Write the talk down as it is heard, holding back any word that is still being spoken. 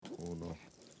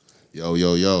Yo,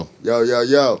 yo, yo. Yo, yo,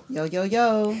 yo. Yo, yo,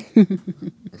 yo.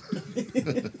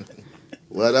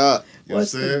 What up?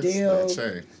 What's the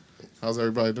deal? How's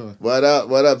everybody doing? What up?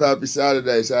 What up? Happy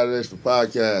Saturday. Saturdays for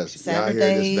podcasts.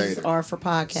 Saturdays are for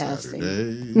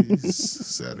podcasting.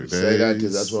 Saturdays. Say that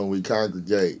because that's when we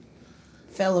congregate.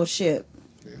 Fellowship.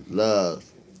 Love.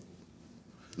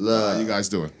 How you guys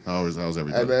doing? How's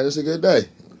everything? Hey, man, it's a good day.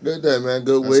 Good day, man.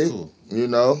 Good That's week. Cool. You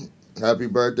know, happy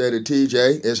birthday to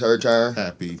TJ. It's her turn.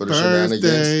 Happy for the birthday,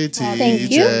 shenanigans. TJ.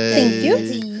 Thank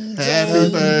you.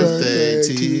 Happy birthday,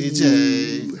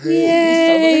 TJ.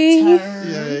 Yay.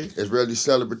 Yay. It's really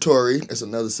celebratory. It's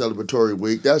another celebratory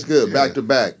week. That's good. Yeah. Back to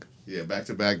back. Yeah,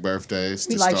 back-to-back birthdays.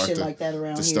 We like shit like that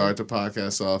around to here. start the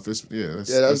podcast off.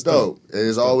 That's dope. And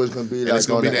it's always going to be like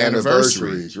gonna on be the the anniversary.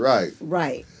 anniversaries. Right.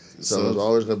 Right. So it's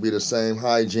always going to be the same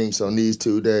hijinks on these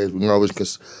 2 days. We can always,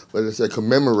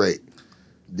 commemorate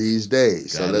these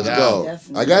days. So let's go.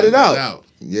 Definitely. I got it out.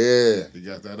 Yeah. You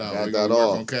got that out. Got We're that going to work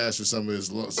off. on Cash for some of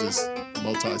his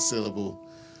multi-syllable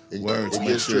words. It Make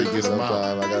gets sure you tricky get them out.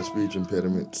 sometimes. I got speech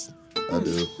impediments. I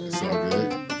do. It's all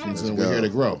good. go. We're here to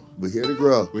grow. We're here to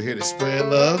grow We're here to spread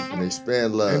love and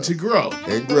expand love and to grow.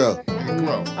 and grow. And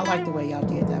grow. I like the way y'all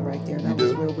did that right there. That You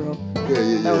was do? real.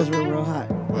 Yeah. That was real hot.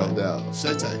 No doubt.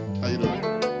 Shete, how you doing?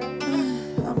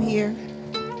 I'm here.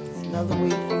 It's another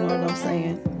week, you know what I'm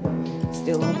saying?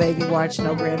 Still on baby watch,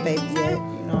 no grandbaby yet, you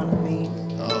know what I mean?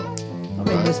 Oh, I'm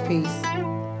in this piece.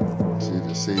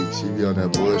 She be on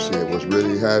that bullshit. What's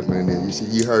really happening? And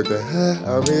you heard the,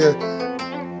 I'm here.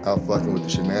 I'm fucking with the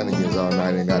shenanigans all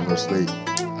night. Ain't got no sleep.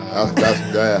 I'm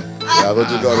just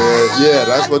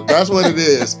that's what it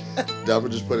is. I'm gonna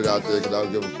just put it out there because I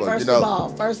don't give a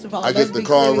fuck. First of all, I get the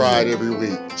car ride every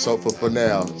week. So for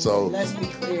now, so let's be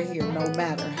clear here. No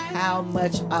matter how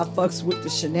much I fucks with the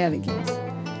shenanigans,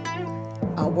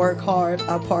 I work hard.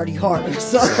 I party harder.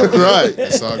 So right,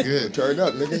 it's all good. Turn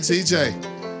up, nigga.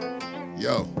 TJ,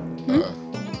 yo,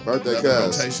 Birthday another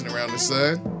cuz. rotation around the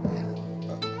sun,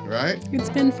 right? It's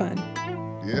been fun.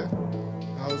 Yeah.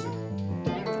 How was it?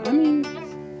 I mean,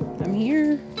 I'm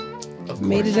here. Of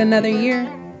Made course. it another year.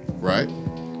 Right.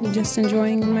 Just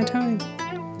enjoying my time.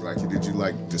 Did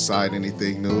you decide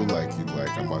anything new?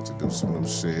 I'm about to do some new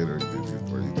shit, or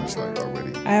you just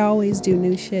already? I always do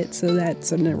new shit, so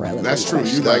that's an irrelevant That's true.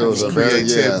 question. You was a very-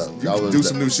 creative. that you was do the-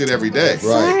 some new shit every day. Right.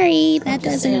 Sorry, that Just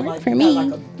doesn't saying, work like, for you me. got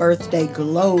like a birthday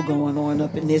glow going on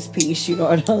up in this piece. You know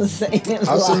what I'm saying?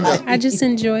 I seen that. I just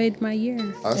enjoyed my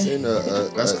year. I seen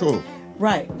That's cool.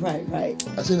 Right.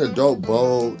 I seen a dope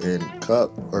bowl and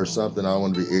cup or something. I don't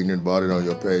want to be ignorant about it on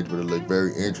your page, but it looked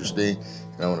very interesting.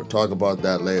 And I want to talk about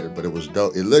that later. But it was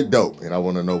dope. It looked dope, and I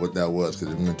want to know what that was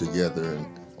because it went together. And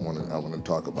I want to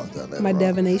talk about that later. My on.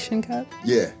 divination cup.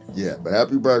 Yeah. But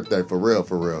happy birthday for real.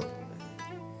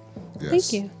 Yes.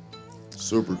 Thank you.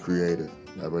 Super creative.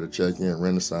 I better check in.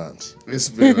 Renaissance. It's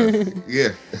been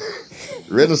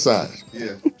Renaissance.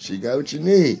 yeah. She got what you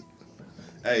need.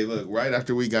 Hey, look, right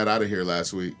after we got out of here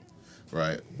last week,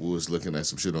 right, we was looking at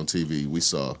some shit on TV. We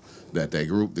saw that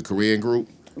group, the Korean group,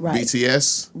 Right.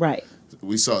 BTS, Right.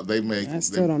 we saw I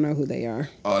still don't know who they are.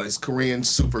 this Korean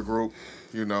super group,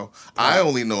 you know. I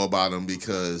only know about them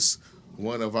because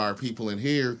one of our people in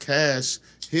here, Cash,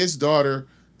 his daughter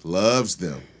loves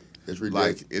them. It's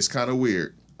ridiculous. It's kind of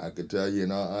weird. I could tell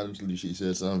you, honestly, she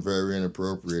said something very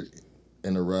inappropriate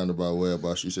in a roundabout way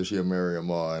about. She said she'll marry them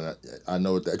all, and I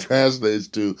know what that translates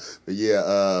to. But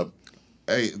yeah,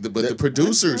 But the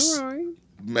producers All right.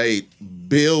 made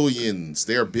billions.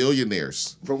 They're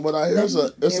billionaires. from what I hear,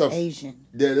 They're Asian.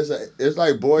 it's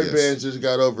like boy Yes. bands just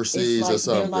got overseas or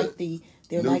something.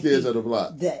 They're New like kids of the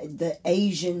block. the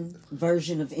Asian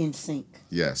version of NSYNC.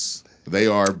 Yes, they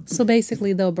are. So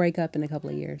basically, they'll break up in a couple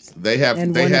of years, They have.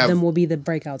 and they one have. of them will be the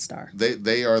breakout star.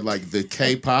 They are like the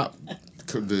K-pop,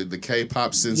 the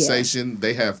K-pop sensation.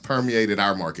 They have permeated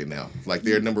our market now. Like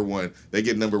they're number one. They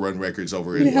get number one records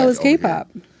over Who the hell is over here. K-pop?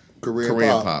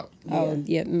 Korean Pop. Oh,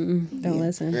 yeah. Don't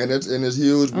listen. and it's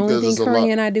huge Only because thing it's a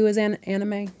Korean lot. I do is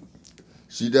anime.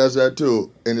 She does that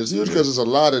too, and it's huge because it's a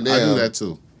lot of them. I do that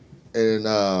too. And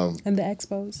And the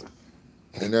expos.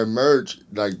 and their merch,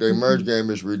 like their merch game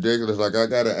is ridiculous. Like I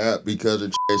got an app because of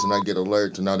Chase, and I get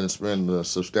alerts, and I didn't spend a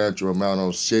substantial amount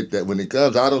on shit that when it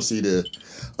comes, I don't see the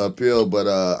appeal. But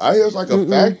I hear it's like a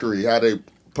factory how they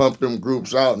pump them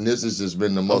groups out, and this has just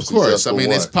been the most Of course, I successful mean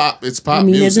one. it's pop. It's pop I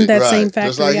mean, music. isn't that Right, same just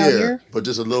factory like out here? but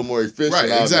just a little more efficient.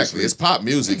 Right, obviously. exactly. It's pop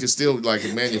music. It's still like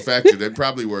manufactured. They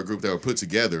probably were a group that were put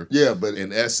together. Yeah, but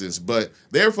in essence, but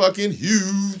they're fucking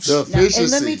huge. the Now, efficiency.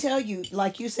 and let me tell you,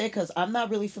 like you said, because I'm not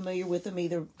really familiar with them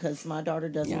either, because my daughter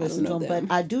doesn't Yeah, I listen to don't them. know them.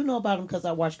 But I do know about them because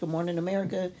I watch Good Morning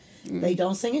America. They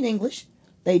don't sing in English.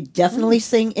 They definitely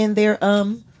sing in their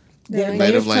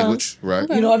Native tongue. language, right?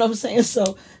 You know what I'm saying?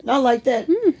 So not like that.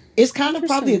 It's kind of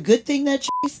probably a good thing that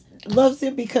Chase loves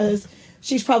it because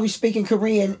she's probably speaking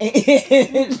Korean.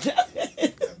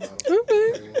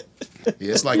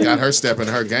 Yeah, it's like got her stepping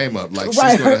her game up. Like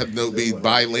Right. she's gonna be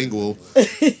bilingual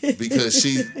because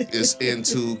she is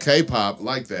into K-pop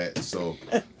like that. So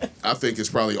I think it's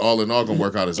probably all in all gonna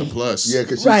work out as a plus. Yeah,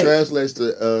 because she Right. translates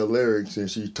the lyrics and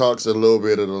she talks a little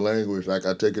bit of the language. Like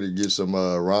I take her to get some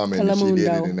ramen and she did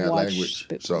it in that language.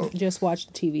 So just watch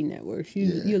the TV network.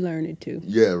 You learn it too.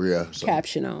 yeah. So,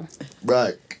 Caption on.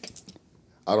 right.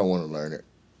 I don't want to learn it.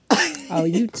 Oh,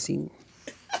 you'd see.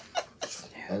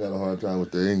 I got a hard time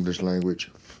with the English language.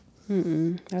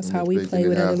 That's I'm how we speaking play it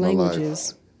with other half my life.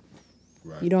 languages.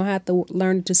 Right. You don't have to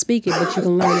learn to speak it, but you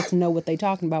can learn it to know what they're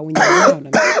talking about when you're around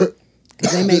them.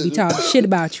 Because they may be talking shit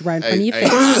about you right in front of your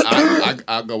face.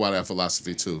 I'll go by that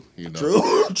philosophy too. You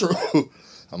know, True.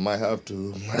 I might have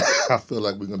to. I feel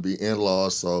like we're gonna be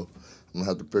in-laws, so I'm gonna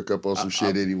have to pick up on some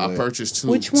shit anyway. I purchased two.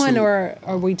 Which one, two- or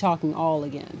are we talking all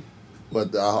again?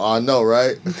 But I know,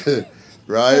 right?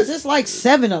 Right? Because it's like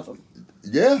 7 of them.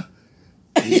 Yeah.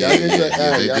 Y'all need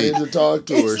to, y'all need to talk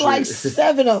to her. It's like Shit.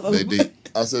 7 of them. They deep.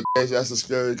 I said, that's a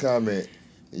scary comment.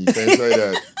 You can't say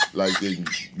that. Like, you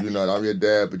know, I'm your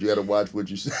dad, but you got to watch what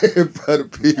you say in front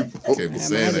of people. Can't be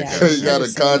saying that. Yeah, Kind of You got to Never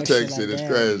say no context shit it. It's like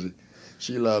that. crazy.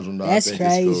 She loves them, though. That's I think it's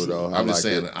crazy. cool, though. I'm just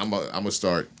like saying, it. I'm gonna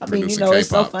start I mean, you producing know, it's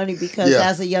so K-pop. funny because Yeah.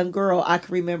 as a young girl, I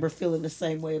can remember feeling the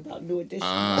same way about New Edition.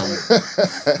 I'm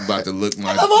about to look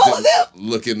love all of them.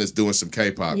 looking at doing some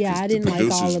K-pop. Yeah, 'cause I the didn't like all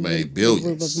producers of made the billions.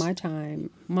 group of my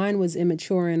time. Mine was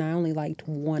immature, and I only liked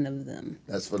one of them.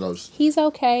 That's for those. He's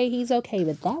okay,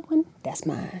 but that one, that's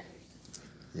mine.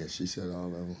 Yeah, she said all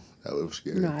of them. That was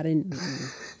scary. No, I didn't.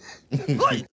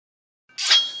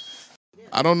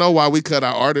 I don't know why we cut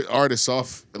our artists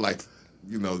off. Like,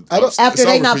 you know, I don't- it's After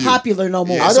they over not for you. popular no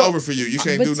more. Yeah, it's I don't- over for you. You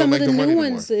can't But do no some of make the no money new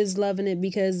anymore. ones is loving it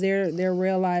because they're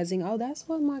realizing, oh, that's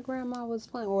what my grandma was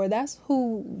playing, or that's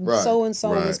who Right, so and so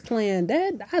was right. playing.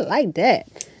 That I like that.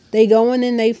 They go in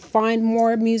and they find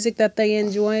more music that they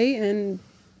enjoy and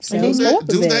sell Do more of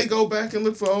they it. go back and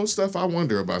look for old stuff? I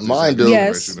wonder about this Mine do.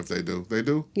 generation Yes. if they do. They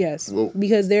do. Yes, Well-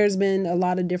 because there's been a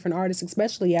lot of different artists,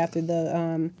 especially after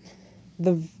the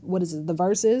what is it, the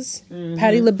Verses,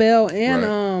 Patti LaBelle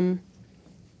and Right.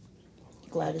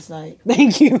 Gladys Knight.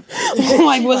 thank you. I'm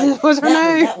like, what's her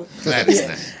name? That one. Gladys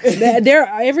Knight.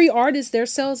 Every artist, their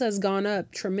sales has gone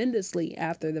up tremendously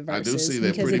after the I Verses. do see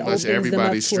that because pretty it much opens them up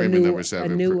everybody's to a streaming new- numbers have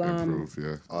a new, improved.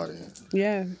 Yeah. Audience.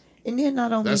 Yeah, And then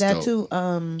not only That's that dope.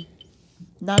 too,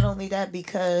 not only that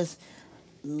because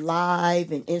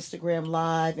live and Instagram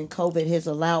live and COVID has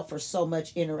allowed for so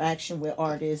much interaction with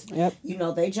artists. Yep. You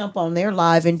know, they jump on their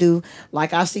live and do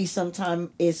like I see sometime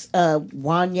it's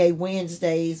Wanye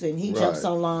Wednesdays and he jumps Right.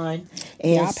 online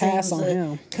and Yeah, I pass sings on a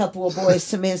him. couple of Boys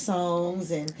to Men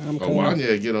songs and I'm Oh, cool.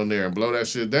 Wanya, get on there and blow that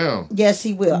shit down. yes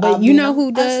he will. But I you mean, know who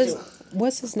I does? still-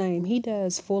 What's his name? He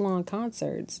does full on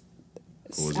concerts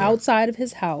Who was that? outside of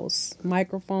his house,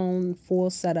 microphone, full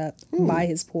setup Hmm. by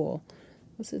his pool.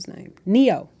 What's his name?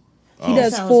 Neo. He Oh.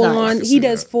 does Sounds full nice. I on. can He see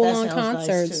does that. full That on sounds nice,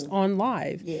 concerts too. on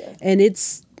live. Yeah. and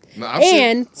it's. No, I've seen-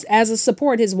 And as a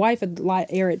support, his wife had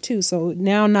aired it too. So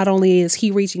now not only is he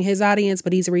reaching his audience,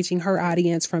 but he's reaching her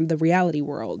audience from the reality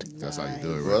world. that's how you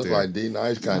do it Well, right it's there. like D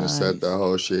Nice kind of set that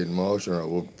whole shit in motion.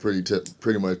 Well,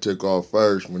 pretty much took off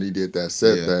first when he did that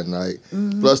set Yeah. that night.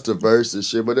 Plus the verses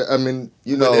shit. But I mean,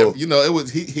 you But know, you know, it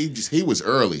was he was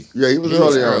early. yeah, he was He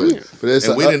early on. But it's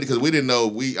And a we up- didn't because we didn't know.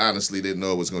 We honestly didn't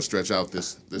know it was going to stretch out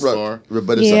this right, far.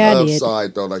 but it's Yeah, I an did.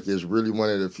 upside though. Like it's really one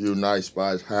of the few nice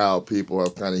spots how people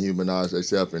have kind of humanized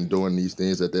themselves and doing these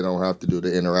things that they don't have to do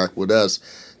to interact with us.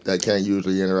 That can't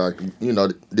usually interact. You know,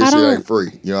 this I shit don't- ain't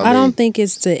free. You know what I I mean? don't think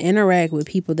it's to interact with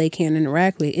people they can't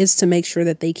interact with. It's to make sure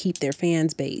that they keep their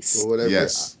fans base Well, whatever.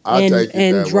 Yes. I and take it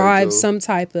and that way, drive too. some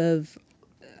type of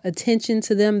attention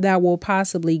to them that will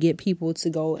possibly get people to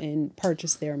go and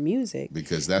purchase their music.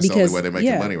 Because that's the Because, only way they're making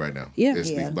yeah. money right now. Yeah.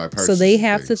 Is Yeah. by So purchasing they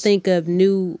have to things. think of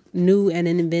new and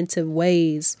inventive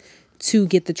ways to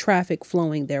get the traffic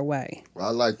flowing their way.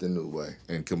 I like the new way.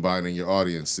 And combining your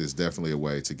audience is definitely a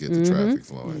way to get the Mm-hmm. traffic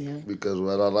flowing. Because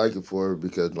what I like it for,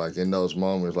 because like in those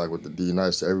moments, like with the D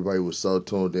Nice, everybody was so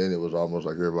tuned in. It was almost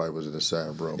like everybody was in the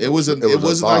same room. It was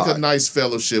like a vibe. nice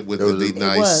fellowship with It the was D a-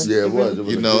 Nice. was. Yeah, it was. It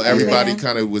was You a know, good- everybody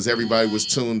Yeah. everybody was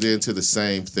tuned into the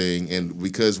same thing, and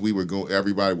because we were going,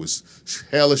 everybody was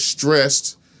hella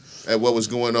stressed at what was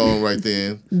going on right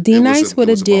then. D It was Nice a- would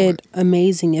it was have a moment. did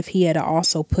amazing if he had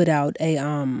also put out a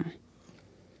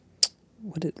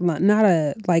not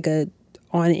a like a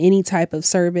on any type of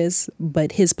service,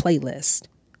 but his playlist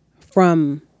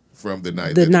from the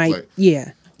night. the that night. play.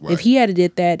 Yeah. Right. If he had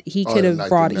did that, he could the have night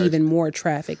brought to next. even more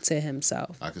traffic to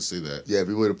himself I can see that. Yeah, if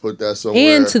he would have put that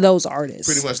somewhere. and to those artists.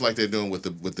 Pretty much like they're doing with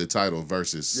the title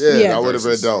versus. Yeah, Yeah. that would have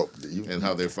been Versus. dope. And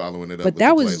how they're following it up. But with that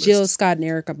the was playlist. Jill Scott and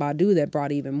Erykah Badu that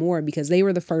brought even more because they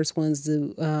were the first ones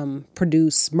to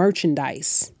produce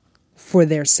merchandise for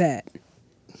their set.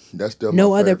 That's still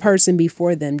No my other favorite. person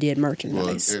before them did Well,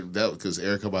 merchandise. that because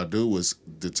Erykah Badu was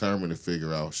determined to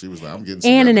figure out. She was like, I'm getting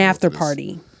some And an revenue after off this.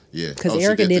 party. Yeah, Because she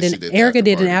Erykah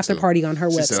did she an after too. party on her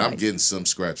She website. said, I'm getting some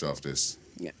scratch off this.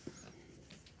 Yeah.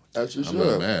 That's just I'm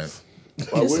not mad.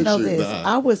 Why Just would know you? this.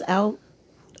 Nah. I was out.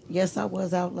 Yes, I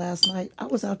was out last night. I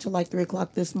was out till like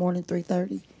 3:00 this morning,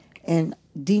 3:30, and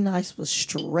D Nice was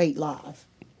straight live.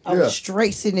 I Yeah. was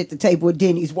straight sitting at the table with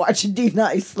Denny's watching D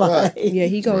Nice live. Yeah,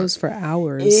 he goes for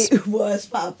hours. It was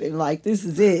popping. Like, this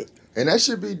is it. And that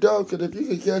should be dope, because if you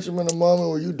can catch him in a moment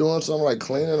where you doing something like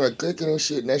cleaning or cooking and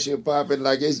shit, and that shit popping,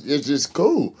 like, it's just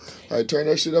cool. Like, turn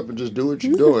that shit up and just do what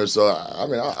you're doing. So, I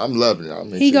mean, I'm loving it. I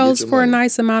mean, He shit, get goes your for a money.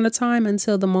 nice amount of time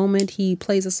until the moment he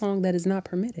plays a song that is not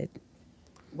permitted.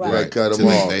 Right, cut 'em Till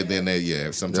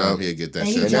off. Sometimes Yeah. he'll get that And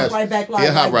he shit. jump right back like,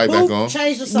 He'll hop right boop, back on.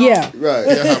 change the song. Yeah. Right.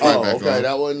 Yeah, hop right Oh, back okay. on.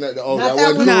 That wasn't. Not That that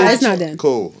wasn't. one. Nah, cool? it's not done.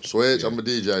 Cool. Switch. I'm a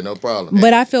DJ. No problem.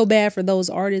 But I feel bad for those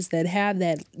artists that have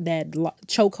that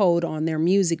chokehold on their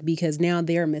music because now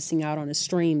they're missing out on a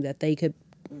stream that they could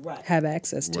Right. have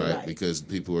access to. Right, because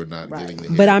people are not Right. getting to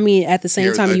But hear- I mean, at the same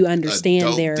hear time, a- you a understand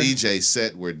dope their DJ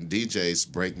set where DJs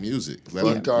break music. Let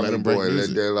Fuck them Tommy break Boy, let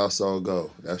music. De La Soul go.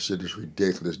 That shit is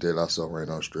ridiculous. De La Soul right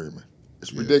on streaming.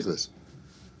 It's ridiculous.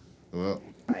 Well,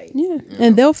 Right. yeah,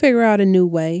 and they'll figure out a new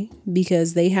way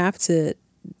because they have to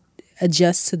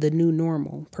adjust to the new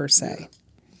normal per se.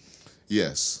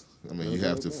 yes. I mean, you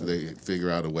have to figure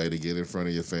out a way to get in front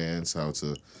of your fans, how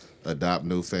to adopt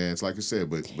new fans. Like I said,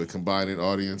 but combining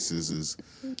audiences is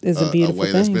It's a beautiful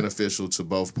way that's thing. beneficial to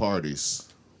both parties.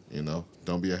 You know,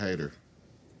 don't be a hater.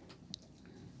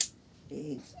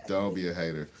 Don't be a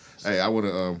hater. Hey, I want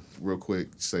to real quick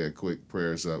say a quick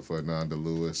prayers up for Ananda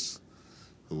Lewis,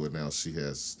 who announced she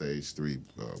has stage 3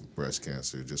 breast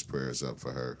cancer. Just prayers up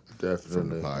for her from the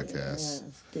Definitely. podcast. Yes,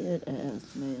 dead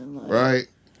ass, man. Like, Right?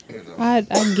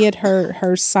 I get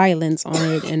her silence on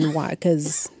it and why,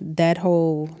 because that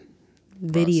whole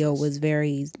video Process. was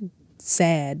very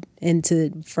sad,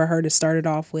 and for her to start it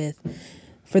off with,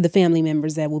 for the family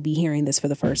members that will be hearing this for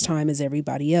the first time as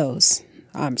everybody else,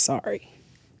 I'm sorry.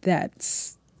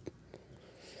 That's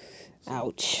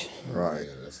ouch. Right.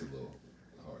 Yeah, that's a little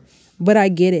harsh. But I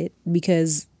get it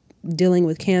because dealing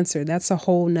with cancer, that's a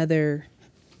whole nother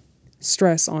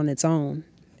stress on its own.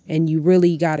 And you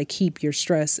really got to keep your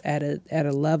stress at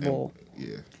a level.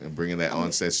 Yeah, and bringing that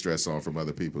onset stress on from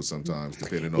other people sometimes,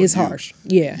 depending on It's you. harsh.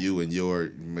 Yeah. You and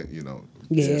your, you know.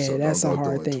 Yeah, So that's a don't go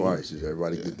hard do it thing. twice.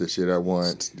 Everybody get this shit at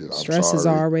once. I'm Stress is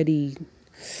sorry. already.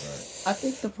 I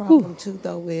think the problem too,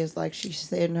 though, is like she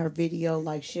said in her video,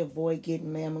 like she avoid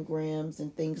getting mammograms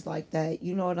and things like that.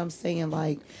 You know what I'm saying?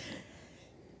 Like,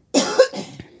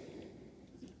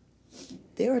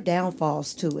 there are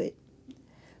downfalls to it,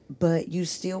 but you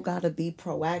still got to be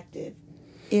proactive.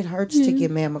 It hurts to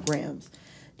get mammograms.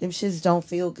 Them shits don't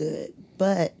feel good,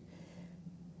 but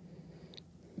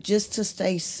just to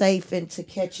stay safe and to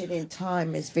catch it in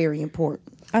time is very important.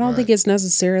 I don't Right. think it's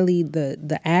necessarily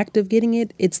the act of getting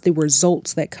it. It's the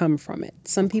results that come from it.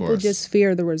 Some people course. just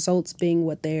fear the results being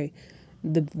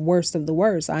the worst of the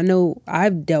worst. I know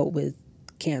I've dealt with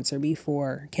cancer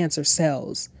before, cancer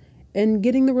cells, and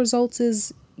getting the results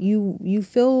is you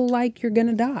feel like you're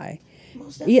gonna die.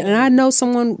 Most Yeah, and I know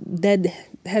someone that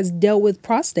has dealt with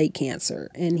prostate cancer,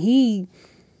 and he,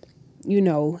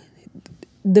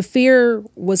 the fear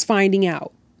was finding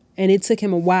out, and it took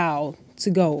him a while to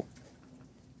go.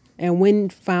 And when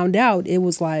found out, it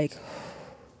was like,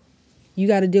 you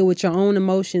got to deal with your own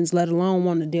emotions, let alone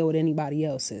want to deal with anybody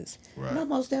else's. Right. No,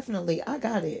 most definitely. I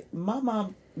got it. My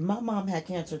mom had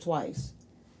cancer twice.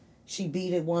 She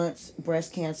beat it once,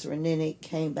 breast cancer, and then it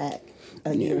came back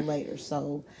a year later.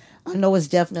 So I know it's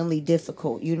definitely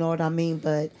difficult. You know what I mean?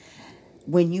 But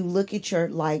when you look at your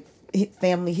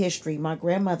family history, my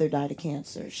grandmother died of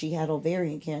cancer. She had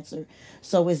ovarian cancer.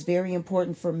 So it's very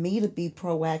important for me to be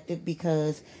proactive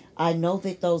because I know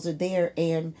that those are there.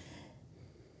 And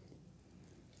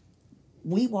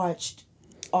we watched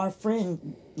our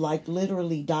friend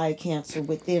literally die of cancer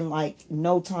within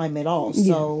no time at all.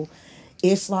 So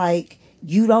it's like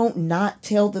you don't not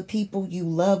tell the people you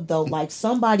love though. Like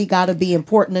somebody got to be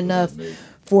important enough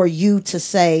for you to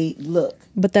say, look,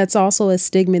 But that's also a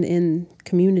stigma in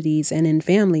communities and in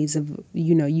families of,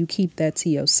 you keep that to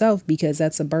yourself because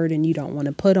that's a burden you don't want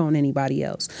to put on anybody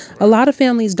else. A lot of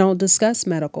families don't discuss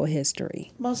medical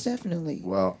history. Most definitely.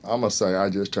 Well, I'm going to say I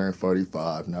just turned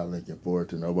 45. Not looking forward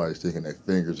to nobody sticking their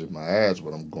fingers in my ass,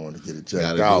 but I'm going to get it checked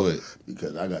Gotta out do it.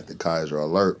 because I got the Kaiser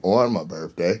alert on my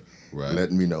birthday. Right.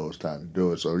 Letting me know it's time to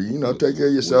do it. So, take care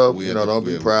of yourself. Don't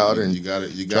be proud and you gotta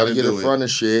try to get do in front of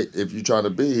shit if you're trying to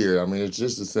be here. I mean, it's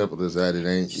just as simple as that. It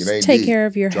ain't take deep. care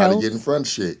of your try health. to get in front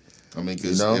of shit. I mean,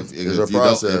 because It's a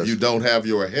process. if you don't have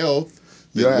your health,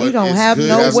 You then what don't is have good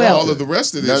no is wealth. all of the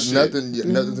rest of this shit.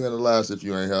 Nothing's gonna last if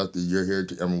you ain't healthy. You're here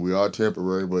to. I mean, we are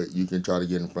temporary, but you can try to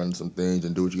get in front of some things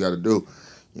and do what you got to do.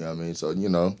 You know what I mean?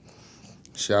 So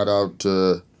shout out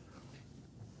to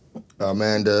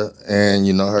Amanda and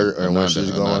her and what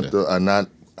she's going through.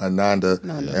 Ananda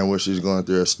and what she's going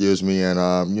through. Excuse me, and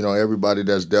everybody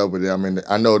that's dealt with it. I mean,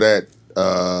 I know that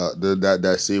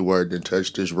that C word that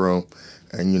touched this room,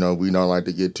 and we don't like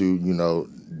to get too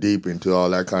deep into all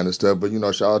that kind of stuff. But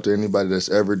shout out to anybody that's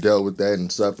ever dealt with that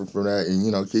and suffered from that,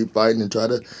 and keep fighting and try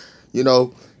to,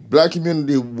 Black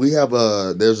community,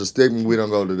 there's a stigma we don't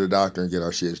go to the doctor and get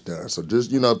our shit done. So just,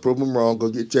 prove them wrong, go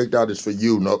get checked out. It's for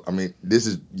you. No, I mean, this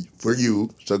is for you.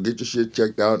 So get your shit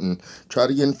checked out and try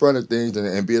to get in front of things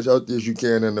and be as healthy as you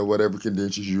can under whatever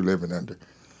conditions you're living under.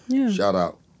 Yeah. Shout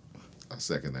out. I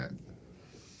second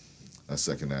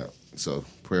that. So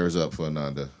prayers up for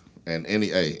Ananda and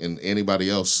anybody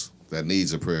else that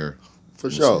needs a prayer. For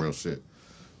with sure. Some real shit,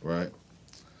 right?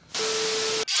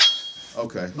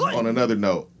 Okay. On another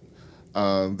note,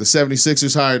 the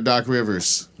 76ers hired Doc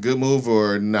Rivers. Good move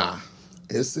or nah?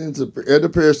 It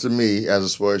appears to me as a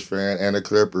sports fan and a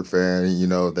Clipper fan,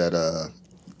 that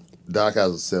Doc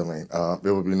has a ceiling.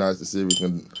 It would be nice to see if we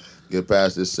can get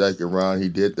past this second round. He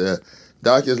did that.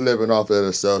 Doc is living off of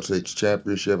the Celtics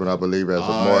championship, and I believe as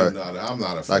I'm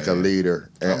not a fan. like a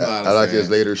leader. And I'm not a I like fan. his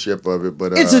leadership of it,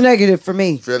 but It's a negative for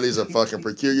me. Philly's a fucking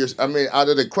precarious. I mean, out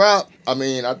of the crowd, I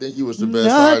think he was the best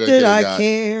Not hire they could that I got.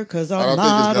 care, because I I'm don't think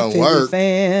it's not a gonna Philly work.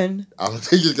 fan. I don't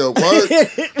think it's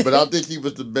gonna work, but I think he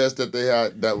was the best that they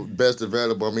had, that was best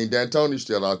available. I mean, D'Antoni's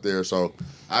still out there, so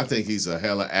I think he's a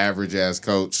hella average ass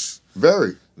coach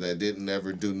very. that didn't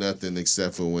ever do nothing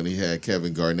except for when he had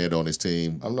Kevin Garnett on his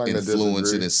team, I'm not gonna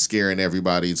influencing disagree. and scaring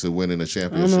everybody to winning a I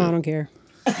championship. don't care.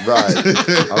 Right.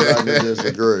 I'm not gonna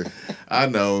disagree. I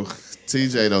know.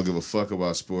 TJ don't give a fuck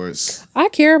about sports. I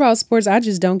care about sports. I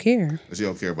just don't care. But you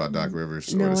don't care about Doc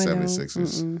Rivers No, or the I don't.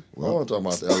 76ers. I Well, want to talk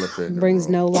about the elephant in the Brings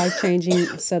room. no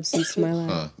life-changing substance to my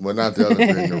life. Well, not the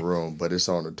elephant in the room, but it's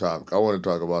on the topic. I want to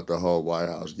talk about the whole White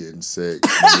House getting sick.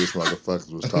 And these motherfuckers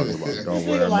was talking about don't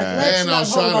wear a Like, mask. Man, I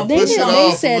was trying to They, push it they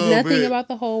off a said little nothing bit. about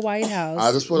the whole White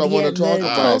House. That's what I wanna talk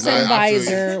about. Close I feel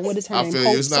advisor. you. What is her I name? feel you.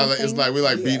 Hope It's not like something? we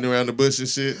like beating around the bush and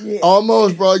shit.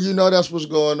 Almost, bro. That's what's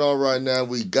going on right now.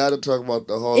 We got to talk about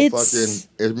the whole It's-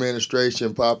 fucking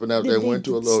administration popping up. They went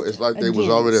to a little. It's like they was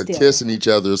Again, over there still. kissing each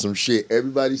other or some shit.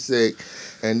 Everybody's sick,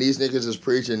 and these niggas is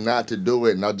preaching not to do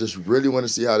it. And I just really want to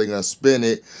see how they're gonna spin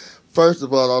it. First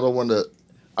of all, I don't want to.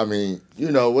 I mean,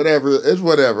 whatever. It's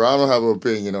whatever. I don't have an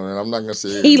opinion on it. I'm not gonna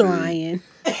say He it. lying.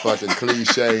 Fucking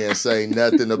cliche and say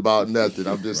nothing about nothing.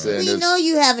 I'm just saying this.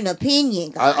 you have an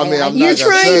opinion. I mean, I'm You're not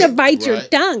gonna trying say- to bite your Right.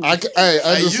 tongue.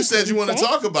 Hey, you said you want to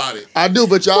talk about it. I do,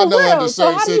 but y'all For know real. under So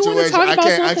certain how do you wanna situations, talk I about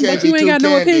can't something but be you ain't too got no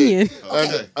candid. opinion?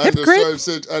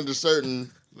 Under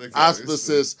certain Look at it.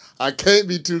 auspices, I can't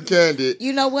be too candid.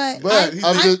 You know what? But He,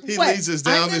 I'm he, just- he what? leads us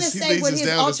down I'm gonna this. He say leads what us his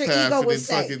down this alter path ego and would then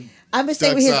say. fucking. I'm gonna say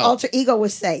what ducks his out. alter ego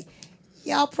would say.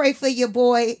 Y'all pray for your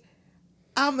boy.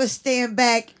 I'ma stand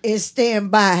back and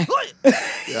stand by.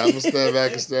 Yeah, I'm gonna stand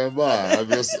back and stand by. I mean,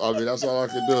 that's all I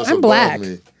can do. So I'm black. bug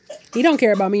me. He don't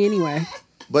care about me anyway.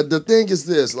 But the thing is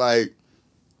this, like,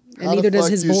 And how neither the does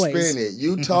fuck his you boys. spin it?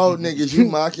 You told niggas, you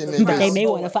mocking But they niggas. may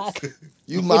want to fuck.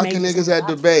 You mocking may- niggas at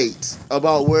debates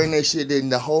about wearing that shit, and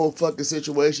the whole fucking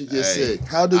situation gets Hey, sick.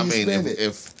 How do you I mean, spin it?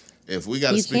 if we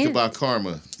got to You speak can't. about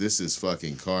karma, this is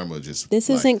fucking karma. Just This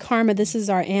like, isn't karma. This is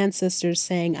our ancestors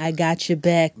saying, "I got your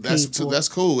back, people." That's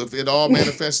cool. If it all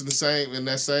manifests in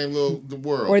that same little the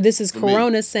world. Or this is for me.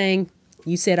 Corona saying,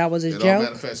 "You said I was a It all joke.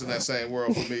 manifests in that same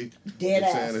world for me. Dead I'm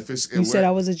ass. saying if it's You said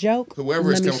I was a joke. whoever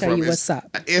Let it's me coming show from. you what's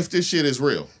up." If this shit is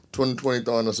real, 2020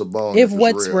 throwing us a bone. If it's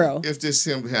what's real. If this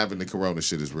him having the corona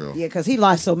shit is real. Yeah, because he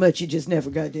lies so much, you just never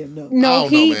goddamn know. No, I don't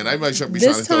he. know, man. I might be trying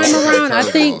This to throw time some kind of around, I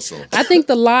curveball, think so. I think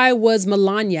the lie was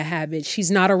Melania have it.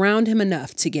 She's not around him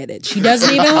enough to get it. She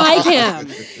doesn't even like him.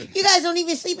 You guys don't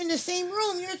even sleep in the same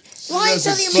room. You're lying to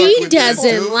doesn't the fuck She with that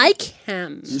doesn't dude. like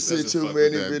him. You see doesn't too fuck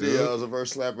many with that, videos of her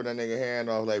slapping that nigga hand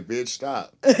off like, bitch,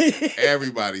 stop.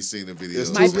 Everybody's seen the video.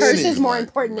 It's My too purse many. is more Like,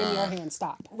 important than nah. your hand.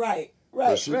 Stop. Right, But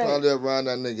right, she right. probably around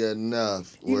that nigga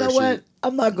enough. You where know she- what?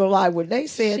 I'm not gonna lie. When they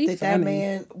said She that funny.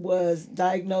 man was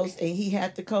diagnosed and he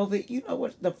had the COVID, you know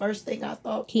what? The first thing I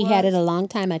thought He was, had it a long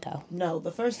time ago. No,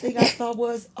 the first thing I thought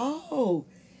was, oh,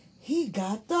 he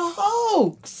got the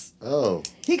hoax. Oh,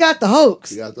 He got the hoax.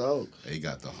 he got the hoax. He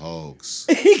got the hoax.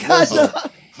 He got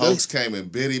the. Hoax came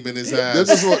and bit him in his This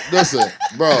ass. is what. Listen,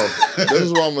 bro. This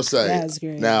is what I'm gonna say. That's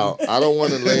great. Now, I don't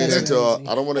want to lean That's into. crazy.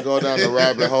 I don't want to go down the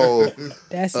rabbit hole.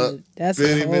 That's Bit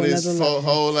a him whole in his other level.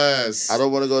 whole ass. I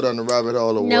don't want to go down the rabbit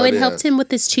hole of No, what it if. helped him with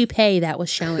his toupee that was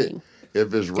showing.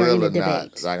 If it's during real the or not.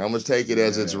 debate. Like, I'm gonna take it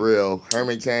as it's real.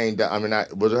 Herman Cain. I mean,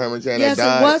 was it Herman Cain Yes, that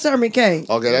died? it was Herman Cain.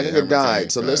 Okay, that Yeah, nigga Herman died. Cain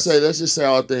So passed. let's just say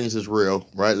all things is real,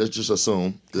 right? Let's just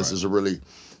assume this is really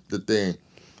the thing.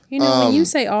 You know, when you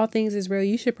say all things is real,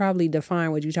 you should probably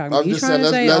define what you're talking about. I'm You just trying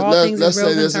saying, to say all things let's is real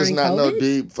say this is concerning not no COVID?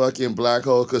 deep fucking black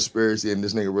hole conspiracy and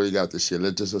this nigga really got the shit.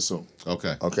 Let's just assume.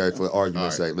 Okay. Okay, for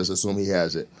argument's All right. sake, let's assume he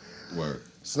has it. Word.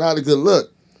 It's not a good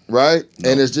look, right?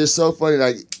 And it's just so funny.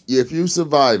 Like, if you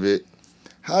survive it,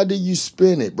 how do you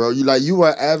spin it, bro? You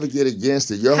are advocate against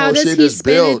it. Your How whole does shit he is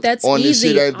spin built it? That's on this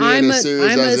easy. shit ain't being as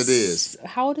serious as it is.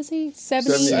 How old is he?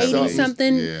 70, 70 80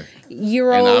 something Yeah.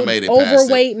 year And I old made it past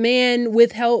overweight man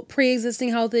with pre-existing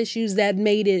health issues that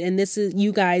made it, and this is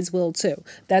you guys will too.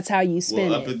 That's how you spin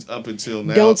Well, it. up until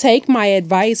now, Don't take my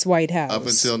advice, White House. up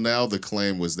until now, the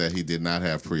claim was that he did not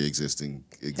have pre-existing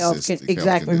existing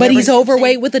exactly. but he's Remember,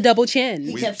 overweight with a double chin.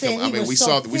 He We- kept saying I he mean, was we so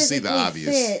saw- we see the physically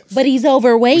obvious. fit. But he's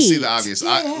overweight. We see the obvious.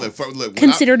 Yeah. Look, when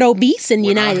Considered obese in the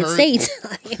when I United heard- States.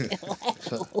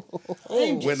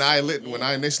 when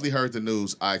I initially heard the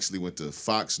news, I actually went to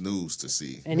Fox News to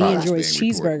see. And he what was enjoys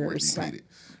being reported, cheeseburgers. repeated,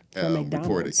 From reported.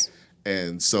 McDonald's.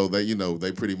 And so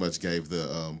they pretty much gave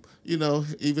the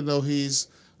even though he's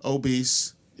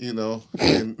obese,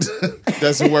 and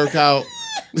doesn't work out.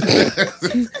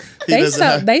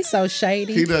 They so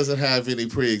shady. He doesn't have any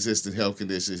pre-existing health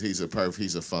conditions. He's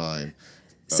a fine.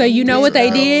 So you know what they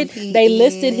No, did? he They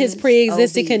listed his is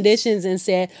pre-existing obese. conditions and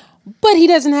said, but he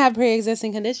doesn't have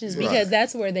pre-existing conditions because Right.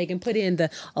 that's where they can put in the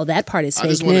that part is I fake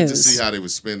just wanted to news. see how they were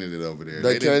spinning it over there.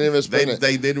 They can't didn't- even spin it.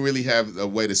 They didn't really have a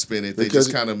way to spin it. They Because-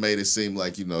 just kind of made it seem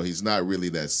like he's not really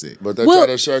that sick. But they Well- try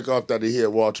to shake off that he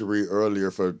hit Walter Reed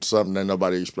earlier for something that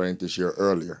nobody explained this year.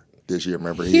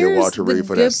 Remember, he hit Here's Walter the Reed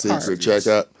for good that secret part.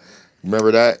 checkup.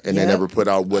 Remember that? And Yep. they never put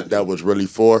out what that was really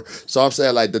for. So I'm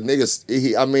saying, like, the niggas,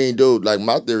 dude, like,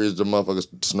 my theory is the motherfuckers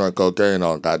snort cocaine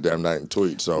all goddamn night and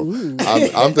tweet. So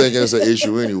I'm thinking it's an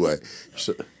issue anyway.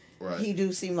 So, Right. He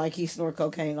do seem like he snort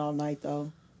cocaine all night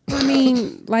though. I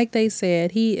mean, like they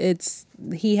said, he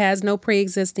has no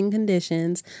pre-existing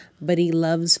conditions, but he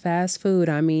loves fast food.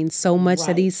 I mean, so much that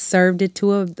Right. he served it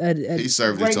to He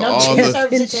served it Right, to no, all he the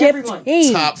serves it to chip everyone.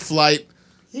 team top flight.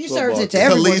 He serves it to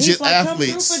everyone. He's Collegiate like, come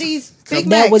athletes. through for these Big that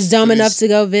Macs, was dumb French enough to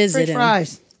go visit French him.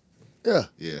 fries. yeah.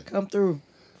 Yeah. Come through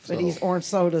for these orange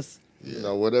sodas.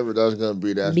 Whatever that's going to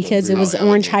be, that's Because gonna it be. was How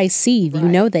Orange elegant. High C. You Right.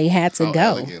 know they had to How go.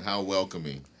 elegant, how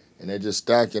welcoming. And they're just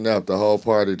stacking up the whole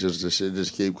party. Just the shit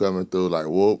just keep coming through. Like,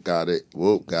 whoop, got it.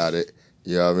 Whoop, got it.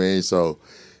 You know what I mean? So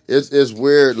it's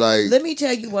weird. Like, Let me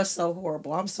tell you what's so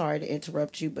horrible. I'm sorry to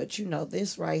interrupt you, but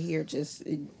this right here, just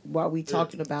while we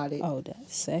talking about it, Oh,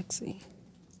 that's sexy.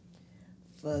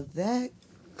 for that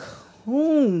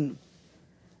coon,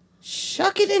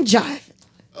 shuck it and jive.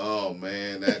 Oh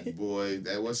man, that boy.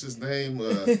 What's his name?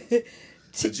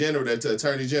 The general, the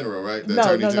attorney general, right? The No,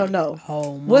 attorney no, no, general. no.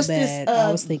 Oh, my What's bad. this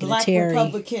I was thinking of black Terry.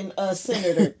 Republican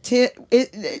senator?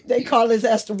 They call his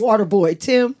ass the water boy,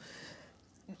 Tim.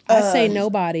 I say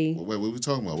nobody. Wait, what we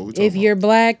talking about? What we talking If you're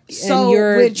black and So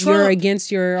you're when Trump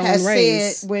against your own Has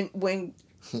race, said when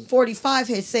 45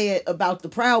 had said about the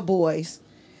Proud Boys,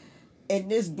 and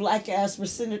this black ass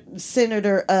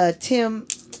Senator Tim,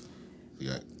 about?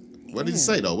 Yeah. What did he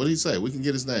say though? What did he say? We can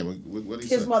get his name. What did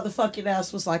he his say? motherfucking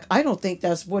ass was like, I don't think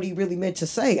that's what he really meant to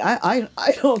say. I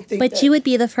don't think. But that, you would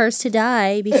be the first to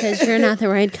die because you're not the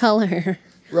right color.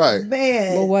 right.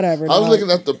 man. well, whatever. I was dog.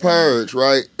 looking at the Purge,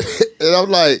 right? And I'm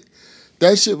like,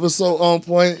 that shit was so on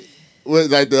point with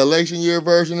like the election year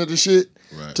version of the shit.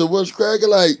 Right. To what's cracking,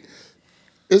 like,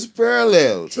 it's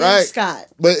parallels, Tim right? Scott.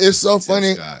 But it's so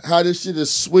funny Scott. how this shit is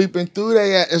sweeping through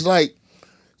their ass. It's like,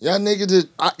 Y'all niggas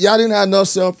y'all didn't have no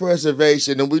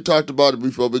self-preservation, and we talked about it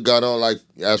before we got on, like,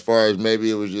 as far as maybe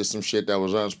it was just some shit that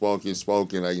was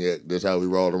spoken, like, yeah, this how we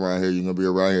roll around here, you gonna be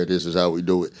around here, this is how we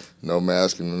do it. No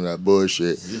masking and that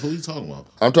bullshit. Who you talking about?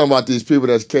 I'm talking about these people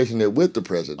that's catching it with the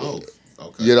president. Oh,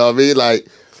 okay. You know what I mean? Like,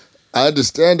 I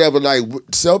understand that, but, like,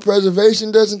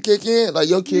 self-preservation doesn't kick in? Like,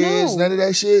 your kids, No. none of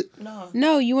that shit?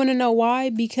 No, you want to know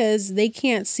why? Because they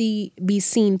can't be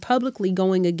seen publicly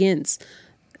going against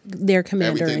their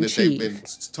commander Everything in that chief. they've been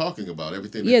talking about,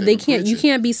 everything. Yeah, that they were can't. You preaching.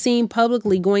 can't be seen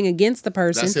publicly going against the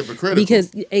person. That's hypocritical.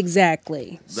 Because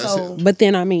exactly. That's So it. But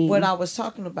then I mean, what I was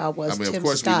talking about was I mean, Tim of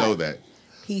course Scott. we know that.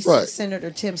 He Right. said,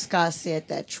 Senator Tim Scott said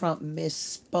that Trump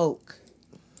misspoke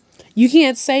you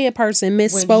can't say a person when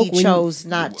misspoke he chose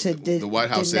not to. The White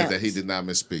House said that he denounce. did not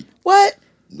misspeak. What?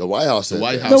 The White House said The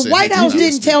White that. House The said White he did House not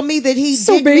didn't misspeak. tell me that he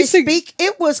So did basic- misspeak.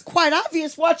 It was quite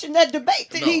obvious watching that debate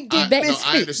that he did I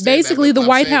misspeak. understand Basically, that, but the I'm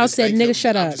White saying House is they said, "Nigga, could-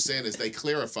 shut I'm up." just saying is they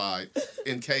clarified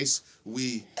in case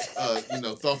we,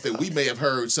 thought that we may have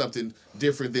heard something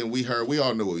different than we heard. We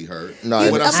all know what we heard. No,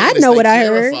 But what I'm I saying is know they what I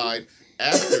heard. clarified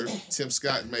after Tim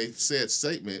Scott made said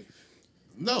statement.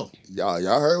 No, Y'all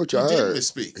heard what y'all He did heard.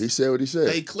 misspeak. He said what he said.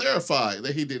 they clarified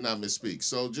that he did not misspeak.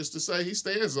 So just to say he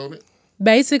stands on it,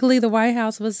 basically the White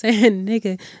House was saying,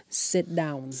 "Nigga, sit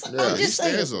down." I'm he just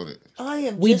saying. stands on it. I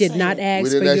am. We just did saying. not ask We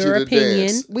for didn't ask your you to opinion,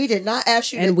 dance. We did not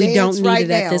ask you and to we dance don't need right it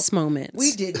now. at this moment.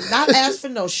 We did not ask for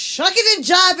no shucking and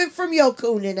jiving from your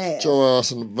cooning ass. Get your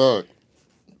ass in the back.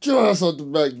 Get your ass out the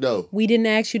back door. We didn't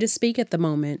ask you to speak at the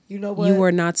moment. You know what? You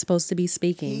were not supposed to be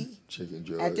speaking. Chicken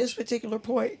George. At this particular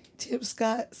point, Tim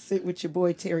Scott, sit with your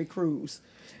boy Terry Crews.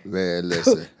 Man,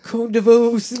 listen. Coon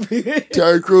DeVos.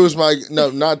 Terry Crews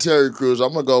not Terry Crews.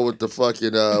 I'm gonna go with the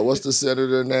fucking what's the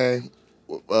senator name?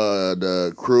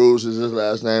 The Cruz is his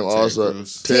last name. Also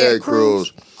Crews. Terry Ted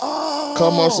Crews. Cruz. Oh.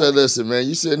 Come on, say listen, man.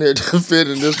 You sitting here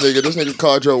defending this nigga. This nigga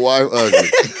called your wife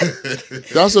ugly.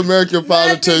 That's American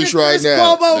politics right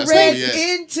now. Cuomo That's ran where we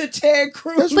at. into Ted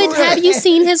Cruz. But have you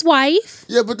seen his wife?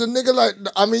 Yeah, but the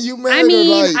nigga you married I mean,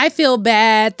 her like I feel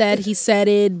bad that he said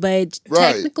it, but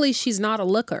Right. technically she's not a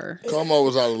looker. Como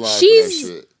was out of line She's- for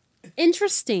that shit.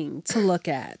 Interesting to look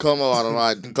at. Como out of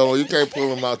line. Como, you can't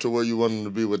pull him out to where you want him to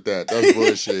be with that. That's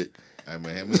bullshit. I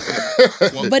mean,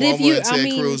 But if Cuomo you- and I Ted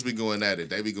mean- Cruz be going at it.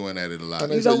 They be going at it a lot.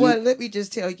 know You So know you- what? Let me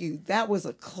just tell you, that was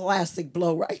a classic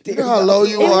blow right there. You know how low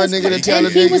you It are, was- nigga, to tell and a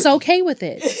he nigga. was okay with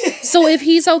it. So if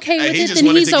he's okay Hey, with he it, just then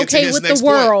wanted he's to get to okay his with the next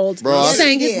point. world Bro, I-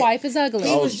 saying his Yeah. wife is ugly.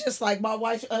 He was just like, my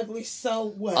wife's ugly,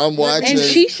 so what? I'm watching- And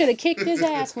she should have kicked his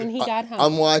ass when he got home.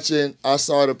 I'm watching. I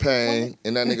saw the pain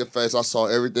in that nigga face. I saw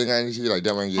everything I need to see. Like,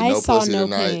 damn, I ain't I getting no saw pussy no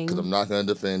tonight pain. because I'm not gonna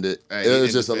defend it. Hey, It he was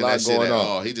didn't just a defend lot that shit going at on.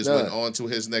 all. He just None. went on to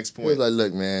his next He was point. like,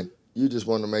 look, man, you just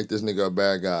want to make this nigga a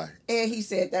bad guy. And he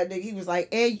said that nigga, he was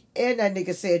like, and that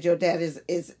nigga said your dad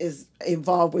is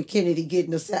involved with Kennedy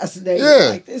getting assassinated. Yeah.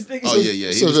 Like this nigga. Oh, yeah.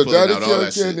 He so was the pulling daddy out all killed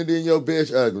that shit. Kennedy and your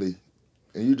bitch ugly,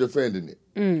 and you defending it.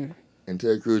 And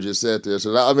Ted Cruz just sat there.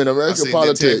 So I mean, I American seen that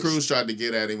politics. Ted Cruz tried to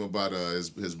get at him about his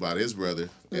brother.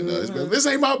 And his brother, this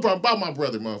ain't about my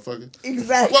brother, motherfucker.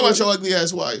 Exactly. What about your ugly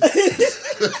ass wife? I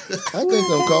think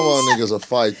them come on niggas a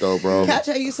fight though, bro. Can I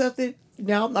tell you something?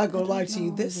 Now, I'm not going to lie to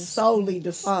you. This solely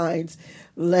defines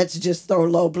let's just throw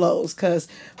low blows, because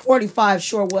 45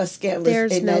 sure was scandalous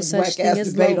There's in no that such whack thing ass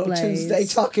as debate low on blows. Tuesday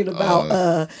talking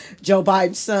about Joe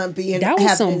Biden's son being That was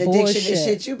having some an addiction bullshit. and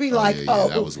shit. You'd be like, yeah,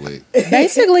 that was weak.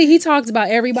 Basically, he talked about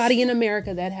everybody in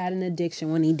America that had an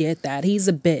addiction when he did that. He's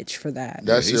a bitch for that.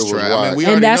 That shit He's was trash. wild. I mean, we And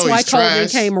already that's know why he's Colvin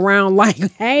trash. came around like,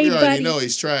 hey, We already buddy. know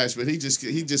he's trash, but he just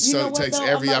You know what, takes though?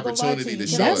 every I'm not gonna lie to opportunity you. to Can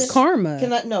show I That's us. just- karma.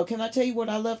 Can I tell you what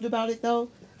I loved about it though?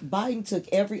 Biden took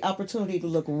every opportunity to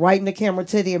look right in the camera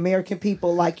to the American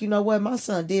people, like, you know what, my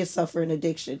son did suffer an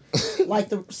addiction,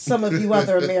 like some of you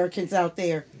other Americans out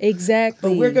there. Exactly.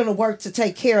 But we're gonna work to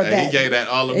take care of Hey, he that. gave that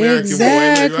all-American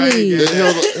Exactly. boy look, right? He gave He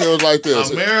that, was like this.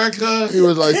 America, He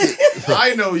was like, this.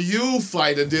 I know you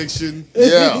fight addiction.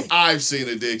 Yeah. I've seen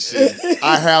addiction.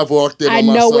 I have walked in I on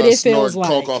my know son what it feels snorting like.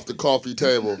 coke off the coffee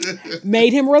table.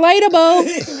 Made him relatable.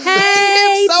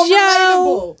 Hey, So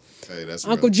Joe. relatable. Hey, that's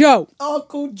Uncle real. Joe.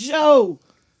 Uncle Joe.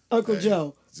 Uncle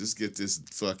Joe. Just get this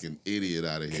fucking idiot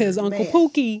out of here. Because Uncle Man.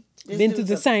 Pookie This been through dude's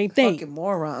the a same thing. Fucking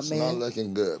moron, It's not man.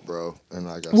 looking good, bro. And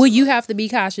like I Well, said, you have to be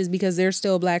cautious because there's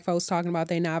still black folks talking about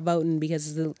they not voting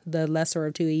because it's the lesser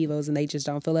of two evils and they just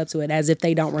don't feel up to it, as if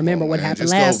they don't remember what Man, happened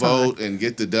just last go time. vote and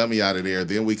get the dummy out of there.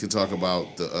 Then we can talk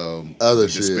about the Other the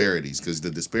shit. disparities, because the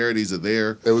disparities are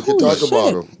there. and we can Holy talk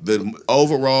about shit. them. The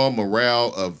overall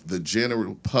morale of the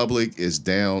general public is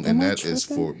down, and Am I that is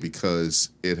tripping? because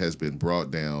it has been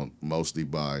brought down mostly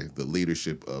by the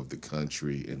leadership of the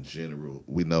country in general.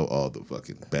 We know all the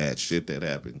fucking bad shit that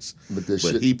happens. But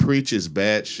He preaches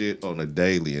bad shit on a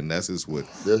daily, and that's just what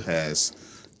has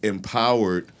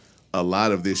empowered a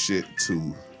lot of this shit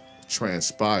to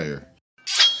transpire.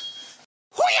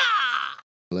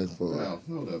 Now,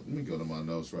 hold up. Let me go to my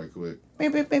notes right quick.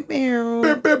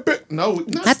 No,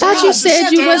 I thought you said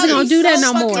you wasn't gonna do that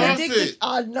no more. Stop it.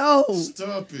 I know.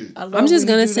 Stop it. I'm just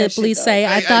gonna simply say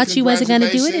I thought you wasn't gonna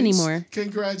do it anymore.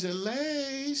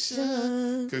 Congratulations.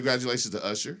 Congratulations to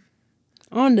Usher.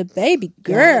 On the baby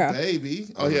girl. Baby.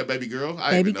 Oh, yeah, baby girl.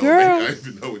 Baby girl. I didn't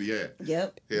even know what he had.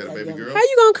 Yep. He had a baby girl. How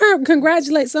you gonna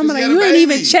congratulate somebody He had a you ain't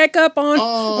even baby. check up on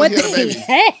what he had a they baby.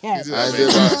 had? He just I had a did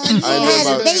baby. my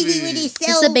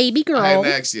It's a baby I hadn't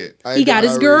girl. asked yet. I He ain't got did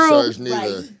his my girl. research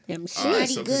neither. Damn All shit. right,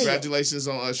 so congratulations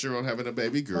on Usher on having a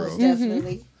baby girl.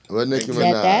 Definitely. What Nicki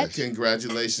That? Minaj?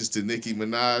 Congratulations to Nicki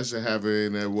Minaj for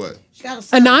having a what? She got a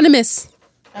son. Anonymous.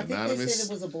 I think they Anonymous. said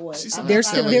it was a boy. She's I'm not They're not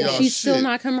still, telling sure. y'all she's still shit.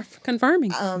 not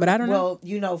confirming, but I don't know. Well,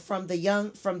 you know, from the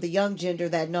young gender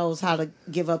that knows how to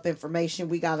give up information,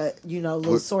 we got a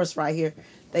little source right here.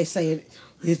 They saying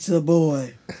it's a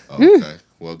boy. Okay.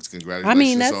 Well, congratulations I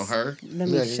mean, on that's her. let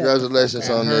me Yeah, shut congratulations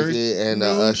on Her Nicki and new-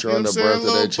 Usher on the you know what I'm birth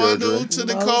of their saying, little bundle children. to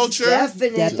the Most culture,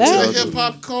 Definitely. That to bad. the hip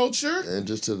hop culture. And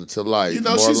just to life. You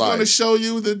know, more she's life. going to show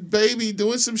you the baby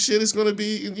doing some shit. It's going to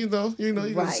be, you're going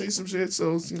to Right. see some shit.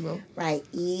 So, Right.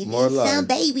 More life.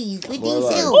 babies with More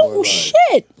life. Oh More life.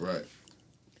 shit! right.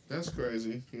 That's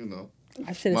crazy,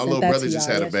 I should My have sent little that brother to just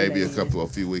y'all had a baby yesterday. a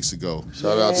few weeks ago.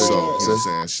 Shout out to So, you know what I'm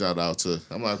saying? Shout out to,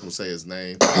 I'm not going to say his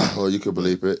name, Well, you could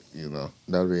believe it.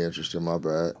 That'd be interesting. My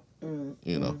bad.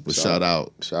 but shout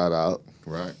out, Shout out.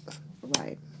 right?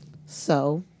 Right.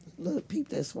 So, look, peep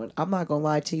this one. I'm not gonna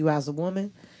lie to you as a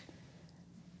woman.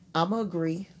 I'm gonna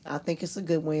agree. I think it's a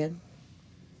good win.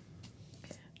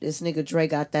 This nigga Dre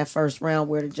got that first round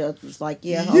where the judge was like,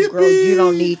 "Yeah, girl, you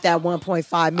don't need that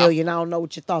 1.5 million. I don't know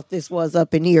what you thought this was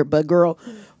up in here, but girl,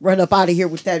 run up out of here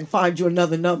with that and find you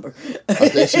another number." I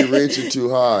think she reaching too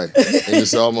high, and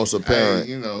it's almost apparent.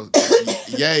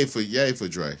 Yay for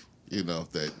Dre.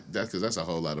 Because that's a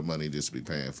whole lot of money just to be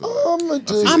paying for.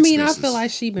 I mean, I feel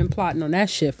like she been plotting on that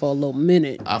shit for a little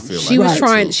minute. I feel she like was that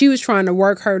trying. too. She was trying to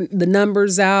work the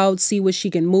numbers out, see what she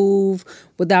can move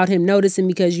without him noticing.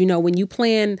 Because when you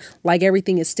plan like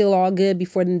everything is still all good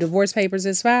before the divorce papers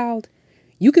is filed,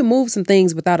 you can move some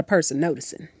things without a person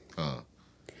noticing.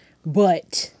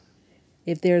 But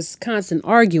if there's constant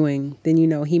arguing, then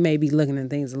he may be looking at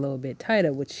things a little bit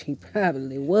tighter, which he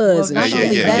probably was. Well, and not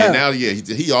only Yeah. that- Now,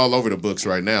 he all over the books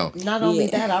right now. Not only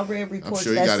that, I read reports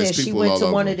sure he that got his said she people went all to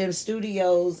one over of them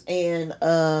studios and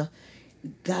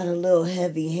got a little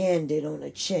heavy-handed on a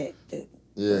check.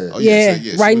 Yeah. Oh, Yeah, so,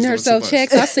 she writing was doing herself too much.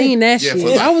 checks. I seen that Yeah,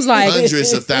 shit. for I was like,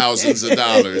 hundreds of thousands of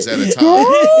dollars at a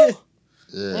time.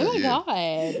 oh my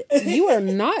God, you are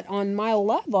not on my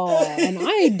level, and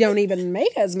I don't even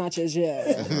make as much as you.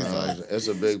 It's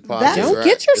a big pot. That- to Don't grab.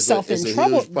 get yourself it's in a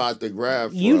trouble. Huge pot to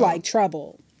grab. You from. like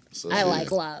trouble. So, I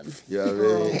like love. Yeah, I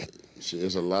mean,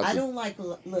 it's a lot. I don't like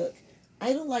look.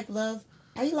 I don't like love.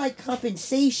 I like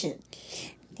compensation.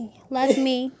 Love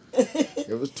me.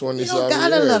 It was 20 You don't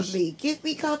gotta love me. Give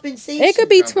me compensation. It could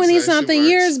be Compensation 20-something works.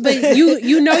 years, but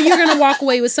you know you're gonna walk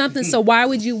away with something. So why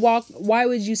would you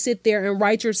sit there and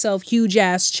write yourself huge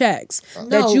ass checks that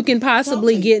No, you can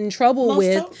possibly totally. get in trouble Most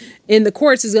with totally. in the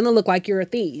courts? Is gonna look like you're a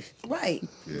thief. Right.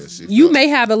 Yeah, You may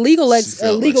have a legal she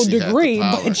felt like she had the degree,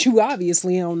 power. but you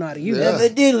obviously don't know how to use Yeah. it.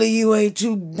 Evidently, you ain't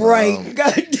too bright.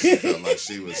 Goddamn. felt like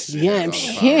she was. She Yeah, had all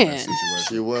the power in that man. situation.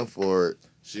 She went for it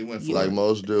She went for like it.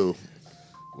 most do.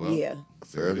 Well, Yeah.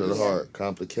 Fair to the heart.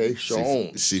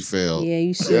 Complication. She failed. Yeah,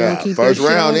 you still Yeah, gonna keep first that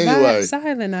shit round on anyway.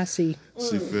 silent. I see.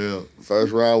 She failed.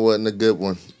 First round wasn't a good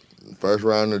one. First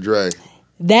round of Dre.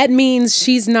 That means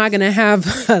she's not gonna have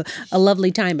a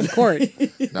lovely time in court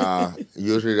Nah,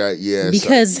 usually that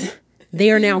because they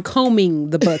are now combing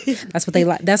the book. That's what they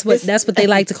like. That's what they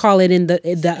like to call it in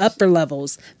the upper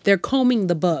levels. They're combing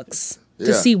the books to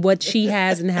Yeah. see what she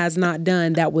has and has not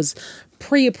done that was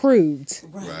pre-approved.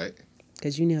 Right.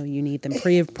 Because you need them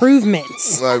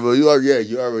pre-improvements. Right, well, you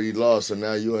already lost, so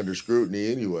now you're under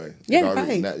scrutiny anyway. Yeah,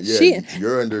 right.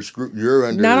 You're under scrutiny. You're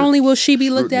under. Not only will she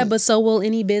be looked at, scrutiny. but so will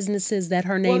any businesses that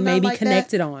her name Well, may not be like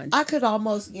connected that. on. I could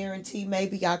almost guarantee,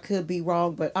 maybe I could be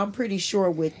wrong, but I'm pretty sure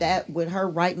with her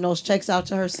writing those checks out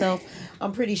to herself,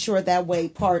 I'm pretty sure that way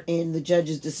part in the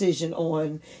judge's decision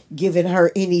on giving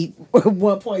her any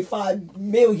 1.5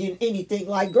 million anything.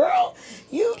 Like, girl,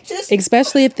 you just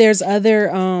Especially if there's other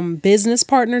business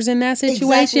partners in that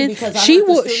situation, because I she heard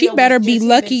the will. studio She was better just be him and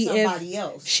lucky somebody if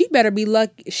else. she better be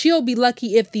lucky. She'll be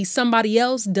lucky if the somebody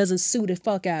else doesn't sue the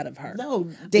fuck out of her. No,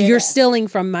 dead you're ass. stealing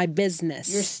from my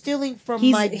business. You're stealing from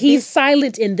He's my he's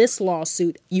silent in this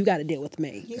lawsuit. You got to deal with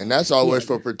me. And that's always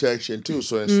for protection too.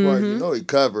 So in smart, you know, he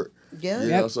covered. Yeah. You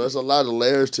Yep. know, so there's a lot of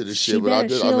layers to this She shit. But I better.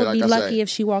 just, She'll I mean, like be I lucky say, if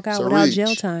she walk out it's a without reach.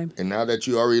 jail time. And now that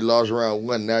you already lost round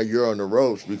one, now you're on the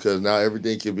ropes because now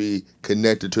everything can be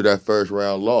connected to that first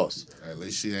round loss. At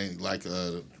least she ain't like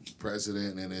a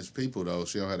president and his people though.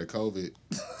 She don't have the COVID.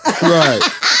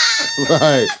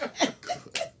 Right.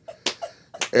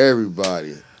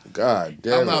 Everybody. God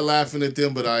damn I'm not it. laughing at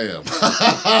them, but I am.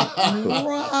 What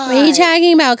are you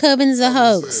talking about? COVID's a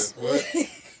hoax. What?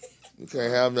 You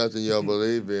can't have nothing you don't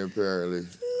believe in, apparently.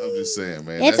 I'm just saying,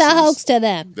 man. It's that a shit hoax is- to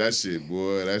them. That shit,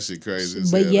 boy. That shit crazy.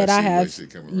 As But hell. yet That I shit, way have, shit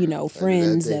come you around. know, I do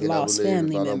friends that thinking I lost believe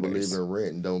family if I don't members. believe in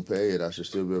rent and don't pay it, I should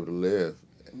still be able to live.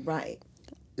 Right.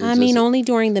 It's I mean, just- only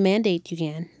during the mandate you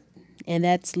can. And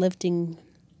that's lifting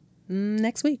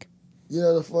next week. you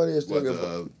know, the funniest What, thing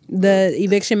about The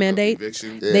eviction mandate.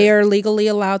 Eviction? Yeah. They are legally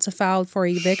allowed to file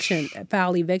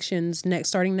evictions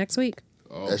starting next week.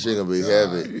 Oh that shit my gonna be God.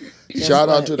 heavy. Shout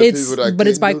out to the It's people that but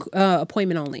it's by couldn't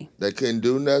appointment only they couldn't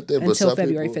do nothing. But until some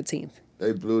February people, 15th.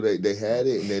 they had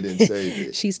it and they didn't save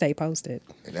it. She stay posted.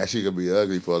 And that shit gonna be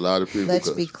ugly for a lot of people. Let's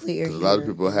 'cause- be clear 'cause a lot of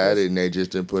here. people had it and they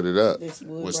just didn't put it up. This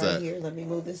wood What's right that? here. Let me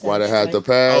move this. Why out they had to straight.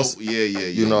 pass? Oh yeah.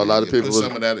 You know, a lot of people put was-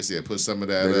 some of that. Yeah, put some of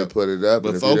that They didn't up. put it up. But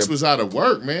and if you folks didn't- was out of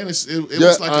work, man. It Yeah,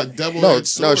 was like a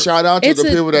double-edged no, sword. shout out to It's the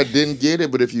a- people that didn't get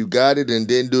it, but if you got it and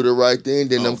didn't do the right thing,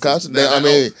 then them constant. Now, I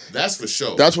mean, that's for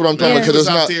sure. that's what I'm talking about, If you 'cause was it's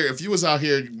out not- there, if you was out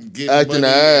here getting acting money the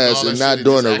ass all and that not shit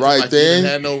doing just the acting right like you didn't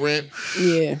thing. have no rent.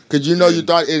 Yeah. cause you know you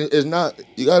thought it's not.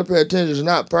 You gotta pay attention. It's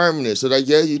not permanent. So like,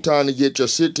 yeah, you trying to get your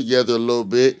shit together a little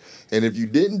bit, and if you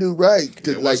didn't do right,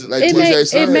 'cause It like wasn't- like It may- TJ it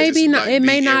said, may Just, be not- it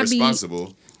may be not be-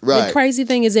 irresponsible. right. The crazy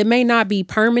thing is, it may not be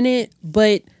permanent,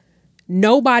 but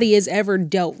nobody has ever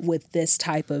dealt with this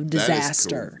type of That is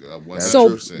disaster. correct, So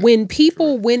 100%. when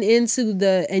people went into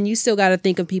and you still got to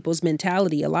think of people's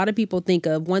mentality. A lot of people think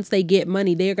of once they get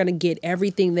money, they're going to get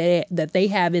everything that they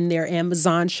have in their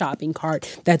Amazon shopping cart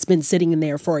that's been sitting in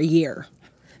there for a year.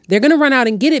 They're going to run out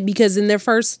and get it because in their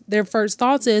first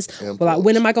thoughts is, well,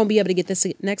 when am I going to be able to get this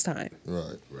next time?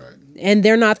 Right. Right. And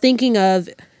they're not thinking of,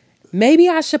 maybe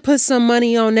I should put some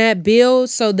money on that bill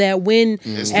so that when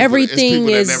It's everything people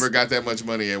is that never got that much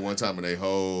money at one time in their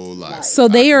whole life. so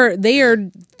they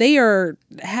are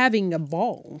having a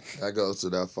ball. That goes to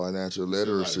that financial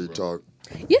literacy talk.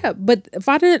 Yeah, but if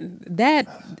I didn't that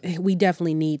we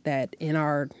definitely need that in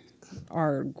our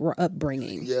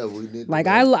upbringing. Yeah, we need. Like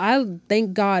to I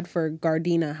thank God for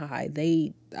Gardena High.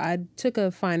 I took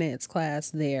a finance class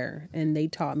there and they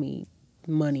taught me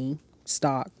money,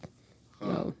 stock, you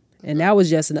know, and that was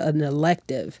just an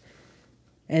elective.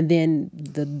 And then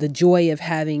the joy of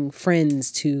having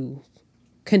friends to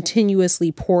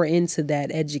continuously pour into that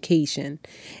education.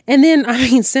 And then I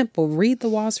mean simple, read the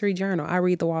Wall Street Journal. I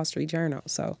read the Wall Street Journal.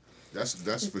 So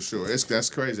That's for sure. That's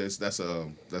crazy. That's a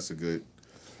good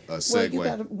Well, segue. you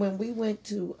gotta, when we went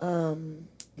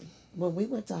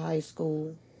to high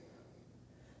school,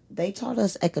 they taught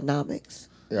us economics.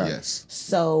 Yeah. Yes.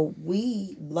 So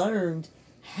we learned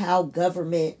how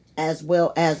government, as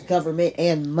well as government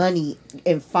and money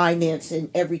and finance and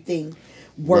everything,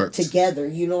 work Works. together.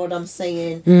 You know what I'm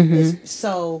saying?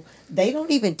 So they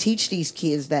don't even teach these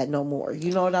kids that no more.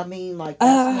 You know what I mean? Like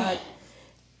that's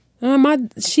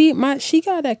not. she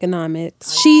got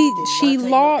economics. I She did not take no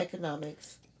lost.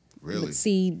 economics. Really.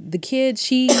 See, the kid,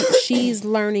 she's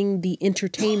learning the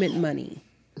entertainment money.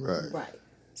 Right. Right.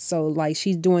 So like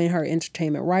she's doing her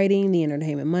entertainment writing, the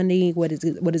entertainment money. What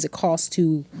does it cost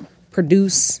to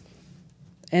produce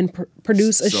and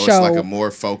produce a So show? it's like a more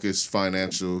focused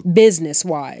financial. Business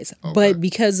wise, Okay. but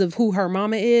because of who her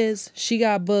mama is, she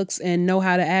got books and know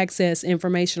how to access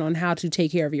information on how to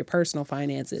take care of your personal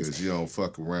finances. Because you don't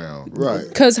fuck around. Right.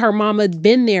 Because her mama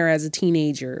been there as a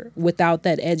teenager without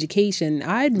that education,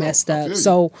 I'd messed I up. feel you.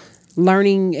 So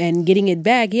learning and getting it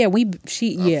back, yeah,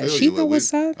 she I feel she you. know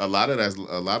what's up. A lot of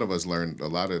us learned a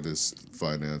lot of this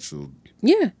financial.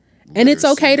 Yeah. And it's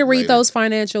okay to read later. those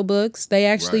financial books. They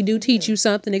actually Right. do teach you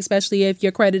something, especially if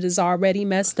your credit is already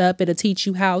messed up. It'll teach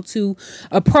you how to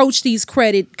approach these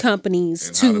credit companies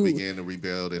And how to to begin to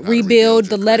rebuild and how to rebuild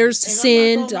the your letters to And I'm not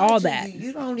send, gonna lie all to that.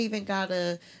 You don't even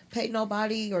gotta pay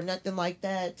nobody or nothing like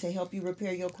that to help you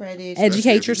repair your credit. Educate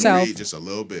Especially if you yourself. read just a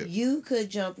little bit. You could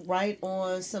jump right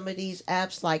on some of these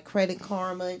apps like Credit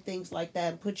Karma and things like that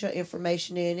and put your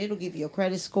information in. It'll give you a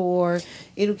credit score.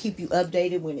 It'll keep you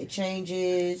updated when it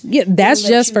changes. Yeah, that's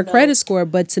It'll let just you for know- credit score,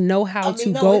 but to know how I mean, to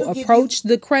no, go it'll give approach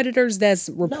the creditors that's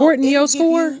reporting it'll your give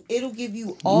score. it'll give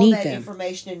you all Need that them.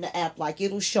 information in the app. Like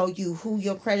it'll show you who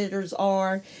your creditors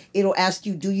are. It'll ask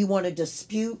you, do you want to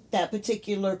dispute that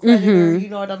particular creditor? You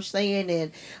know what I'm saying?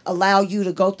 And allow you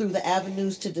to go through the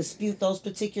avenues to dispute those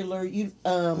particular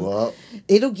Well,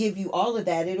 it'll give you all of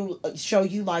that. It'll show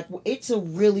you like it's a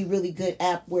really really good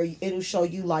app where it'll show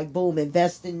you like boom,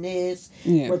 invest in this,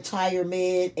 Yeah.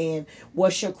 retirement, and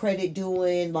what's your credit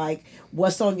doing, like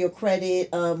what's on your credit,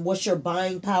 what's your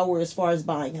buying power as far as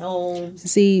buying homes.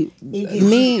 See, It gives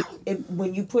me, you,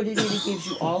 when you put it in, it gives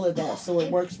you all of that, so it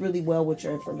works really well with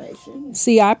your information.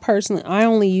 I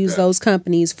only use those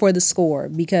companies for the score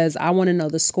because I want to know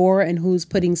the score and who's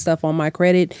putting stuff on my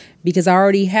credit because I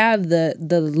already have the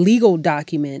legal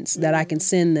documents that I can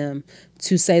send them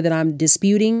to say that I'm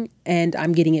disputing and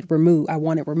I'm getting it removed. I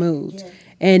want it removed. Yeah.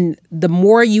 And the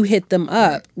more you hit them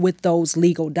up with those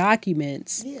legal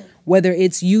documents, Yeah. whether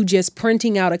it's you just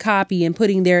printing out a copy and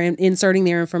putting their inserting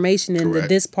their information into Correct.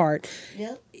 this part,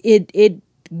 Yep. it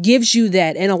gives you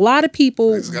that. And a lot of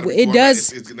people, It's gotta be it format-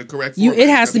 does. It's in the correct You, format. it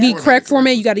has to be Format correct format.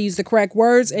 correctly. You got to use the correct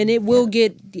words, and it will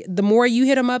get. The more you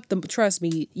hit them up, trust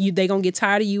me, they gonna get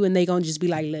tired of you, and they gonna just be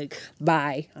like, "Look,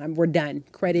 bye, we're done.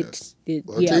 Credit,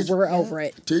 Well, yeah, teach- we're over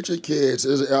it." teach your kids.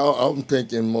 I'm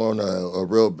thinking more on a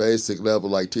real basic level.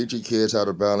 Like teach your kids how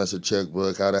to balance a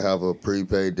checkbook, how to have a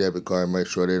prepaid debit card, make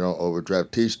sure they don't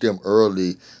overdraft. Teach them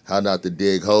early how not to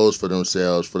dig holes for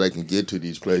themselves, so they can get to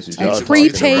these places. A y'all talking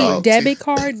prepaid about. debit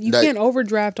card, you That- can't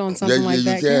overdraft on something like you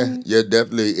that. can. Yeah,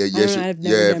 definitely. Yes, I've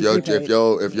never yeah. done prepaid.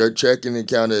 If your checking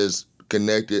account is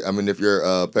connected, I mean, if your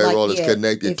payroll Like, is yeah,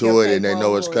 connected if to your it and they know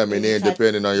payroll it's or coming any in, type-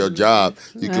 depending on your job,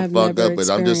 you can I've fuck never up it.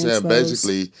 I'm just saying, experienced those.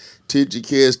 basically, teach your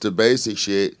kids the basic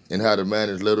shit and how to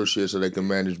manage little shit so they can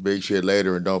manage big shit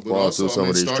later and don't But fall also, through some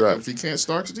of these traps. if you can't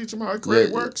start to teach them how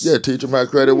credit works. Yeah, teach them how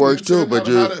credit works too, but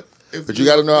you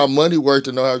got to know how money works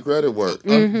to know how credit works.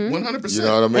 100%. You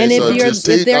know what I mean? And So just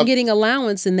if teach- they're I'm- getting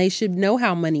allowance, then they should know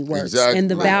how money works and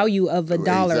the Exactly. value of a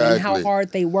dollar and how Exactly.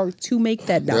 hard they work to make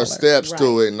that dollar. There's steps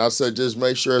to Right. it, and I said just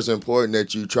make sure it's important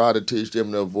that you try to teach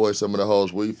them to avoid some of the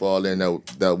holes we fall in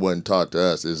that wasn't taught to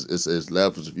us. It's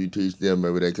levels. If you teach them,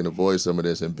 maybe they can avoid some of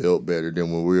this and build better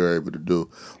than what we were able to do,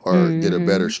 or get a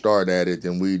better start at it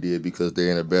than we did because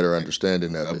they're in a better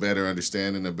understanding of A it. better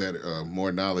understanding,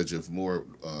 more knowledge of more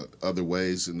other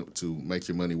ways to make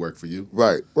your money work for you.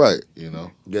 Right. You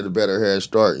know, Get a better head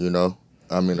start.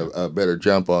 I mean, a better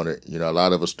jump on it. A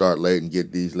lot of us start late and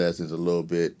get these lessons a little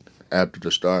bit after the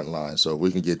starting line. So if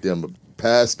we can get them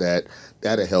past that,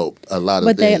 that'll help a lot of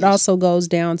But things. that also goes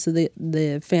down to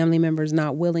the family members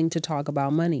not willing to talk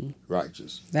about money.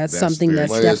 Righteous. That's That's something very- that's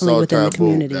Money is definitely so within the taboo.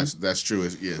 community. that's true.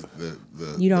 Yeah,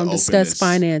 the You don't the discuss openness,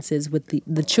 finances with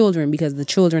the children because the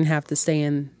children have to stay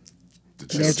in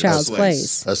their child's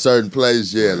place. A certain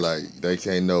place, yeah, like they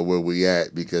can't know where we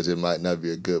at because it might not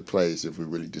be a good place if we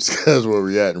really discuss where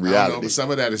we at in I don't know, reality. but some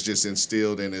of that is just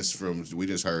instilled in us from we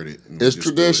just heard it. and we It's just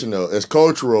do it. traditional. It's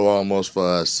cultural almost for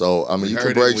us. So I mean, We you heard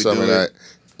can it, break we some do of it.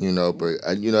 that. But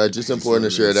it's just important to what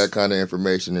it share is. that kind of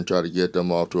information and try to get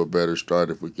them off to a better start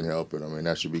if we can help it. I mean,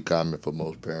 that should be common for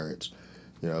most parents.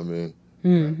 You know what I mean?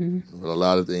 Mm-hmm. But a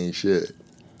lot of things should.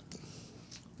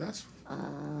 That's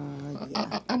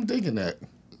Yeah. I'm digging that.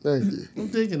 Thank you. I'm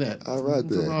digging that. All right,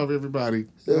 then. From all of everybody.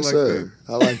 I Yes, like sir.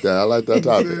 I like that. I like that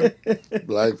topic.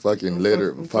 Black fucking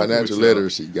fucking financial with y'all.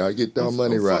 literacy. Y'all get y'all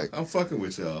money right. I'm fucking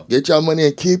with y'all. Get y'all money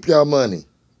and keep y'all money.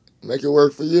 Make it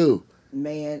work for you.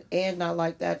 Man, and not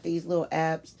like that. These little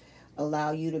apps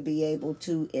allow you to be able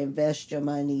to invest your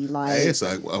money, like Hey, it's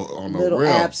like on the little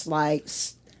real. apps like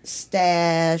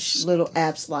Stash, little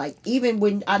apps like even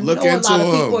when I Look know a lot into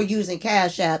of people 'em. are using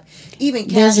Cash App. Even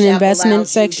Cash There's an App investment allows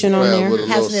you section to- on Yeah, there. with a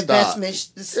has little an stock.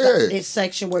 investment Yeah.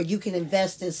 section where you can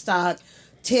invest in stock.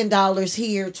 $10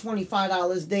 here,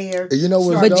 $25 there. And you know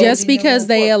what- Start But just building your because own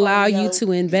they allow you portfolio.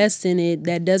 to invest in it,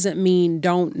 that doesn't mean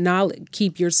don't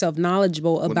keep yourself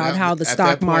knowledgeable Well, about now, how the at stock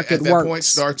that point, market at that works. point,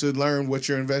 start to learn what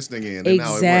you're investing in. And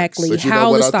how it Exactly. works. But you know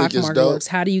How what the I stock think is market dope? works.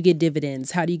 How do you get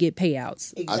dividends? How do you get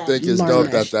payouts? I Exactly. think it's Learn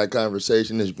dope that. that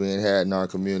conversation is being had in our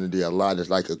community a lot. It's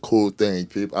like a cool thing.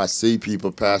 I see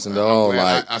people passing it on Glad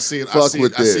like, I see it. fuck I see,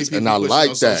 with I see this, people and I pushing like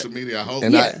on that. Social media. I hope,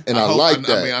 And Yeah. I hope- like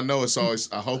that. I mean, I know it's always.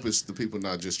 I hope it's the people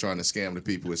not just trying to scam the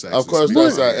people. It's actually Of course, people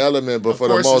that's out an here. element, but Of for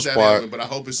the course it's most that part, element, but I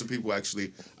hope it's the people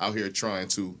actually out here trying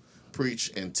to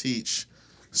preach and teach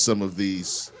some of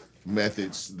these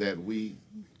methods that we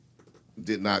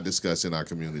did not discuss in our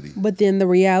community. But then the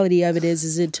reality of it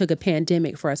is it took a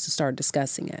pandemic for us to start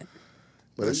discussing it.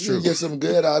 But That's if you true. get some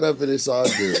good out of it, it's all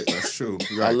good. That's true.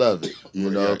 I love it. You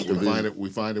know, Yeah, we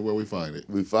find it where we find it.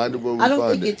 We find it where we I don't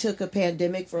find think it it. took a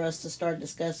pandemic for us to start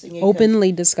discussing it. 'cause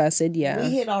Openly discuss it, yeah.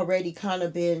 we had already kind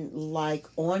of been like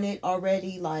on it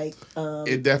already, like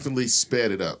It definitely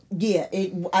sped it up. yeah.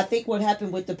 I think what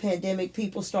happened with the pandemic,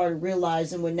 people started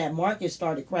realizing when that market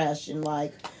started crashing,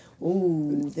 like,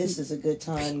 ooh, this is a good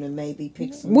time to maybe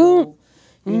pick some, Well,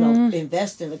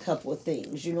 invest in a couple of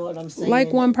things. You know what I'm saying?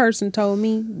 Like one person told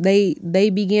me, they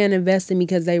began investing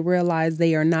because they realized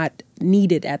they are not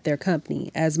needed at their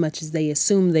company as much as they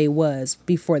assumed they was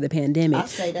before the pandemic. I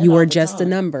say that You all were the just a time.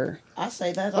 number. I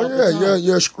say that all Oh the yeah, time.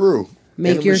 you're a screw.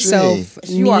 Make In a yourself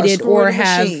machine. You are a needed screw or in a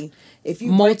have machine. If you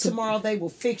break multi- tomorrow, they will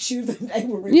fix you. They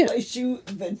will Yeah. replace you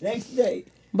the next day.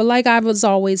 But like I was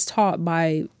always taught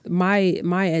by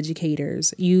my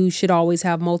educators, you should always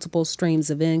have multiple streams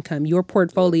of income. Your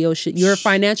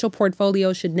financial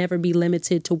portfolio should never be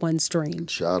limited to one stream.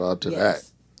 Shout out to that.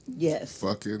 Yes. Yes.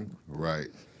 Fucking right.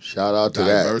 Shout out to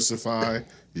that. Diversify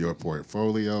your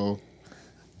portfolio.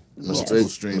 Multiple speak-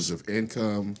 streams of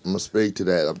income. I'm gonna speak to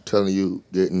that. I'm telling you,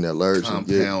 getting alerts and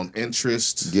Compound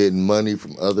interest. getting money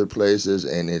from other places,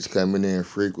 and it's coming in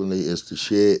frequently. It's the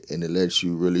shit, and it lets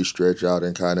you really stretch out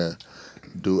and kind of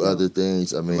do other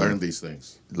things. I mean, Learn these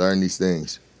things. learn these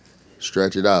things,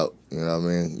 stretch it out. You know what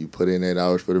I mean? You put in 8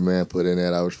 hours for the man, put in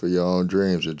 8 hours for your own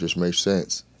dreams. It just makes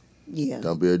sense. Yeah.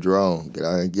 Don't be a drone. Get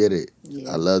out and get it.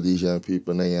 Yeah. I love these young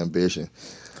people and their ambition.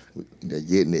 They're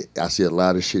getting it. I see a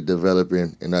lot of shit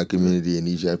developing in our community, and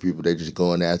these young people, they just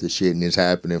going after shit, and it's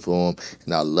happening for them,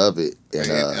 and I love it. And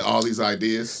And all these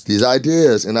ideas. these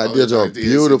ideas and all ideas these are ideas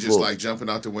beautiful. Just like jumping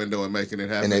out the window and making it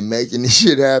happen. And they making this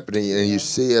shit happen, and you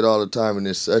see it all the time, and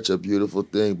it's such a beautiful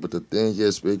thing. But the thing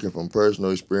is, speaking from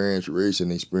personal experience,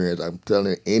 recent experience, I'm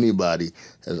telling anybody,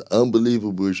 as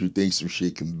unbelievable as you think some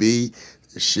shit can be,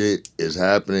 the shit is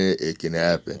happening. It can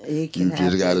happen. It can You happen.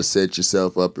 just gotta set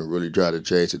yourself up and really try to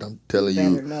chase it. I'm telling Better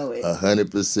you, know it.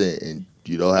 100%. And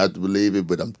you don't have to believe it,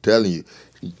 but I'm telling you,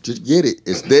 just get it.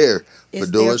 It's there. It's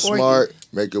But do there it for smart.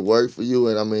 Make it work for you.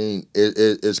 And I mean,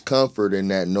 it's comfort in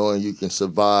that, knowing you can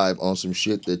survive on some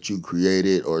shit that you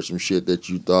created or some shit that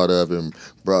you thought of and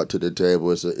brought to the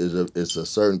table. It's a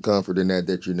certain comfort in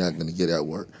that you're not going to get at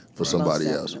work for somebody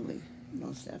Most else. definitely.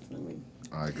 Most definitely.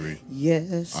 I agree.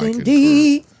 Yes, I concur.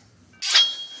 indeed.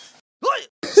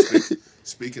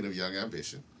 Speaking of young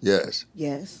ambition, Yes.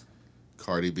 Yes.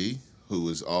 Cardi B, who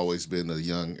has always been a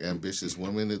young, ambitious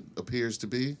woman, it appears to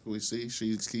be. We see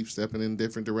she keeps stepping in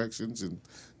different directions and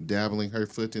dabbling her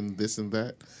foot in this and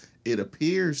that. It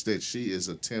appears that she is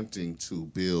attempting to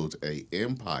build a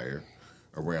empire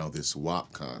around this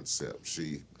WAP concept.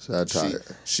 Satire.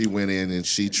 She went in and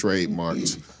she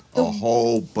trademarked a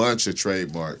whole bunch of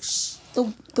trademarks.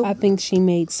 I think she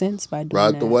made sense by doing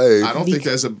Ride that. the wave. I don't think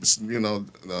that's a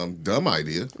dumb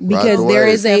idea. Because the there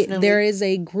wave. is a Definitely. there is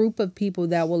a group of people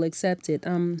that will accept it.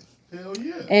 Hell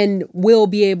yeah. And will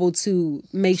be able to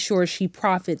make sure she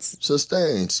profits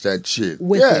Sustains that shit.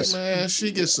 with Yes. Man,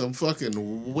 she gets some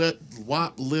fucking wet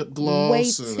WAP lip gloss.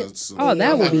 Wait and till- some, Oh,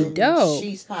 that would be And dope.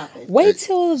 She's popping. Wait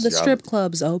till the Yeah. strip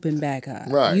clubs open back up.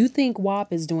 Right. You think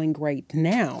WAP is doing great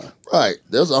now. Right.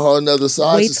 There's a whole nother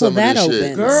side Wait to till some that of this shit.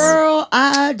 opens. Girl,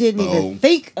 I didn't even Boom.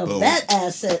 think of Boom. that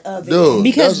asset of it. Dude.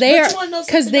 Because That's- But you wanna know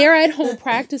because something they're else? at home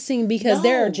practicing because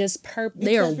they're No. just they are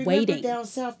Because remember waiting. down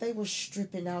south, they were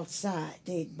stripping outside.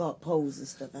 They bought poles and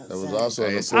stuff outside. That was also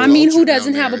at Hey, a so- pool. I mean, who culture down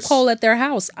doesn't have a there is- pole at their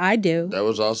house? I do. That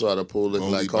was also at a pool looking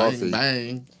Holy like coffee.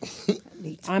 bang, bang.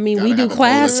 I mean, Gotta we do have a pole at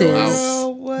your house. classes.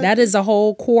 Girl, what? That is a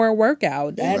whole core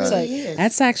workout. That's really is.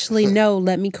 that's actually no.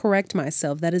 Let me correct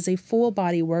myself. That is a full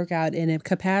body workout in a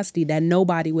capacity that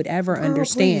nobody would ever Girl,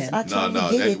 understand. Please, I totally no,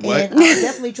 get that- it, what? and I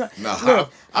definitely try. No,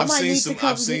 Look, I I've might seen need some. to come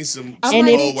I've seen get- some. I and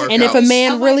might pole need if to- workouts. and if a I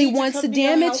man might really need to wants to come your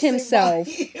damage house and himself,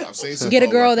 buy- I've seen some get a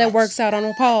pole girl that workouts. works out on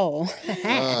a pole.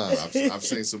 I've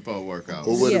seen some pole workouts.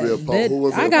 Who would be a pole? Who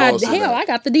would be I a got pole to hell. that? I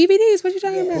got the DVDs. What you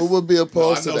talking Who about? would be No, I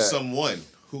opposed to know that? someone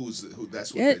who.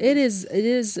 That's what It they do.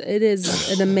 it is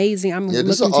an amazing. I'm Yeah,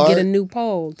 this looking an to get a art. new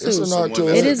pole It's too. an Someone art to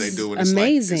that's it. what It they is do, and it's like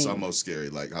amazing. it's almost scary,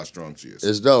 like how strong she is.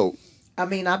 It's dope. I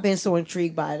mean, I've been so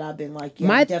intrigued by it. I've been like, yeah,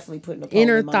 My I'm definitely putting a pole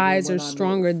Inner in my room thighs when are I move.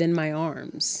 stronger than my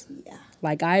arms. Yeah.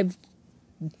 Like I've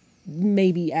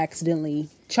maybe accidentally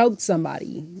choked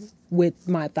somebody with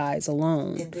my thighs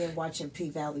alone. And then watching P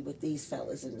Valley with these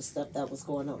fellas and the stuff that was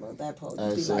going on that pole. I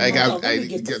You be see. like, Hey, hold on, guys, let me hey,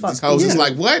 get the these fuck houses out.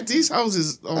 like what? These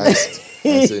houses on, I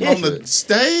seen on that the shit.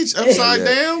 stage upside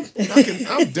Yeah. down.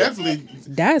 I'm definitely.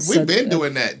 That's We've a- been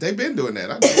doing that. They've been doing that.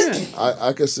 I know.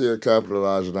 I can see her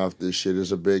capitalizing off this shit.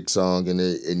 It's a big song, and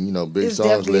big It's songs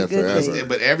definitely a live good forever. thing.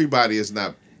 But everybody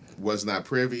was not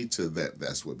privy to that.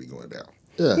 That's what be going down.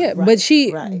 Yeah. Yeah, Right, but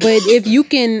right. but if you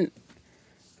can,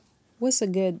 what's a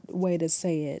good way to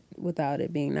say it without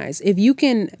it being nice? If you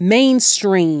can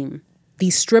mainstream the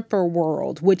stripper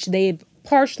world, which they've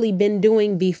partially been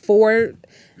doing before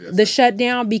the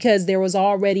shutdown, because there was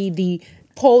already the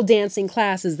pole dancing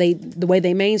classes. The way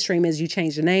they mainstream is you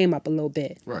change the name up a little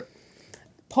bit. Right.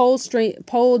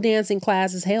 Pole dancing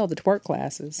classes, hell, the twerk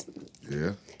classes.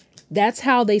 Yeah. That's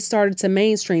how they started to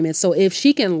mainstream it. So if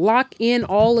she can lock in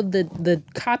all of the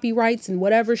copyrights and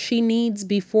whatever she needs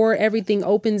before everything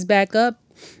opens back up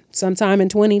sometime in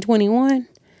 2021,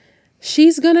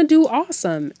 she's going to do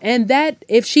awesome. And that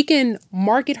if she can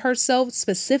market herself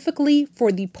specifically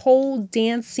for the pole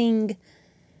dancing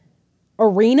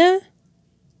arena,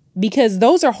 because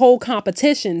those are whole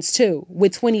competitions too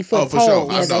with 20-foot Oh, for poles.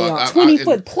 sure. Yeah, they are.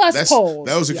 20-foot plus that's- poles.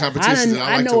 Those are competitions that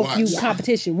I like to know watch. a few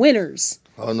competition winners.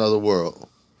 Another world.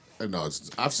 No,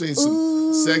 I've seen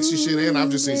some sexy shit and I've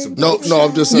just seen some No, dope no,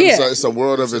 I'm just saying Yeah. it's a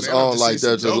world of its shit. I've own. just Like seen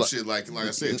there's some a dope lot. shit. Like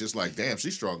I said, just like damn,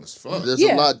 she's strong as fuck. There's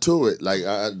Yeah. a lot to it. Like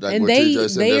And what they- TJ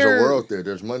said, there's they're- a world there.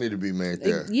 There's money to be made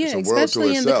there. Yeah, it's a world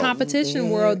especially to in the itself. competition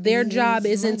There world, their is job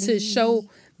isn't to money. show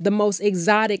the most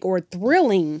exotic or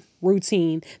thrilling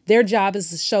routine. Their job is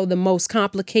to show the most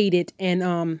complicated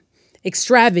and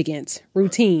extravagant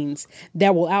routines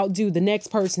that will outdo the next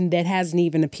person that hasn't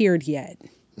even appeared yet.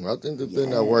 I think the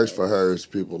thing that works for her is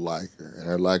people like her, and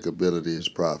her likability is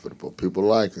profitable. People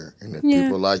like her, and if Yeah.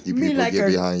 people like you, Me people like get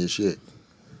her. behind your shit.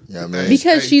 You know what I mean?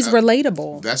 Because Hey, she's I-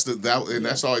 relatable.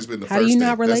 That's always been the How do first you thing.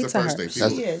 not relate That's the to first her? thing. People,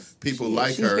 She is. people She is. like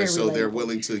She's her, very so they're relatable.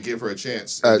 willing to give her a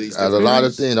chance. At these a different lot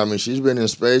of things. things. I mean, she's been in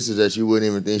spaces that you wouldn't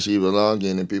even think she belonged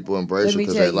in, and people embrace Let her me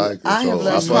because tell they you, like her. I have So learned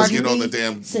Cardi I Cardi get on the B,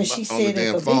 damn- since she on the said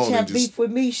damn if a phone bitch and have just beef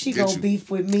with me, she get gonna you.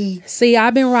 beef with me. See,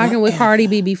 I've been rocking with Cardi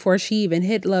B before she even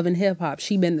hit Love and Hip Hop.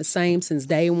 She been the same since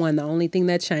day one. The only thing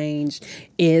that changed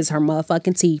is her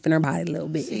motherfucking teeth and her body a little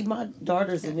bit. See, my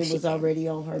daughters and it was already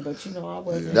on her, but I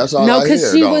wasn't. That's all No, I because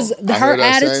hear, she though. was I her hear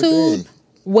that same attitude thing.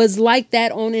 was like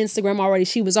that on Instagram already.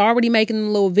 She was already making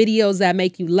them little videos that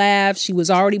make you laugh. She was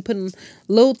already putting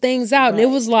little things out, and it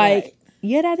Right, was like, right.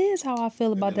 yeah, that is how I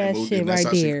feel about And they that moved- shit and that's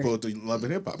right how she there. pulled the Love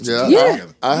and Hip Hop. Yeah, Yeah.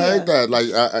 I heard Yeah. that. Like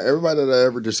everybody that I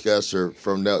ever discussed her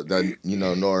from that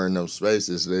know her in them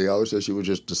spaces, they always said she was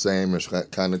just the same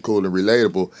and kind of cool and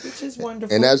relatable. Which is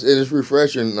wonderful. And it's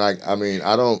refreshing. Like I mean,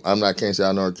 can't say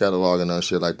I know her catalog and no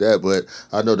shit like that, but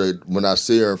I know that when I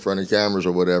see her in front of cameras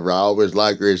or whatever, I always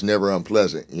like her. It's never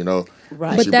unpleasant, you know.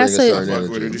 Right. But She that's bring a- certain Fuck with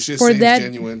her. The energy. shit For seems that-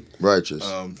 genuine. Righteous,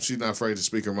 She's not afraid to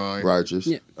speak her mind righteous.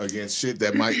 Yeah. against shit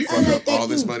that might fuck up all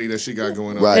this money that she got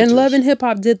going on. Right. And Righteous. Love and Hip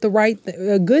Hop did the right,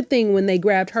 a good thing when they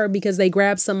grabbed her, because they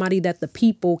grabbed somebody that the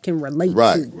people can relate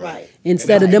Right. to, Right.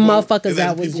 instead of them People- motherfuckers and then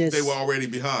that was people, just. they were already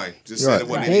behind. Just Right. saying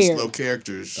one of Right. these There. little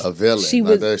characters. A villain. She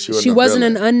Not was. that She a wasn't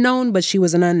an villain. unknown, but she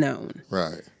was an unknown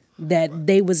Right. that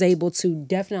they was able to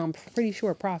definitely. I'm pretty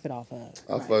sure profit off of.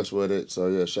 I fucks with it. So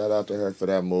yeah, shout out to her for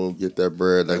that move. Get that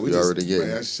bread like Hey, we already getting.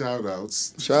 mad shout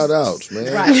outs. Shout outs,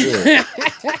 man. Right. Yeah.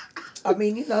 I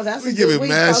mean, that's We a give good it week.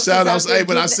 mad Folks shout is outs. out there Hey,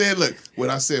 but I getting said, look, when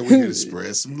I said we here to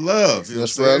spread some love. You know what I'm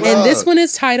Spread saying? love. And this one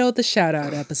is titled the shout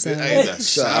out episode. Hey, the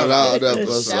Shout out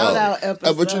episode. Shout out Hey,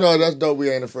 episode. but you know that's dope. We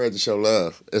ain't afraid to show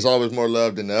love. It's always more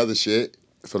love than the other shit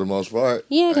for the most part.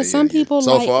 Yeah, because Yeah, some yeah. people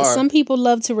So like far. some people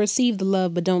love to receive the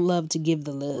love, but don't love to give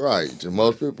the love. Right.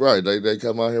 Most people, right? They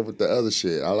come out here with the other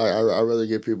shit. I rather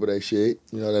give people that shit.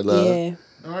 You know that love. Yeah.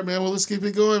 All right, man. Well, let's keep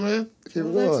it going, man. Keep it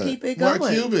Let's going. keep it Mark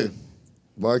going. Cuban.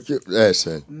 Mark,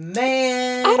 listen.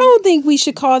 Man. I don't think we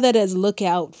should call that as look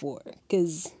out for,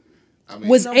 because I mean,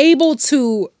 was able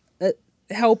to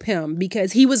help him,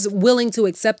 because he was willing to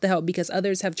accept the help, because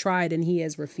others have tried and he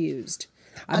has refused.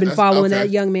 I've been That's- following okay. that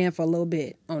young man for a little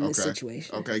bit on this okay.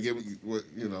 situation. Okay, give me what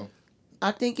you know.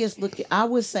 I think it's looking. I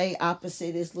would say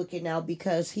opposite is looking out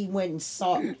because he went and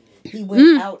sought. He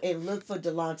went out and looked for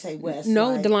Delonte West.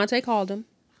 No, like, Delonte called him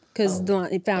because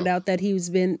Delonte found out that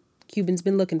Cuban's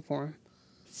been looking for him.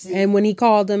 see, And when he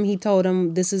called him, he told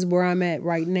him, "This is where I'm at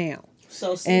right now."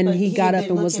 so see, and but he got had up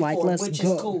been and was looking like, for him, "Let's which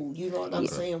go." is cool. You know what I'm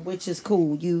saying? Which is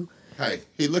cool. You Hey,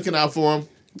 he looking out for him.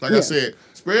 Like I said,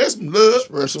 spread some love.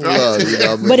 Spread some love, you know what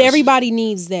I mean? But everybody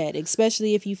needs that,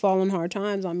 especially if you fall in hard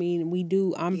times. I mean, we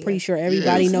do. I'm pretty sure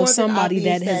everybody It's more knows than somebody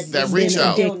obvious that has That been reach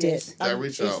out. addicted. illness. That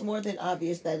reach It's out. more than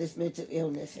obvious that it's mental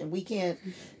illness, and we can't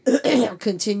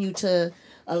continue to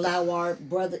allow our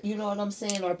brother, you know what I'm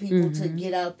saying, our people to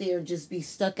get out there and just be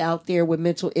stuck out there with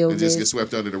mental illness. And just get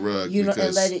swept under the rug. You know, and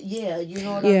because let it, you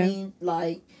know what Yeah. I mean?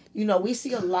 Like, you know, we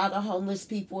see a lot of homeless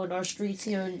people in our streets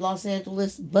here in Los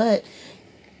Angeles, but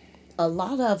a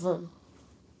lot of them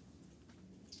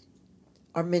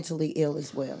are mentally ill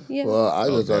as well. Yeah. Well, I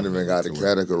just don't definitely even got to to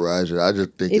work. categorize it. I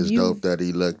just think If it's you- dope that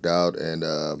he looked out and,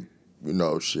 you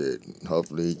know, shit.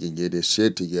 Hopefully he can get his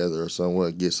shit together or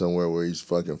somewhere, get somewhere where he's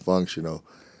fucking functional.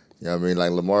 You know what I mean?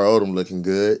 Like Lamar Odom looking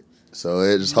good. So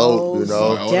it's hope, you know.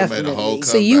 Lamar Odom made a whole Definitely.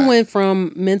 So you comeback. went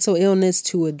from mental illness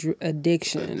to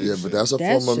addiction. Yeah, but that's a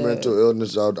That's form of mental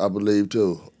illness, I believe,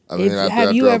 too. I mean,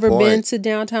 Have you after a ever been point- to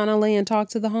downtown LA and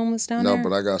talked to the homeless down No, there?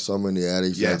 but I got so many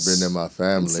addicts Yes. that have been in my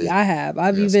family. See, I have.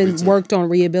 I've Yes, me even too. worked on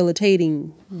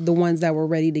rehabilitating the ones that were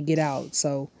ready to get out.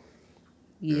 So,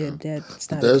 yeah, that's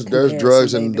not. There's a comparison,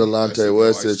 drugs in baby. the I used to Delonte go-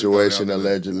 West I used to go situation down to the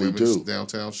allegedly, women's too.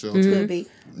 downtown shelter. Could be.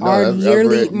 No, Our I've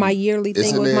yearly, read- my yearly it's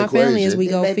thing in with the my family is equation. we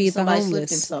Then go maybe feed the somebody slipped him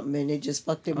homeless. something and it just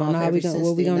fucked him I don't off know how ever we gonna- since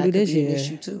what we then. gonna That do could this be an year.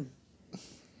 issue too.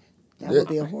 That Yeah. would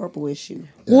be a horrible issue.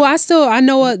 Well, I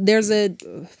know there's a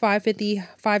 550,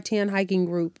 510 hiking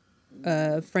group.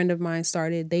 A friend of mine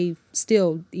started. They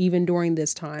still, even during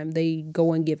this time, they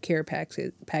go and give care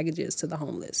packages to the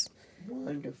homeless.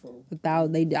 Wonderful.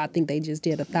 I think they just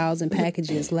did 1,000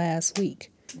 packages last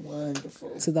week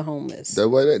Wonderful. to the homeless. The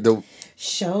way that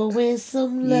Showing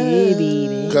some love. Yeah,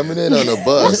 baby. coming in on the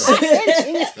bus, That's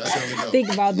how we go.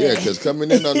 Think about yeah, that. because coming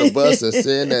in on the bus and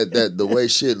seeing that the way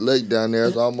shit look down there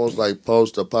is almost like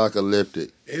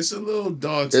post-apocalyptic. It's a little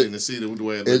daunting to see the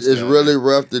way it It, looks. it's down really there.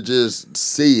 rough to just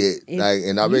see it, like,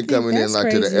 and I've You been think coming in that's like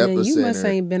to the crazy, then You must epicenter.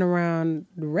 ain't been around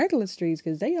the regular streets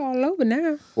because they all over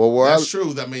now. Well, where That's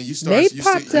true. I mean, you start. They You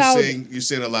popped see, out- you're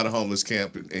seeing a lot of homeless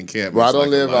camp in camp. well, I don't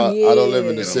live out. I don't live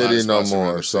in the Yeah. city no A lot of spots around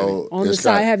more, the so On the it's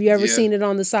side, got- have you ever Yeah. seen it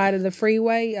on the side of the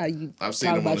freeway? You I've seen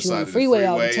talk them on about the you side of the freeway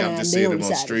all the freeway. time. I'm just They seeing on them the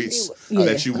on side of the streets freeway.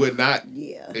 that you would not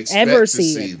Yeah. expect Ever to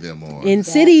see see it. them on. In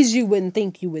cities, you wouldn't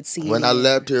think you would see When it. I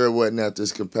left here, it wasn't at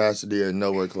this capacity or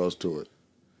nowhere close to it.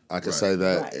 I can Right. say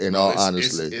that Right. in No, all it's-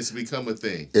 honesty. it's become a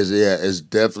thing. It's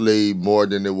definitely more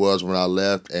than it was when I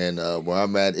left, and where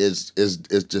I'm at is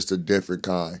just a different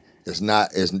kind.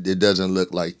 It doesn't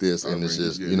look like this, and it's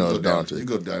just it's go daunting. You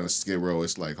go down to Skid Row,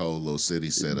 it's like whole little city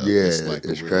set up. Yeah, it's, like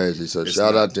a it's real- crazy. So it's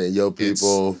shout not- out to your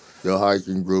people, your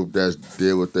hiking group that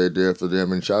did what they did for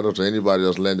them, and shout out to anybody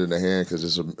else lending a hand because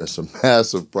it's a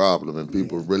massive problem, and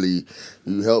people really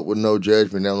you help with no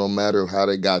judgment. Now, no matter how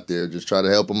they got there, just try to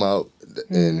help them out,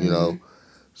 and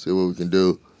see what we can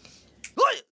do.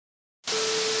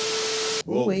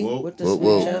 Whoa, Wait, whoa. with the Whoa,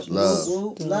 whoa, switch up. love. Whoa,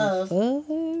 whoa, love.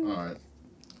 All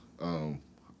right.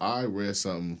 I read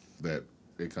something that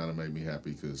it kind of made me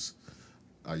happy because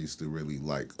I used to really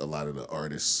like a lot of the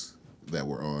artists that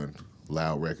were on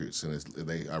Loud Records, and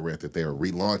I read that they are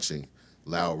relaunching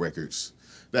Loud Records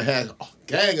that had a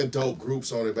gang of dope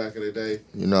groups on it back in the day.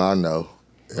 I know.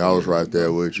 I was right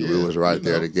there with you. We Yeah, was right you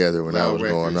there know, together when that Loud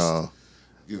was going Records, on.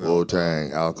 You know,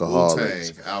 Wu-Tang, Alcoholics,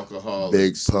 Wu-Tang, Alcoholics,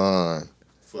 Big Pun,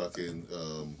 fucking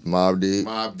Mobb Deep.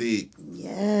 Mobb Deep.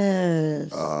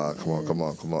 Yes. Come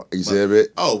on.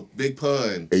 Exhibit. Oh, Big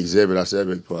Pun. Exhibit. I said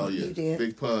Big Pun. Oh yeah, You did.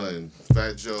 Big Pun,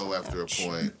 Fat Joe. After a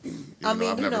point, I mean,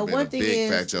 I've never been one a thing big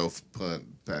is- Fat Joe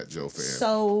fan.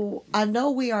 So I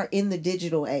know we are in the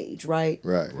digital age, right?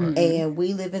 Right. And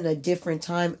we live in a different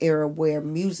time era where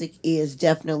music is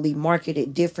definitely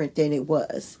marketed different than it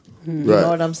was. You Right. know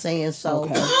what I'm saying? So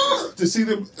To see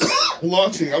them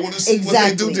launching, I want to see what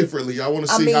Exactly. they do differently. I want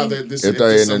to I see how mean- they. This, If if they're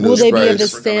this in is the Will they be able to different kind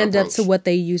of stand up to approach. what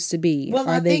they used to be? well,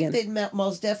 Are I they think gonna? that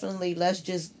most definitely.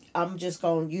 I'm just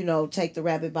going to take the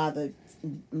rabbit by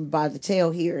the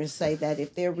tail here and say that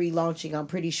if they're relaunching, I'm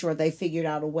pretty sure they figured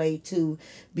out a way to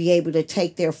be able to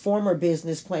take their former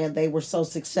business plan they were so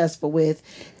successful with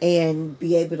and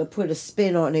be able to put a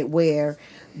spin on it where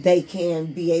they can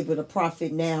be able to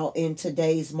profit now in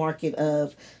today's market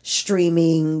of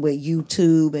streaming with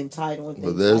YouTube and Tidal and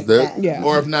things there's like that- that. Yeah.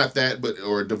 Or if not that,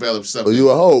 or develop something. Well, you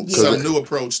would hope. 'cause some it- new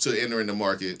approach to entering the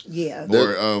market. Yeah.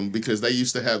 Or because they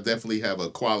used to definitely have a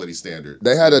quality standard.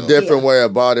 They had you a know? different Yeah. way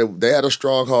about it. They had a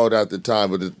stronghold at the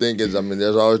time, but the thing is,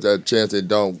 there's always that chance they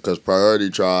don't because Priority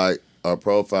tried a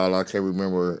profile. I can't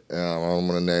remember. I don't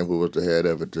want to name who was the head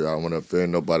of it. I don't want to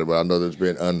offend nobody, but I know there's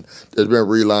been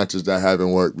relaunches that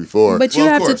haven't worked before. But you Well,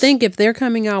 of have to course. think if they're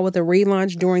coming out with a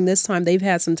relaunch during this time, they've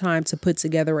had some time to put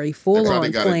together a They full probably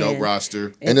on got a dope plan.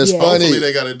 roster. and it's Yeah. funny. Hopefully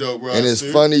they got a dope roster. And it's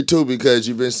funny too because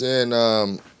you've been saying,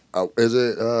 is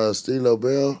it Steve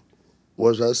Lobel?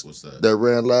 What's that? That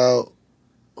ran loud?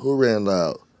 Who ran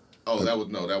loud? Oh, that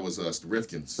was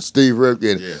Rifkins. Steve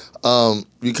Rifkin. Yeah.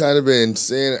 You kind of been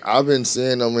seeing. I've been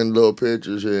seeing them in little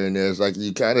pictures here and there. It's like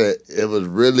it was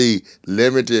really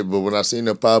limited, but when I seen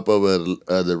the pop up of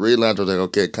the relaunch, I was like,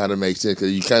 okay, it kind of makes sense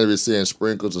because you kind of been seeing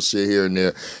sprinkles of shit here and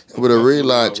there. With a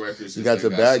relaunch, you got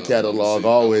the back catalog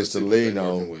always to lean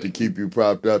on to keep you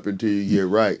propped up until you get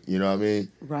right. You know what I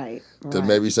mean? Right. Because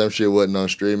maybe some shit wasn't on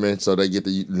streaming, so they get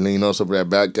to lean on some of that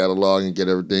back catalog and get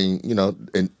everything,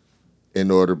 in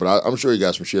order. But I'm sure he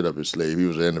got some shit up his sleeve. He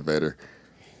was an innovator.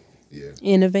 Yeah.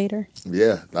 Innovator.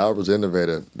 Yeah, Loud was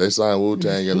innovator. They signed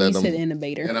Wu-Tang and You let said them.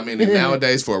 innovator. And I mean, and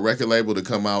nowadays for a record label to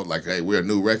come out like, hey, we're a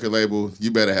new record label, you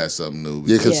better have something new.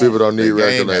 Yeah, because Yeah. people don't need The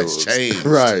record game has labels. changed.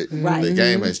 Right, Right. The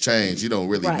game has changed. You don't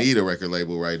really Right. need a record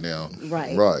label right now.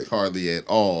 Right. right, Hardly at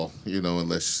all,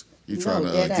 unless you're No, trying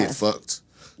to dead get ass. fucked.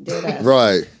 Dead ass.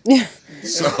 right.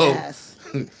 So Ass.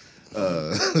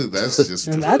 that's just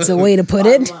That's a way to put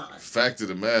it. Bottom line. fact of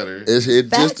the matter. It just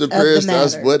Fact of the appears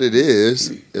that's matter. what it is.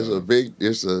 Yeah. I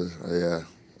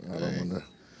don't want to.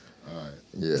 All right.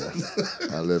 Yeah,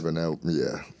 I live in that.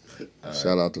 Yeah.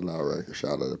 Shout out to Loud Record.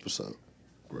 Shout out episode.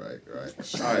 Right. All right.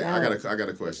 out. I got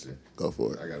a question. Go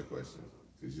for it. I got a question.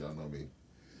 Because y'all know me.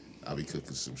 I'll be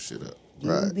cooking some shit up.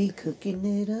 You Right. be cooking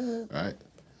it up. Right.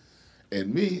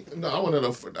 And me, no, I want to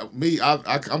know. Me, I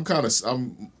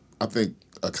think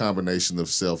a combination of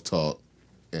self-taught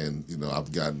and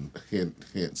I've gotten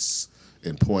hints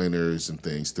and pointers and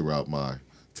things throughout my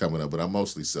coming up, but I'm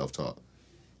mostly self-taught.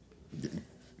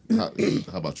 How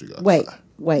about you guys?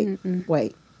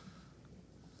 Wait.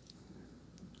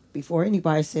 Before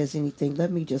anybody says anything,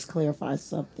 let me just clarify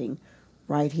something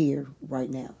right here, right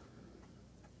now.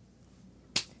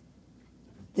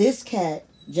 This cat,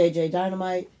 JJ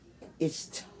Dynamite,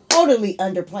 is totally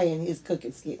underplaying his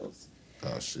cooking skills.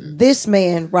 Oh shit. This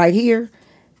man right here,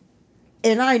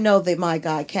 and I know that my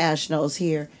guy Cash knows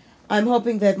here, I'm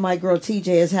hoping that my girl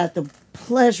TJ has had the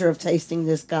pleasure of tasting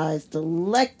this guy's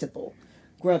delectable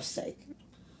grub steak.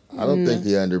 I don't think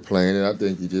he underplaying it. I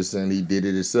think he just saying he did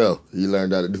it himself. He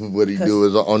learned how to do what he do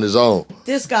is on his own.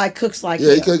 This guy cooks like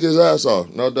Yeah, he hell. cooked his ass off.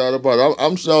 No doubt about it.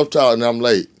 I'm self-taught and I'm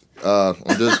late. I'm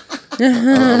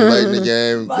late in the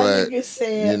game, My but nigga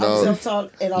said, you know, I'm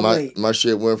self-taught and I'm my late. my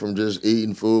shit went from just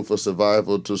eating food for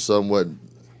survival to somewhat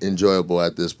enjoyable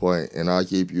at this point. And I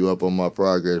keep you up on my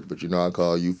progress, but I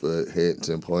call you for hints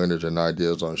and pointers and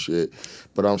ideas on shit.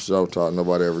 But I'm self-taught.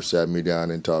 Nobody ever sat me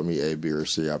down and taught me A, B, or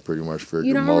C. I pretty much figured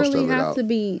You don't most really of it have out. to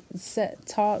be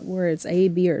taught where it's A,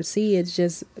 B, or C. It's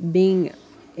just being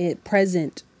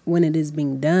present when it is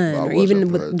being done, Well, I or even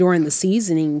wasn't present. during the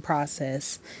seasoning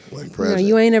process. Wasn't present.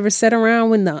 You ain't ever sat around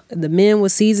when the men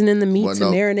was seasoning the meat Wasn't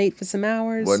to no- marinate for some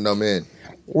hours, Wasn't no men.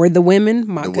 or the women,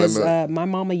 because women- my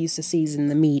mama used to season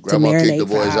the meat Grandma to kicked marinate the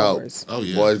boys for out. hours. Oh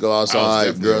yeah. Boys go I was outside,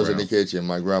 definitely girls in around. the kitchen.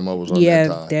 My grandma was on Yeah,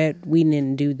 that time. that we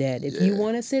didn't do that. If you Yeah.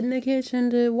 want to sit in the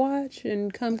kitchen to watch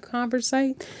and come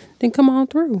conversate, then come on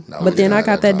through. No, But we then I not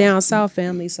got that that down south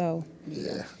family, so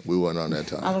Yeah, we wasn't on that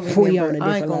time. I don't We on a remember.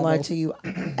 I ain't different gonna lie level. to you.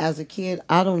 As a kid,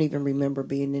 I don't even remember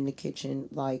being in the kitchen.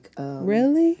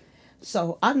 really.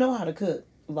 So I know how to cook.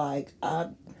 Like I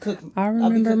cook. I be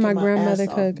remember cooking my my grandmother ass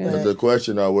off, cooking. But but- the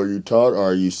question are, were you taught or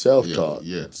are you Yeah, self-taught?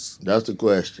 yes. That's the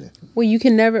question. Well, you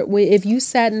can never. If you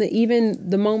sat in even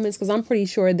the moments, because I'm pretty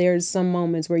sure there's some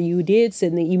moments where you did sit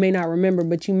in the. You may not remember,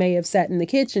 but you may have sat in the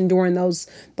kitchen during those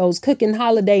cooking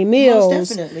holiday meals.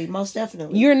 Most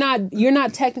definitely. You're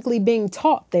not technically being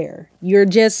taught there. You're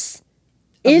just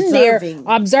in Observing.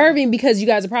 there observing, because you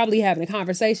guys are probably having a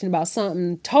conversation about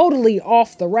something totally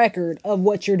off the record of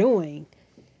what you're doing.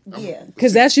 Yeah.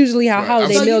 Because that's usually how Right.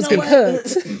 holiday So you meals know get what?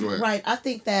 cooked. Go ahead. Right. I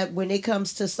think that when it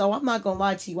comes to, so I'm not gonna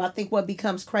lie to you. I think what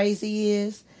becomes crazy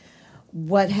is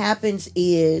what happens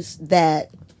is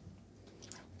that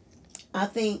I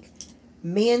think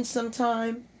men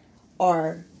sometimes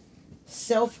are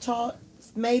self-taught,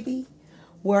 maybe,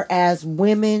 whereas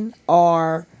women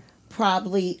are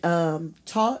probably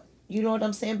taught. You know what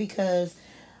I'm saying? Because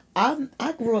I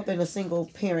grew up in a single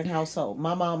parent household.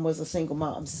 My mom was a single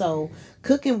mom. So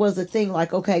cooking was a thing,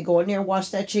 like, okay, go in there and wash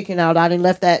that chicken out. I didn't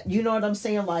left that, you know what I'm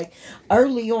saying? Like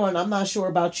early on, I'm not sure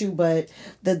about you, but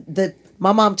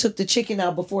my mom took the chicken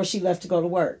out before she left to go to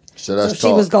work. So that's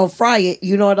she was taught. gonna fry it,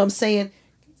 you know what I'm saying?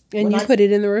 And When you I- put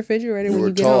it in the refrigerator You when were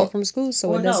you get home taught. from school, so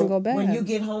Well, it doesn't no, go bad. When you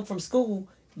get home from school,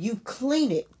 you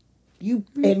clean it.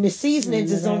 And the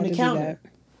seasonings is Never on had the to do counter.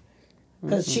 that.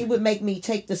 Because she would make me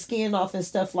take the skin off and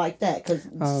stuff like that.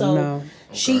 Oh, So no.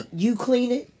 you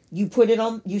clean it, you put it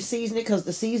on, you season it because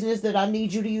the seasonings that I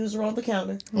need you to use are on the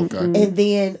counter. Okay. And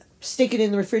then stick it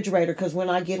in the refrigerator because when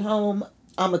I get home,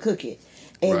 I'ma cook it.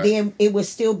 And Right. then it would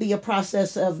still be a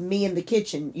process of me in the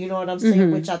kitchen. You know what I'm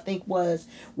saying? Which I think was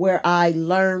where I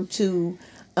learned to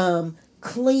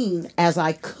clean as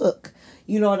I cook.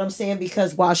 You know what I'm saying?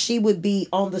 Because while she would be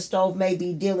on the stove,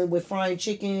 maybe dealing with frying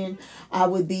chicken, I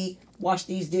would be wash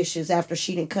these dishes after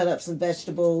she didn't cut up some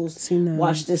vegetables, See, no.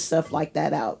 wash this stuff like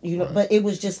that out. You know, but it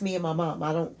was just me and my mom.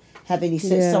 I don't have any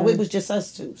sense, so Yeah. it was just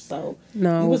us two. So you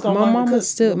No, was gonna my learn to mama cook,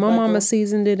 still little my black mama girl.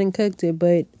 seasoned it and cooked it,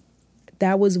 but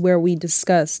that was where we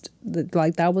discussed that,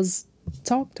 like, that was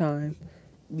talk time.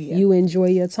 Yeah. You enjoy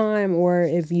your time, or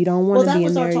if you don't Well, want to that be in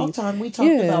was our there, talk you, time. We talked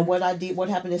Yeah. about what I did, what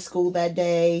happened at school that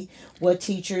day, what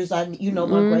teachers my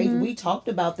grade. We talked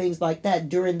about things like that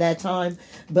during that time.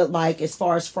 But like as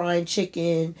far as frying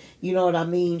chicken, you know what I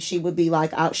mean. She would be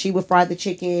like, she would fry the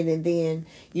chicken, and then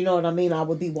you know what I mean. I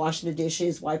would be washing the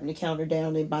dishes, wiping the counter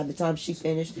down, and by the time she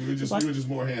finished, You were just like- you were just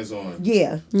more hands on.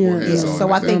 yeah. More Yeah. hands-on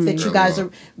So at I think that you early guys on.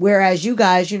 are, whereas you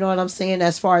guys, you know what I'm saying,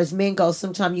 as far as men go,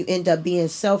 sometimes you end up being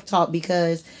self-taught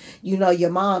because, you know, your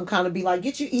mom kind of be like,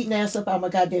 get your eating ass up out of my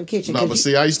goddamn kitchen. No, 'cause but you-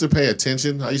 see, I used to pay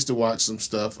attention. I used to watch some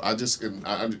stuff. I just,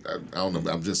 I don't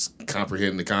know. I'm just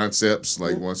comprehending the concepts.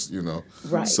 Like once, you know,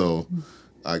 Right. So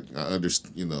I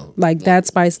understand. You know, like that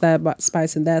spice,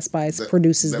 spice, and that spice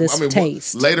produces that- this I mean,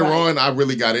 taste. Later Right. on, I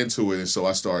really got into it, and so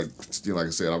I started. You know, like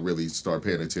I said, I really started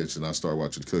paying attention. I started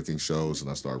watching cooking shows, and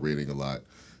I started reading a lot,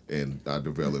 and I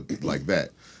developed like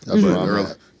that. That's where I'm early,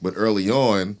 at. but early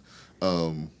on.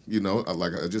 You know,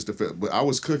 but I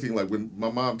was cooking like when my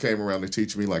mom came around to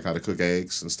teach me like how to cook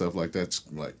eggs and stuff like that.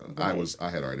 Like I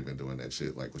had already been doing that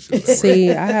shit like when she was at work.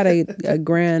 See, I had a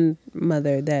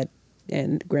grandmother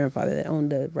and grandfather that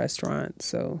owned a restaurant,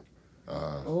 so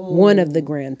one of the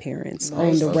grandparents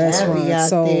owned a Heavy restaurant. out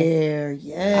So there.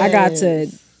 Yes. I got to.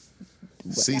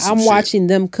 See some I'm shit. watching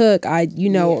them cook. Yeah.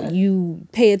 You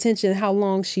pay attention how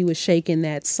long she was shaking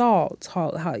that salt. How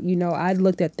I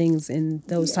looked at things in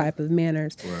those type of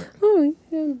manners. Right. Oh,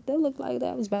 yeah, that looked like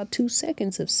that was about 2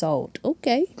 seconds of salt.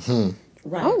 Okay.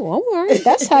 Right. Oh, all right.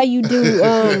 That's how you do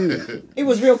It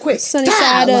was real quick. sunny Style,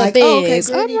 side up like, oh, okay, eggs.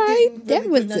 girl, All you right. didn't That really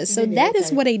was put nothing so. in That it, is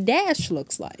okay. what a dash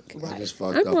looks like. I just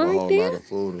I'm fucked up a right whole there. lot of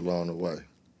food along the way.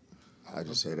 I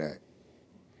just say that.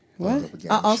 What? Fucked up I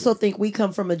again, also shit. think we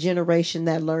come from a generation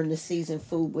that learned to season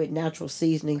food with natural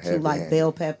seasoning too, Heavy like handed.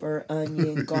 bell pepper,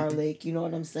 onion, garlic. You know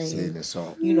what I'm saying? Seasoning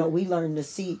salt. You know, we learned to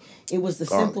see. It was the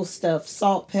Garlic. simple stuff: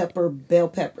 salt, pepper, bell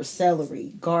pepper,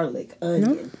 celery, garlic,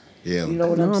 onion. Yeah. You know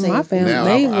what No, I'm saying? my family, Now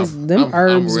they I'm- was I'm- them I'm- I'm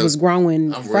herbs really- was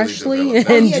growing I'm really freshly developed.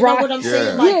 Oh, and yeah, dry. know what I'm saying?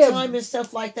 Yeah. Like Yeah. time and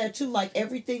stuff like that too. Like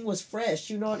everything was fresh.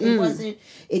 You know, it wasn't.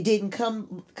 It didn't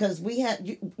come because we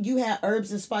had you had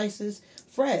herbs and spices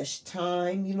fresh.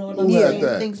 Thyme. You know what I'm Who had saying?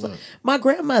 that? Things like my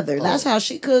grandmother. That's how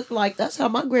she cooked. Like that's how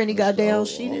my granny got down. Oh,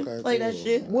 She didn't okay, play that cool.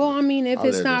 shit. Well, I mean, if I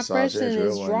it's lived in not fresh, South then Central.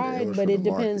 it's It wasn't- dried. it was But from it the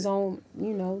depends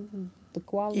market. on the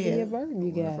quality Yeah. of herb you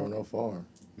Wasn't got. from no farm.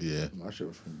 Yeah. My shit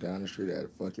was from down the street at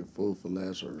fucking Food for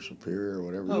Less or Superior or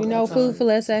whatever. Oh, You know, that's Food right. for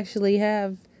Less actually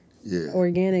have Yeah.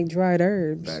 organic dried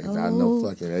herbs. Back I know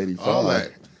fucking 85. All that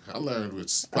I learned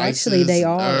with spices. Actually, they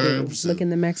all and do. herbs. Look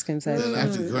in the Mexican And then section.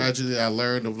 after gradually, I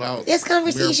learned about This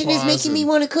conversation is mirepoix making me and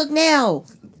want to cook now.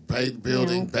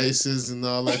 building bases and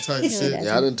all that type of shit. that's-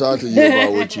 Yeah, I didn't talk to you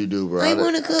about what you do, bro. I didn't-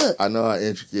 want to cook. I know how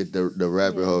intricate the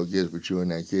rabbit hole gets with you in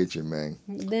that kitchen, man.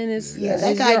 Then it's Yeah,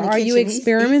 that guy in the are you kitchen, he's-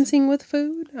 experimenting with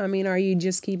food? I mean, are you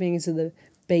just keeping it to the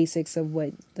basics of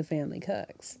what the family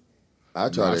cooks? I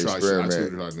try to I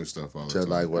experiment try new stuff all the to time.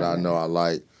 like what I know I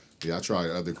like. Yeah, I tried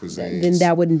other cuisines. Then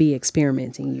that wouldn't be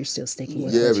experimenting. You're still sticking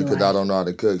with Yeah, what you because like. I don't know how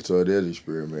to cook, so it is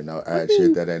experiment. I'll add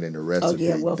shit that ain't in the Oh recipe.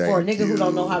 yeah, well for a Thank nigga who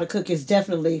don't know you. how to cook, it's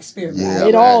definitely experimental. Yeah,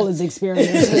 It man. all is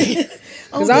experimenting.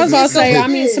 Because I was about to say, I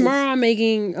mean, tomorrow I'm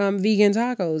making vegan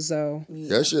tacos, so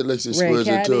That shit looks red exquisite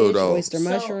cabbage, too, though. oyster So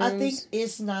mushrooms. I think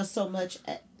it's not so much.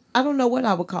 I don't know what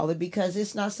I would call it because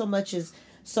it's not so much as.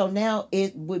 So now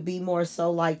it would be more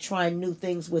so like trying new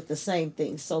things with the same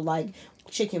things. So like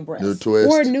chicken breast. New twist.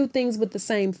 or new things with the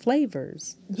same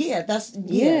flavors. Yeah, that's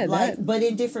Yeah, like that- but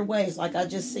in different ways. Like I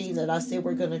just seen that I said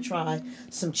we're gonna try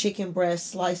some chicken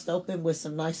breast sliced open with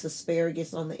some nice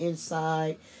asparagus on the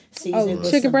inside, seasoned with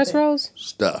chicken some breast rolls.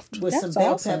 Stuffed. with That's some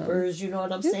bell awesome. peppers. You know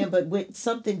what I'm saying? But with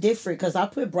something different because I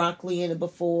put broccoli in it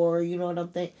before. You know what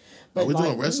I'm saying? But Are we like,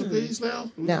 doing recipes now?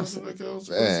 We No. doing some like those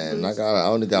Man, recipes? I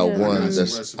only got Yeah. one. I got some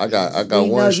That's I recipes. got we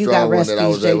know one you got strong one that I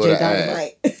recipes, was able JJ to add.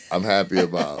 Dynamite. I'm happy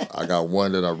about. I got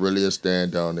one that I really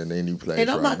stand on in any place. And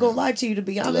I'm right not gonna now. lie to you, to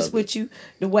be honest love with you,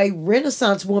 the way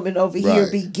Renaissance woman over here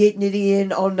Right. be getting it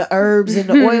in on the herbs and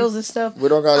the oils and stuff. We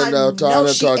don't got I enough time know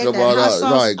to she- talk and that about hot that.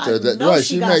 sauce, Right, I 'cause know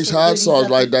she got makes some hot goodies sauce up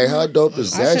like in that. there. How dope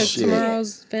is I that cooked shit?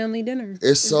 tomorrow's family dinner.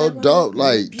 It's so Is that dope.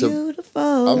 right? Like to, Beautiful.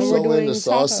 I'm And so we're doing into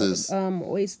sauces.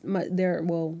 they're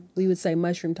we would say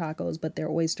mushroom tacos, but they're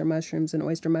oyster mushrooms, and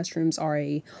oyster mushrooms are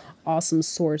a awesome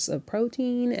source of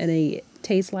protein, and they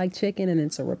taste like chicken, and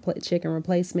it's a chicken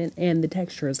replacement, and the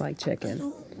texture is like I chicken.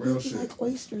 don't Real really shit. like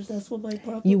oysters. That's what my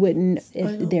problem. You wouldn't. is. I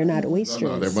don't They're not like- oysters.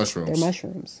 No, they're mushrooms. They're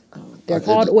mushrooms. Oh. They're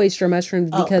called oyster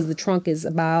mushrooms because the trunk is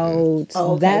about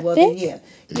Oh, okay. that Well, thick. then,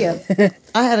 yeah.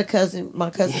 I had a cousin. My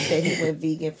cousin said he went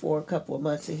vegan for a couple of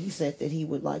months, and he said that he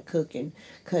would like cook and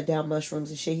cut down mushrooms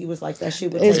and shit. He was like, that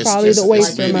shit would It's taste probably just the like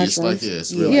oyster meaty. vegan. It's like, mushrooms. yeah,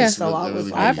 it's Yeah, really, Yeah. it's so really, I was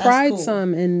really like, I meaty. that's fried cool.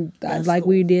 some, and That's like cool.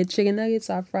 we did chicken nuggets.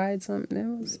 I fried some. It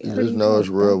was You pretty just know it's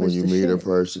dope. real That when was you the meet a shit.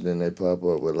 person and they pop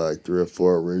up with like 3 or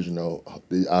 4 original.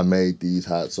 I made these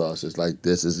hot sauces. Like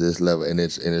this is this level, and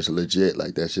it's legit.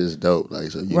 Like that shit's dope.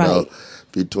 Like so you know, Right.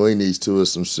 between these two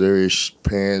is some serious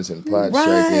pans and pots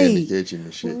shaking in the Right. kitchen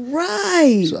and shit.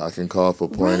 Right. So I can call for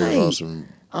pointers on Right. some.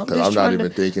 I'm Because just I'm not trying even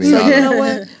to- thinking So about you it. know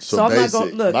what? So I'm not basic.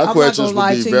 gonna look. My I'm not questions gonna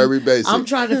lie would be to very you. basic. I'm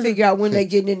trying to figure out when they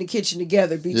getting in the kitchen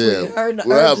together between Yeah, her and the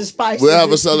we'll herbs have, and spices. we'll have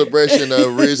a and- celebration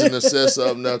of reason to set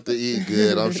something up to eat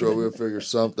good. I'm sure we'll figure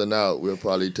something out. We'll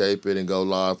probably tape it and go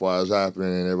live while it's happening,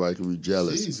 and everybody can be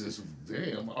jealous. Jesus,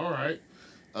 damn. All right.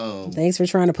 Thanks for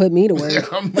trying to put me to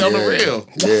work. I'm on the real.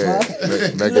 Yeah,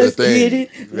 make it a Let's thing. get it.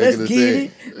 Make Let's a get thing.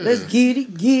 it. Let's get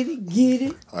it. Get it. Get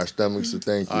it. Our stomachs to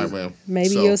thank you. All right, man. Maybe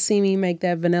So, you'll see me make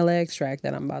that vanilla extract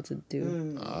that I'm about to do.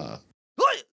 Mm.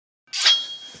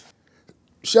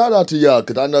 Shout out to y'all,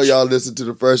 because I know y'all listened to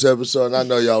the first episode, and I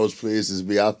know y'all was pleased as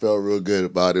me. I felt real good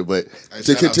about it. But hey, to shout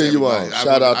out continue on, everybody.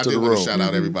 shout out I to did the wanna room. Shout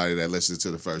out everybody that listened to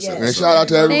the first Yes. episode. And shout out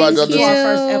to everybody Thank that To you. our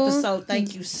listened. first episode,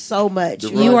 thank you so much.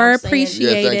 You know You what are I'm saying?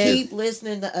 appreciated. Yeah, thank you. Keep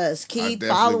listening to us. Keep definitely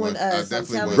following want- I us. I'm definitely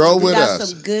telling want you, Grow we with got us.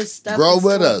 some good stuff Grow in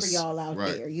with store us. for y'all out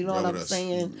Right. there. You know Grow what I'm with us.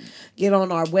 saying? Get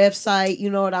on our website. You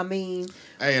know what I mean?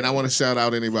 Hey, and I want to shout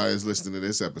out anybody that's listening to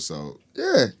this episode.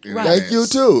 Yeah, Right. thank you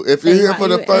too. If you're here for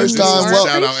the Right. first And This you is time, a are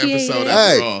shout out appreciated. episode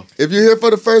after hey, all. if you're here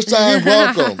for the first time,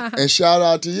 welcome and shout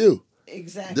out to you.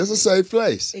 Exactly. This is a safe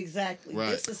place. Exactly.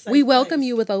 Right. This is safe We welcome place.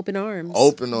 you with open arms.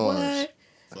 Open arms.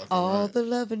 What? All the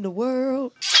love in the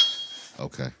world.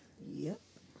 Okay, Yep.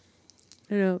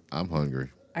 No, I'm hungry.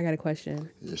 I got a question.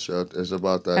 Yeah, sure, it's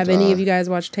about that Have time. any of you guys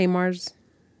watched Tamar's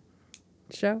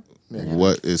show?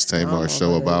 What is Tamar's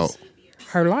show about?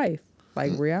 Her life,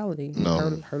 like reality.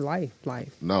 No. Her life.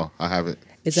 No, I haven't.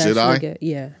 It's Should actually I? good.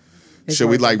 Yeah. It's Should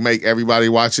we worth it. like make everybody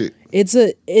watch it? It's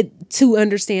to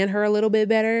understand her a little bit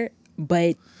better,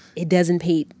 but it doesn't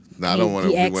paint. No, I don't paint want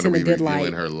the to. We ex want to in a be good reviewing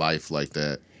light. her life like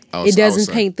that. It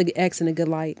doesn't paint the ex in a good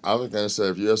light. I was gonna say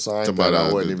if you're assigned Talking that,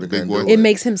 about, I wasn't the even big gonna boy? do It it.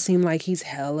 makes him seem like he's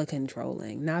hella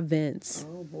controlling, not Vince,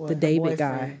 Oh, boy, the her David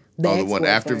guy. boyfriend. The one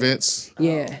after ex-boyfriend. Vince.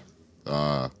 Yeah.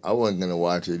 I wasn't gonna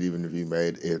watch it even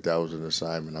if that was an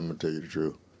assignment. I'm gonna tell you the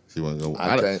truth. She wasn't go.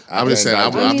 I can't- I'm just saying. I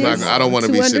I'm mean, not. I don't want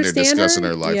to be sitting there understand discussing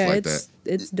her life yeah, like it's,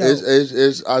 that. It's dope.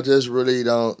 It's I just really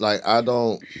don't like. I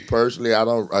don't personally.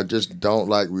 I just don't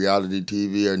like reality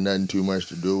TV or nothing too much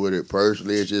to do with it.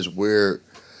 Personally, it's just weird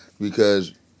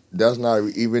because that's not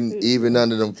even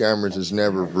under them cameras. It's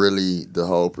never really the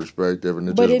whole perspective, and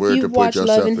it's But just if weird to you've put watched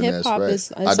yourself Love and in Hip that Hop,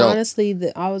 space. it's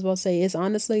honestly, I was about to say, it's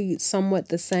honestly somewhat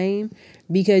the same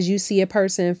because you see a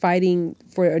person fighting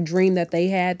for a dream that they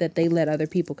had that they let other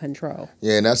people control.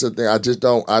 Yeah, and that's the thing. I just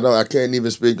don't. I can't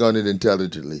even speak on it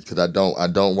intelligently because I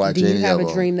don't watch Do any you have of a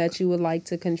them. dream that you would like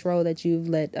to control that you've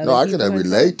let other No, I people can control?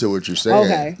 relate to what you're saying,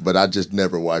 Okay. but I just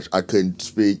never watched. I couldn't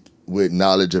speak with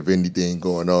knowledge of anything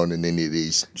going on in any of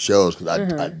these shows because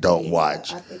I don't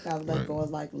watch. I think I've let go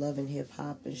of like Love and Hip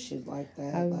Hop and shit like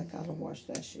that. Like I don't watch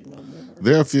that shit no more.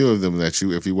 There are a few of them that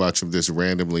if you watch them just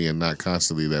randomly and not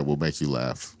constantly, that will make you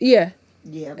laugh. Yeah.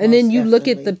 Yeah. And then most you look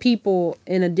at the definitely. people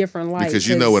in a different light. Because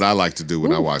you know what I like to do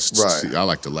when I watch. Right. I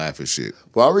like to laugh at shit.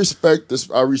 Well, I respect this.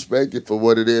 I respect it for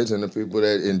what it is, and the people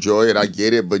that enjoy it, I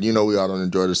get it. But we all don't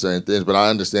enjoy the same things. But I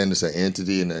understand it's an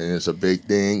entity and it's a big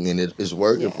thing, and it's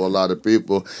working for a lot of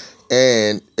people.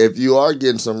 And if you are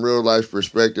getting some real life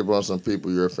perspective on some people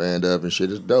you're a fan of and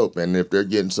shit, is dope. And if they're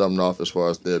getting something off as far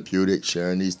as therapeutic,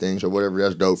 sharing these things or whatever,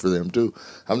 that's dope for them too.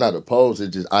 I'm not opposed.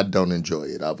 It's just I don't enjoy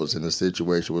it. I was in a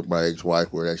situation with my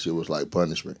ex-wife where that shit was like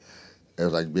punishment. It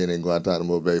was like being in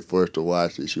Guantanamo Bay, forced to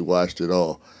watch it. She watched it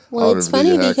all. Well, All it's the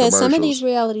funny video had because some of commercials. these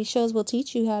reality shows will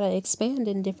teach you how to expand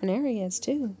in different areas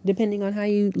too, depending on how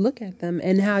you look at them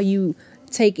and how you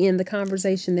take in the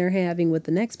conversation they're having with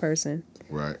the next person.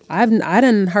 Right. I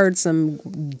done heard some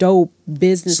dope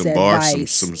business Some bars,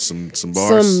 advice, some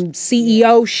bars. some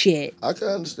CEO shit. I can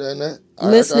understand that.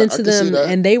 Listening I to can see them, that.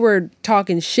 and they were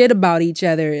talking shit about each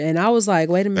other, and I was like,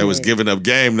 "Wait a minute." They was giving up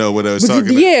game though when they was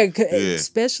talking. yeah, Yeah.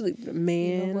 especially You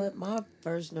man. know what? My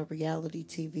version of reality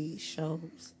TV shows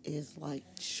is like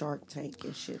Shark Tank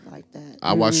and shit like that.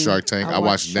 I watched Shark Tank. I I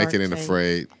watched watched Naked Shark and Tank.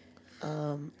 Afraid. That's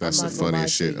I'm the not gonna lie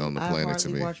funniest shit you. on the planet to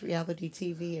I me. hardly watch reality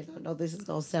TV, and I know this is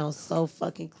gonna sound so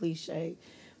fucking cliche,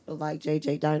 but like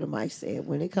JJ Dynamite said,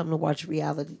 when it comes to watch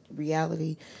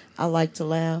reality, I like to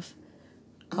laugh.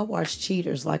 I watch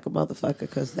Cheaters like a motherfucker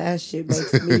because that shit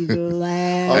makes me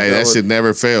laugh. Hey, that shit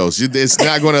never fails. It's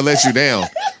not going to let you down.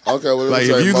 Okay, well, Like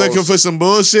if you looking for some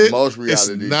bullshit, most it's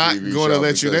reality not TV going to show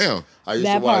let you because down. I used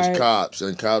That to watch part. Cops,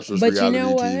 and Cops was But you reality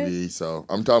know what? TV. So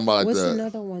I'm talking about like What's the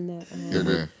another one that?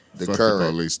 Yeah, the fuck current.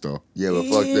 the police though. Yeah, but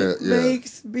fuck that. It Yeah,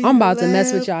 makes me I'm about to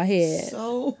mess with laugh y'all head.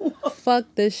 So Fuck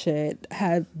this shit.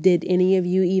 Did any of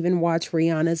you even watch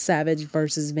Rihanna's Savage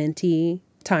versus Venti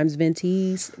times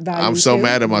Venti's Volume I'm so 2?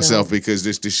 mad at myself because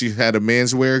did she had a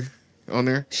menswear on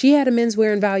there? She had a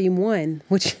menswear in Volume 1,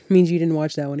 which means you didn't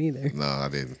watch that one either. No, I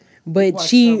didn't. But watched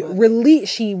she some of it.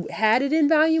 released. She had it in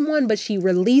Volume 1, but she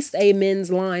released a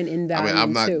men's line in I Volume mean,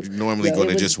 I'm not 2. normally Yo, going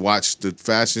it to was- just watch the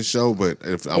fashion show, but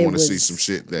if I it want to see was- some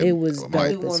shit that it was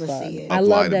might, dope as wanna fuck. see it. I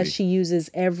apply love to that me. she uses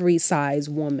every size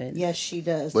woman. yes, she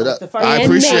does. But Like the first I And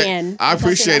appreciate man. I Like said,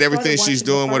 appreciate started everything she's watching the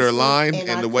doing with her first one, line and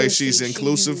and I the way could she's see she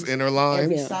inclusive used in her line.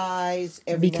 every Yeah. size,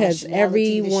 every Because nationality that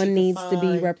she everyone could needs to be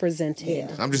find. represented. Yeah.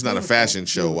 I'm just not a fashion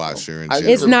show watcher in I-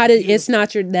 general. It's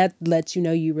not your that lets you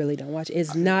know you really don't watch.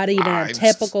 It's not even I a just-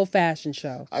 typical fashion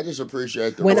show. I just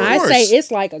appreciate the When Of I course. say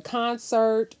it's like a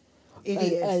concert, It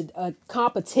is. a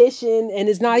competition, and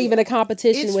it's not even a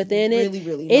competition It's within really, it.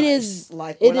 really It nice. is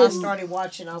Like it when I is- started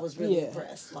watching, I was really Yeah.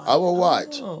 impressed. Like, I will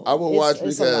watch. oh. I will watch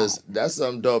it's a because lot. that's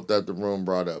something dope that the room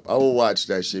brought up. I will watch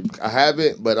that shit. I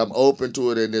haven't, but I'm open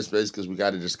to it in this space because we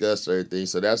got to discuss certain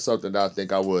things. So that's something that I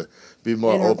think I would be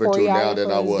more And her open to now than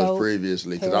I choreographer is was dope.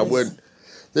 previously. Because I Paris. wouldn't.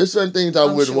 There's certain things I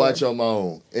wouldn't sure. watch on my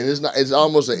own, and it's not. It's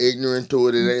almost an ignorant to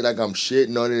it. It ain't like I'm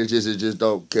shitting on it. It just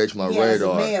don't catch my Yeah, as a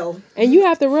radar. male. And you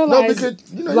have to No, realize, because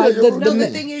you know, like yeah, the, you're No, right. the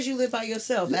thing is, you live by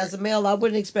yourself. As a male, I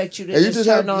wouldn't expect you to And you just just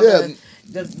turn have- on yeah.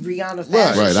 the Rihanna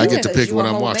fashion Right, I show get to 'cause pick you what a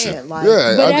I'm whole watching. man. Like,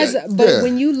 Yeah, But I- but yeah.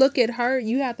 when you look at her,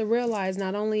 you have to realize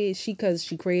not only is she because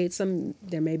she creates some,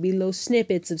 there may be little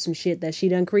snippets of some shit that she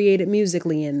done created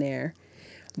musically in there,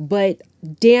 but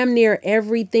damn near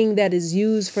everything that is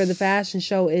used for the fashion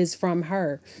show is from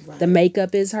her. Right. The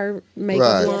makeup is her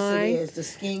makeup Right. line. yes, it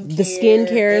is. The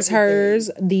skincare is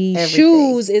hers. The Everything.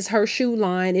 shoes is her shoe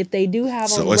line. If they do have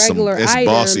So on it's regular it's items,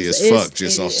 bossy as it's- fuck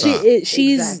just it off is. top.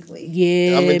 she's Exactly.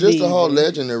 yeah. I mean, just the whole baby.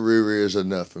 legend of Riri is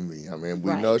enough for me. I mean,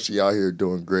 we Right. know she out here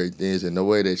doing great things, and the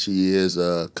way that she is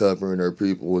covering her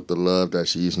people with the love that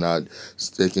she's not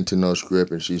sticking to no script,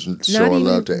 and she's showing even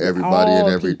love to everybody and all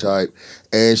every people. type,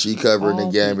 and she covering All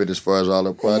the gambit as far as all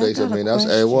the products. I got a mean, that's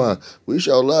question. A1. We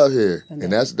show love here, and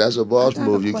that's a boss got a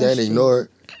move. You can't question. ignore it.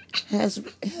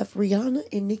 Have Rihanna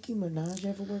and Nicki Minaj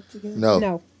ever worked together? No,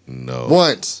 No. No.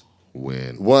 once.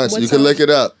 When? You What can time? look it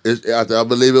up. I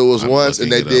believe it was I'm once,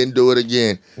 and they looking it up. didn't do it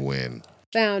again. When?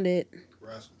 Found it.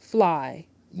 Fly.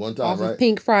 One time, Off right? of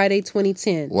Pink Friday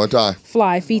 2010. One time.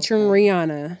 Fly featuring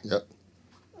Rihanna. Yep.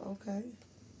 Okay.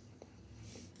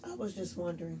 I was just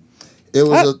wondering. It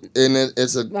was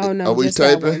it's a. Oh no, Are we just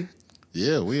that taping? one.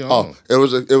 Yeah, we on. Oh, it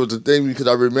was a thing because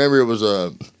I remember it was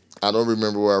a. I don't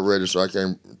remember where I read it, so I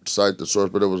can't cite the source.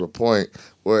 But it was a point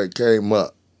where it came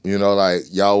up. You know, like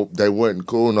y'all, they wasn't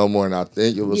cool no more, and I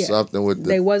think it was Yeah. something with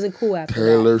They the wasn't cool after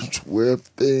Taylor that. Swift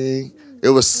thing. It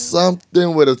was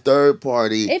something with a third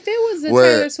party. If it was the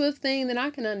Where- Taylor Swift thing, then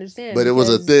I can understand. But it was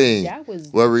a because thing. That was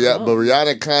But dumb.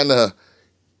 Rihanna kind of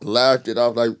laughed it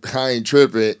off like I ain't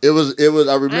tripping. It was. I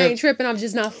remember. I ain't tripping. I'm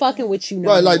just not fucking with you. No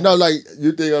Right, like more. no, like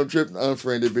you think I'm tripping,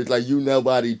 unfriended, bitch. Like you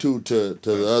nobody too to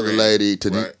the other Unfriend. lady to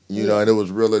Right. you know, and it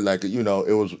was really like it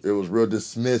was real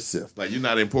dismissive. Like you're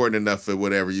not important enough for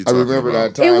whatever you I talking remember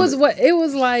about. that time. It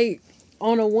was like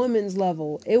on a woman's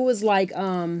level. It was like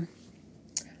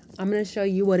I'm gonna show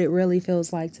you what it really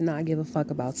feels like to not give a fuck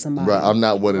about somebody. Right, I'm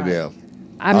not one of Right. them.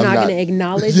 I'm I'm not not- gonna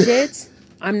acknowledge it.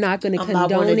 I'm not going to I'm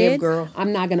not one of condone them, it. girl.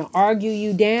 I'm not going to argue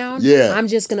you down. Yeah. I'm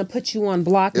just going to put you on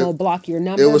block mode, block your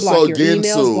number, was block so your Ginsu.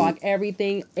 emails, block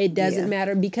everything. It doesn't Yeah.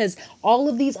 matter because all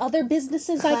of these other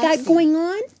businesses I got Classy. going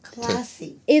on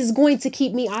Classy. is going to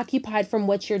keep me occupied from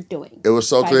what you're doing. It was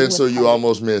so Fighting clean, with so you Cardi.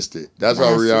 almost missed it. That's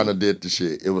how Classy. Rihanna did the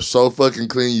shit. It was so fucking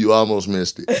clean, you almost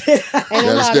missed it. And You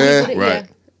understand? Right.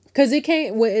 Because it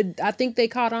came, I think they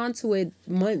caught on to it a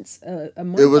month. It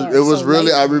was so really.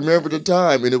 later. I remember the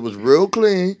time, and it was real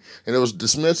clean, and it was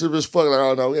dismissive as fuck. Like,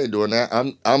 oh no, we ain't doing that.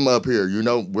 I'm up here. You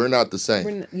know, we're not the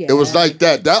same. It was like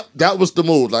that. That was the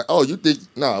move. Like, oh, you think?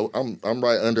 No, I'm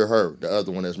right under her, the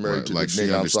other one that's married Right, to like the she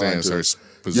nigga I'm signed understands to.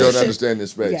 her You don't position. understand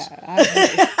this space.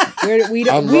 Yeah, we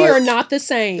I'm we right. are not the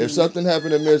same. If something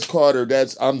happened to Miss Carter,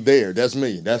 I'm there. That's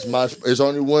me. That's my. It's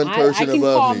only one I person can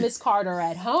call above me. Miss Carter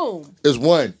at home. It's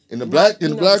one in the Not, black you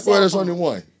in the know, black cell world. There's phone. only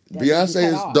one. That you Beyonce can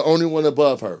is cut off. the only one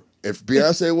above her. If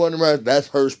Beyonce wasn't around, that's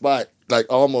her spot. Like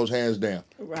almost hands down.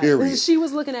 Right. Period. She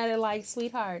was looking at it like,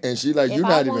 sweetheart. And she like, if you're I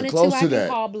not even wanted close to, to I that.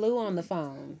 could call Blue on the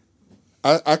phone.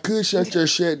 I could shut your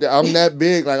shit down. I'm that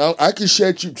big. Like I could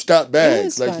shut you stop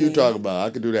bags was like you funny. talk about.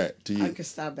 I could do that to you. I could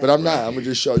stop But I'm not. I'm gonna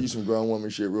just show you some grown woman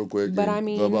shit real quick. But and I go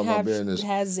mean, about my business.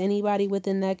 has anybody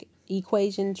within that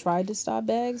equation tried to stop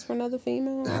bags for another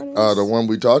female artist? The one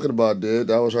we talking about did.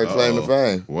 That was her claim to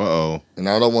fame. Whoa. And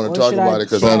I don't want Or to talk should about I it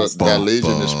because just- that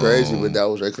Legion is crazy. Bum, But that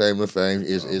was her claim to fame.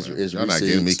 Is Y'all not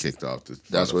getting me receipts. kicked off the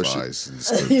That's what she-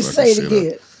 Spotify. You say it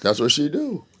again. That's what she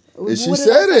do. And she What did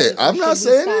said I say? it. I'm Should not we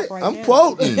saying stop it. right I'm now?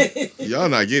 quoting. Y'all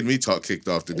not getting me kicked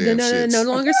off the No, damn no, shit. no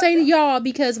longer say to y'all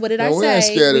because what did I No, we say? ain't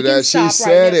scared of We can that. She stop right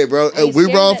said now. it, bro. I ain't We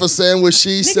scared wrong of for that. saying what she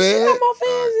Nigga, she said. got more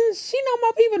fans. She know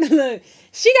more people than look.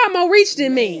 She got more reach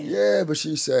than me. Yeah, but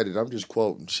she said it. I'm just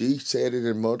quoting. She said it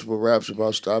in multiple raps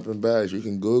about stopping bags. You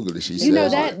can Google it. She said You know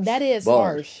it. that is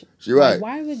Bars. harsh. She right. Like,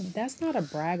 why would that's not a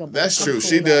braggable? That's true. I'm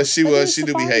She cool does. with She that. was. But She do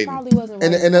be Safari hating. probably wasn't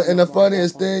And raised and on the no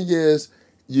funniest bar. thing is,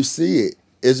 you see it.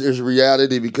 It's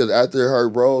reality because after her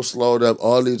role slowed up,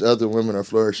 all these other women are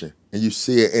flourishing, and you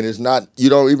see it. And it's not. You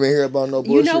don't even hear about no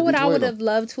bullshit. You know what I between would them. have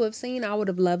loved to have seen? I would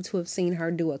have loved to have seen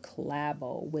her do a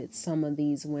collabo with some of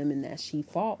these women that she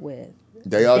fought with.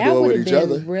 They all That do it would with have each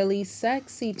been other. really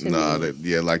sexy to Nah,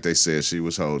 me. like they said, she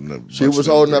was holding up. She was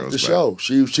holding up the show.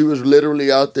 She was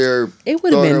literally out there. It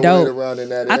would have throwing been her weight dope. around in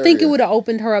that I think it area. would have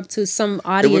opened her up to some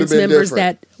audience been members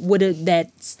different. that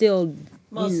still.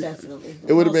 Most definitely.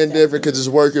 It would have been different because it's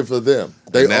working for them.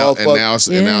 They And now, all and fuck. now, it's,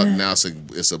 Yeah. and now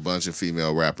it's a bunch of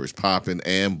female rappers popping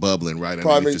and bubbling right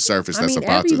Prime underneath the ex- surface. I That's mean,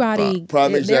 about to everybody. pop.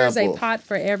 Prime There's example. a pot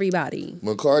for everybody.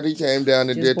 When Cardi came down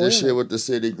and Just did this boil shit it. with the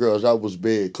City Girls, that was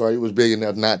big. Cardi was big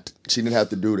enough she didn't have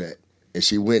to do that. And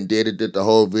she went and did the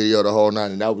whole video, the whole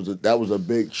nine, and that was a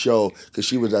big show because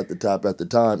she was at the top at the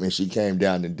time, and she came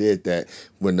down and did that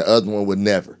when the other one would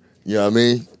never. You know what I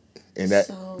mean? And that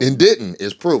So- and didn't.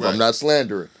 It's proof. Right. I'm not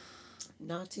slandering.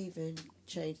 Not to even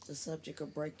change the subject or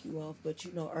break you off, but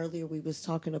you know earlier we was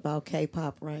talking about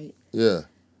K-pop, right? Yeah.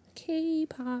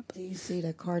 K-pop. Do you see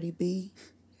that Cardi B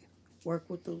work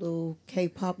with the little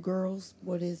K-pop girls?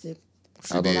 What is it?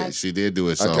 She did do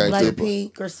it. I So can't keep up.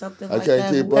 Blackpink or something I like can't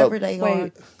that. keep Whoever up. they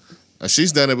Wait. are.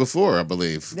 she's done it before, I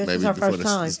believe. This Maybe is her before first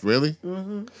time. Really?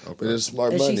 But it's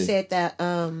smart And money. she said that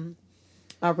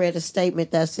I read a statement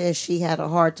that says she had a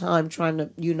hard time trying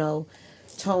to,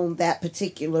 tone that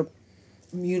particular,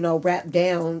 rap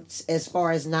down as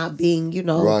far as not being,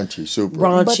 Raunchy, super.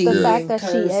 raunchy. But the and fact that she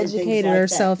curves and things educated like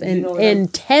herself that, you know what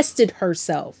and tested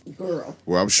herself. girl.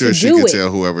 Well, I'm sure To she do could it.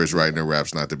 tell whoever's writing the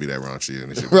raps not to be that raunchy.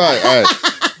 And it should Right, all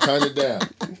right. Turn it down.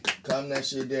 Calm that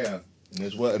shit down.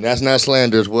 And that's not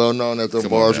slander. It's well known that the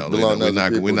Come on bars now, belong to we're other not-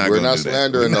 people. we're not We're gonna not do that.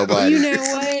 slandering nobody. You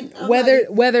know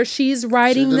what? Whether she's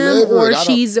writing She them delivered. or I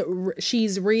don't-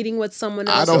 she's reading what someone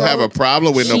else. I don't have a wrote.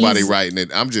 problem with nobody She's- writing it.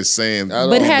 I'm just saying. I don't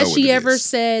But know has what she it ever is.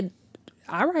 said,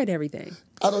 "I write everything"?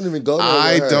 I don't even go there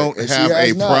I with her. don't And she have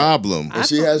has a not. problem. And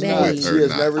she has not. With She her has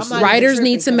not. never I'm seen not Writers even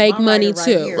need to tripping, make 'cause my money, writer right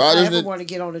too. here, Writers if I ever need- want to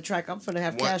get on the track, I'm finna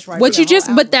have cash right What here, you just,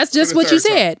 whole but album. that's just the what you third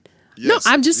time. said. No, Yes.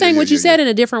 I'm just saying Yeah, what you yeah, said yeah. in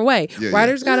a different way. Yeah, yeah.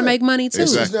 Writers got to Yeah. make money too.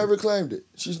 Exactly. She's never claimed it.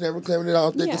 She's never claimed it. I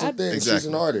don't think Yeah, it's a thing. She's Exactly.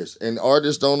 an artist. And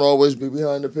artists don't always be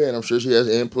behind the pen. I'm sure she has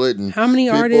input. And How many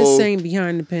people- artists ain't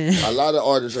behind the pen? A lot of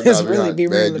artists are Let's not really behind be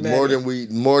the real pen.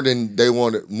 about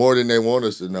More than they want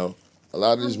us to know. A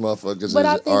lot of these motherfuckers But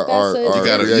I think are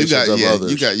that's a-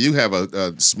 You got you have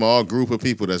a small group of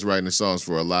people that's writing the songs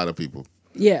for a lot of people.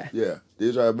 Yeah. Yeah,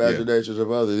 these are imaginations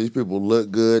of others. These people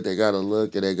look good. They got a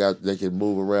look, and they can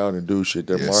move around and do shit.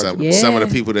 They're Yeah, marketable. some of Yeah.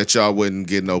 the people that y'all wouldn't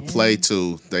get no play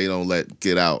to, they don't let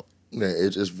get out. Yeah,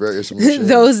 it's a machine.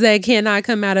 Those that cannot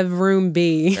come out of room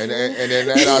B. And then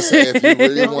that I say, if you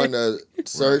really want to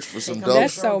search for some dope,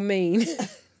 That's so mean.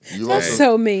 You want That's some,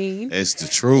 so mean. It's the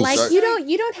truth. Like you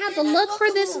don't have the look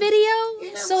for this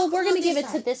video, so we're gonna give it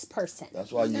to this person.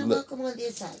 that's why you Now look. welcome on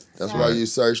this side. That's why you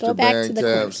search Go the back band to the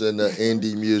camps and the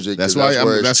indie music. That's 'cause why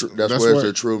where that's that's where- where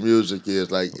the true music is.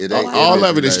 Like it ain't. all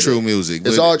of it is related. true music.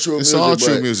 It's but all true It's music, all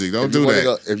true but music. Don't if you do wanna that.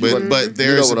 go- if you wanna- but you know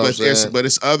there's what I'm but there's saying. but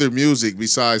it's other music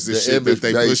besides the shit that they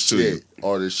image-based push to you. shit,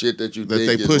 or the shit that you That think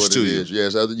they is push what to it you. is.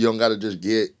 Yes, you don't got to just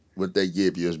get what they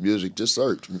give you as music. Just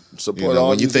search, support You know, all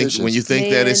when you think musicians. that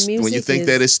Man, it's when you music think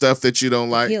that is it's stuff that you don't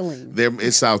like, healing. there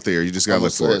it's out there. You just gotta I'm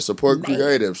look for saying, it. support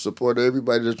creative, support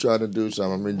everybody that's trying to do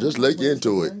something. I mean, just look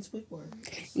into it.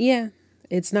 Yeah.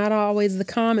 It's not always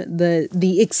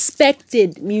the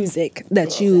expected music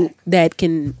that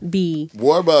can be.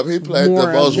 Warm Up, he played More the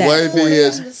of most that.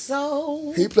 waviest.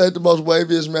 So He played the most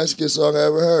waviest Mexican song I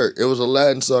ever heard. It was a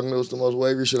Latin song. It was the most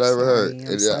wavy shit I ever heard. I'm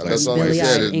And stuck that on song he Billie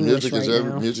said, Eilish music right is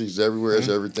now. music's everywhere. It's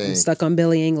everything. I'm stuck on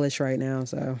Billie English right now,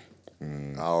 so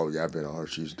Oh yeah, I've been on her.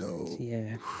 She's dope.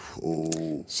 yeah.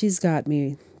 Oh, She's got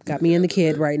me in the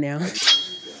kid right now.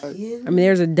 I mean,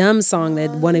 there's a dumb song that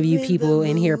one of you people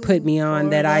in here put me on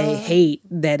that I hate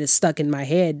that is stuck in my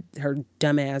head. Her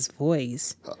dumbass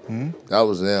voice. that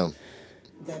was them.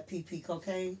 that PP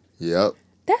cocaine. Yep,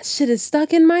 That shit is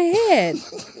stuck in my head.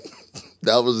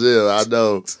 that was it. I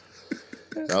know.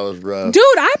 That was rough. Dude,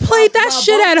 I played that While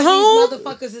shit both at of home. These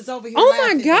motherfuckers is over here Oh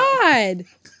my laughing, god.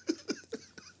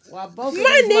 While both of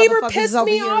My these neighbor motherfuckers pissed is over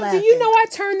me here off. Do laughing. you know I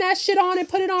turned that shit on and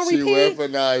put it on She repeat?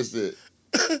 weaponized it.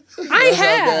 I how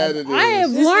have. bad it I have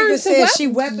is. This learned nigga to said she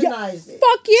weaponized it.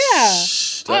 Fuck yeah. That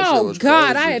shit Oh was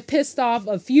god, crazy. I had pissed off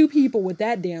a few people with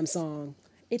that damn song.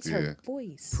 It's Yeah. her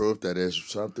voice. Proof that it's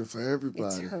something for It's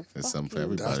everybody. her It's something for fucking-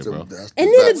 everybody, That's the, bro. that's the And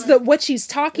then best. it's the what she's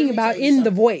talking Let me about tell you in the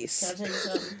something. voice. Can I tell you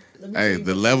something? Let me Hey, tell you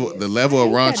the what level it the is. level of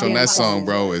raunch on damn that song. song,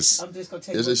 bro, is I'm just gonna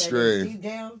tell you It's what that extreme. is. Deep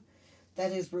down,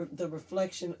 that is the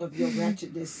reflection of your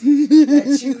ratchetness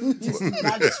that you just do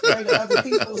not display to other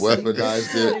people. So you just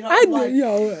Weaponized put it. on I like,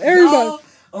 yo, everybody. y'all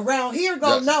around here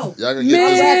go no. Y'all gonna I'm get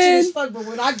Man. this. ratchet as fuck, but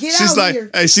when I get she's out like, here,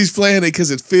 hey, she's playing it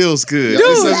because it feels good. Dude. It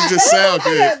doesn't just sound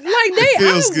good. Like It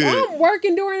feels good. I'm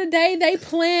working during the day. They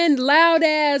playing loud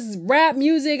ass rap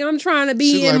music. I'm trying to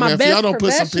be She's in like, my man, if best y'all don't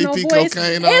put some professional PP voice.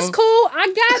 cocaine It's on. cool.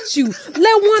 I got you.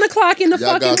 Let 1 o'clock in the Y'all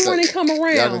got fucking that. morning come Y'all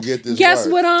around. gonna get this Guess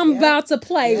work. what I'm Yeah. about to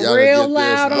play Y'all gonna real get this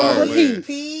loud on work. repeat.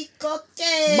 P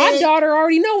cocaine. My daughter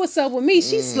already know what's up with me.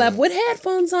 She slept with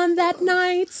headphones on that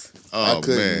night. Oh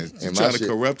couldn't. man, you And my trying to shit-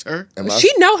 corrupt her? And my,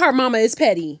 She know her mama is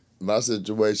petty. my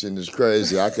situation is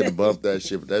crazy. I could have bumped that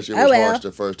shit, but that shit Oh, was well. harsh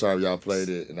the first time y'all played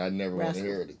it, and I never want to Rascal.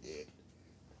 hear it again.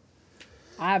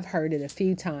 I've heard it a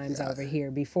few times over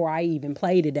here before I even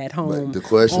played it at home. the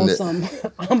question on that- some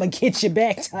I'm gonna get you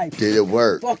back type. Did it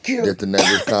work? Fuck you. Did the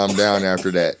neighbors calm down after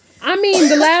that? I mean,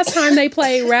 the last time they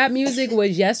played rap music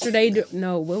was yesterday.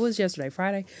 No, what was yesterday?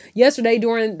 Friday. Yesterday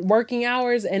during working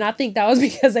hours, and I think that was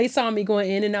because they saw me going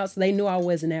in and out, so they knew I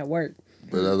wasn't at work.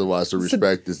 But otherwise, the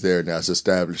respect is there now. It's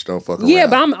established. Don't fuck around. Yeah,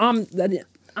 but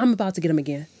I'm about to get them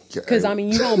again. Because I mean,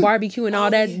 you gonna barbecue and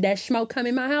all that smoke come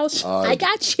in my house? I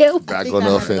got you. I back think on I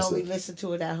the have to only offensive. listen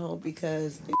to it at home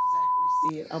because if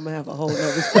Zachary see it, I'm gonna have a whole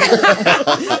nother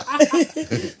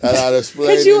And I'd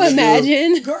explain Could you it to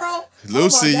imagine? girl.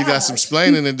 Lucy, oh my you got some gosh.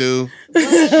 splaining to do.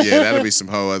 Yeah, that'll be some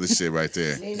whole other shit right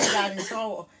there. Then he got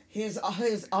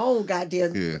his own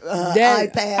goddamn Yeah.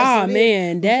 That- iPad. oh, So then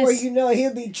man, before that's- you know it,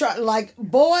 he'll be trying like,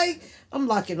 boy, I'm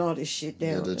locking all this shit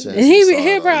Yeah, down. the chance And is he'll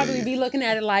solid. probably be looking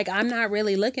at it like I'm not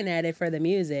really looking at it for the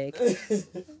music.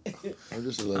 I'm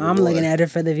just a little I'm boy. looking at it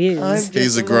for the views. I'm just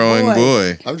He's a little growing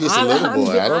boy. I'm just a I'm- little I'm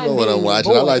boy. I don't know what being I'm a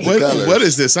watching. I boy. like the What, colors. what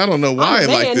is this? I don't know why I I'm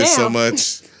like man this so now.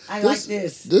 much. I like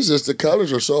this. This is the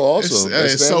colors are so awesome. They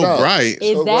It's stand so out. bright.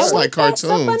 Is So that what? It's like what that's up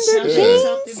cartoons. under Yeah. jeans?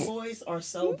 Something boys are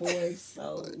so boys.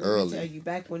 So let Early. me tell you,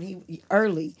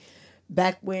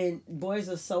 back when Boys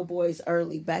Are So Boys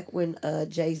early, back when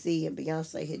Jay-Z and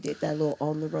Beyonce had did that little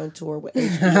On the Run tour with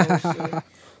HBO and shit,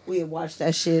 we had watched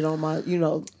that shit on my, this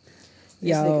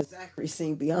Yo. nigga Zachary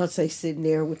seen Beyonce sitting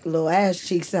there with the little ass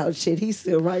cheeks out and shit. He's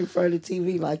still right in front of the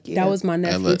TV like, yeah. That was my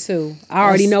nephew look- too. I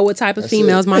already know what type of that's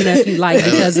females it. my nephew like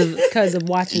because of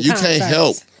watching. You can't concerts.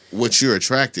 help what you're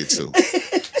attracted to.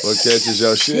 What catches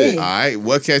your shit? All right,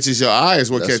 what catches your eye is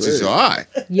what That's catches it. your eye.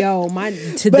 Yo, to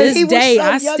But this he was day, so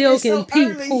I young still and can so peep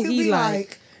early, who he'd he be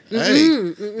like.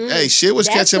 Hey, shit was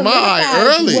That catching my eye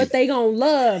solidifies early. What they gonna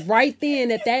love right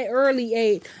then at that early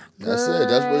age. That's it.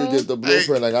 That's where you get the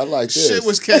blueprint. Like I like this. Shit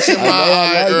was catching my I know I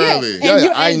eye like it. early. And Yeah, you-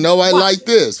 I and know I what- like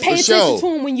this Pay for attention to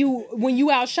sure. him when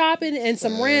you out shopping and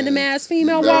some random ass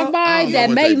female Girl, walk I by don't know that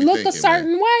what may they be look a thinking,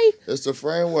 certain way. It's the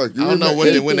framework. You I don't know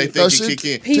remember- when they No, think she- it kick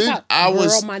in. Peep out. I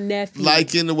was Girl, my nephew.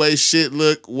 liking the way shit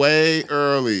looked way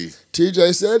early.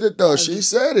 TJ said it though. She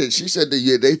said it. She said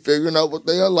that they figuring out what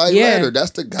they'll like Yeah. later.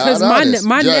 That's the God Because honest.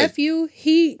 my Jay. nephew,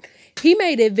 he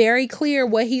made it very clear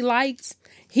what he liked.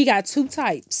 He got 2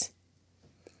 types.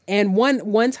 And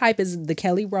one type is the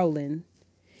Kelly Rowland.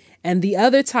 And the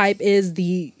other type is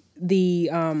the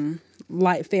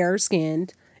light fairer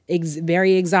skinned,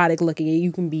 very exotic looking.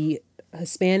 You can be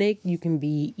Hispanic, you can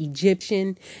be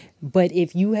Egyptian, but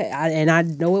if you and I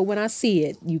know it when I see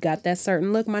it, you got that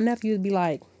certain look. My nephew would be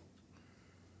like,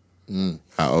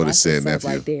 How old is "That's said what's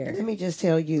up nephew? right there." Let me just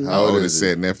tell you. How old is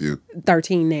said nephew?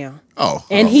 13 now, Oh,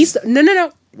 and oh. he's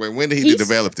no. Wait, when did he he's-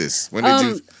 develop this? When did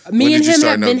you? Me when and did you him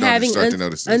start have been no- having start to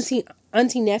notice this?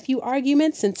 auntie nephew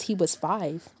arguments since he was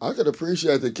 5. I could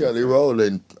appreciate the Kelly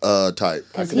Rowland type.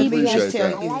 I can he be appreciate like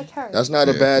that. telling you. That's not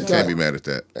a Yeah, bad can't type. be mad at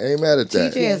that. I ain't mad at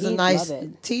that. TJ is a he'd nice. love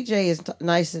it. TJ is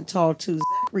nice and tall too.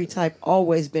 Zachary type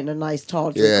always been a nice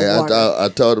tall drink Yeah, of water. I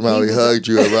told him how He he was hugged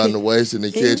you around the waist in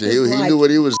the kitchen. He was he like- knew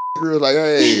what he was. He was like,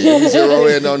 "Hey, let me zero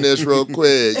in on this real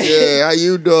quick. Yeah, how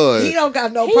you doing?" He don't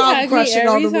got no He problem hugged me crushing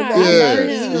on every the time. remote. Yeah, love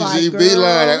He him. like, he girl,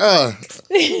 beeline like, Right.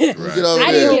 get over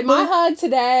I there. didn't get my hug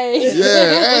today. Yeah,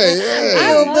 hey.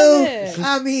 I "Will love do. it.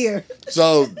 I'm here.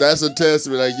 So that's a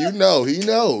testament. Like he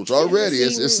knows already.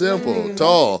 It's simple,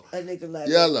 tall, A nigga love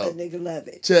Yellow. it. A nigga love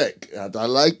it. check. I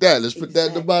like that. Let's put that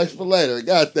in the box for later.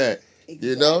 Got that.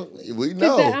 You know, we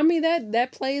know. I mean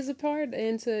that plays a part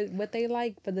into what they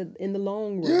like in the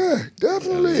long run. Yeah,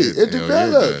 definitely. Hell yeah, It hell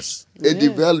develops. yeah, It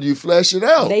develops. You flesh it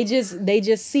out. They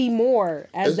just see more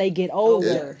as they get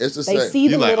older. It's the They same. see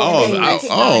the You like, little oh, things.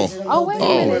 oh, wait a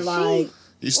oh. minute, Like,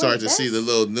 You start to see the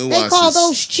little they nuances. call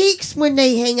those cheeks when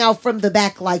they hang out from the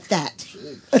back like that.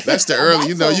 That's the early.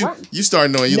 You know, you start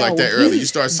knowing you like No. that early. You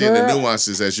start seeing the Girl.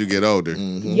 nuances as you get older.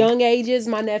 Young ages,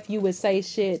 my nephew would say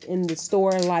shit in the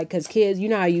store like, cause kids, you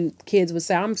know how you kids would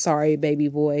say, "I'm sorry, baby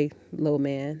boy, little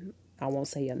man." I won't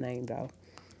say your name though.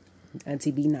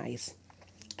 Auntie, be nice.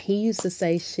 He used to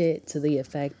say shit to the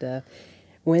effect of,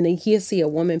 when he'll see a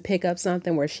woman pick up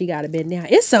something where she got to bend down,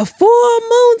 "It's a full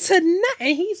moon tonight,"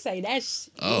 and he say that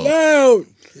shit. Oh.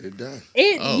 Get it done.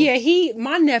 Oh. Yeah,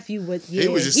 my nephew would. Yeah, He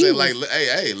was just saying like,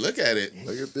 "Hey, look at it."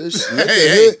 Look at this. Hey, Look at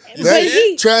hey. here. But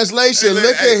he- Translation. Hey,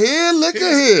 Look hey. at here. Look at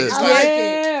here. I like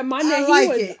yeah, it. my I nephew like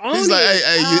was it. on He's like, it.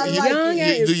 "Hey, I like Young it.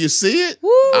 age. do you see it? Woo.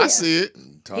 I see it."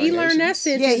 He learned that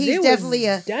sentence. Yeah, he's It was definitely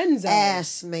a donezo.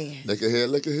 ass man. Look at here.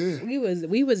 Look at here.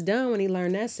 We was done when he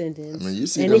learned that sentence. I mean, you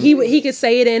see and them- he could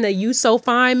say it in a "you so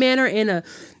fine" manner, in a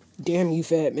 "damn you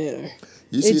fat" manner.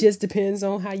 You see, It just depends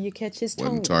on how you catch his tone.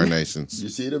 Wasn't tarnations. you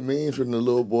see the memes when the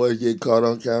little boy get caught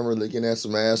on camera looking at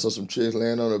some ass or some chicks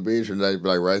laying on the beach, and like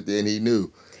right then he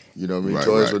knew. You know what I mean? Right,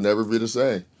 Toys right. would never be the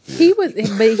same. He was,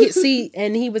 but he see,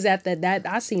 and he was at that.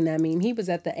 I seen that meme. He was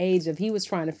at the age of he was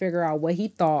trying to figure out what he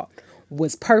thought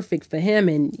was perfect for him,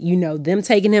 and them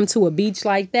taking him to a beach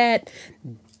like that.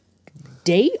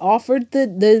 They offered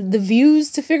the views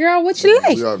to figure out what you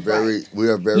like. We are very.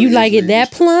 You like it easily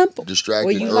that plump, distracted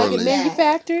or you like it early.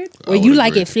 manufactured, I or you would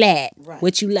like agree. it flat. Right.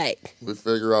 What you like? We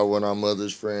figure out when our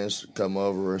mother's friends come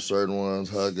over and certain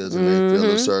ones hug us and they feel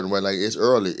a certain way. Like it's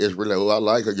early. It's really, I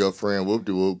like her, your friend whoop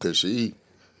de whoop, because she,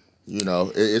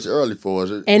 it's early for us.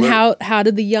 And We're- how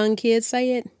did the young kids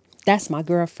say it? That's my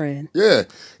girlfriend. Yeah.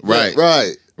 Right.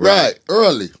 Right.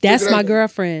 Early. That's Figure my that-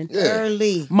 girlfriend. Yeah.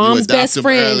 Early. Mom's You adopt best them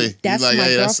friend. early. You That's like, my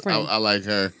hey, girlfriend. I like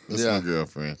her. That's Yeah. my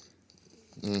girlfriend.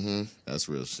 Mm-hmm. That's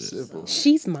real shit. Simple.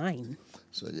 She's mine.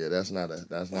 So yeah, that's not a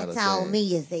That's thing. all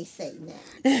me, as they say now.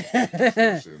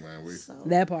 Shit, man. So,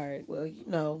 That part. well,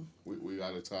 We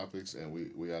out of topics and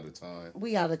we out of time.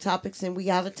 we out of topics and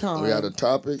we out of time. We out of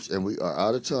topics and we are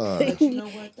out of time. But you know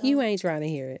what? Though? You ain't trying to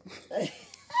hear it.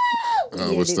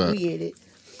 What's that? We hit it.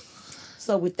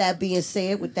 So with that being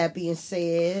said, We gonna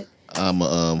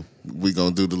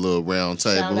do the little round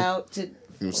table. shout out to You know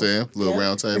what I'm saying? Little Yeah.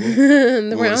 round table. The We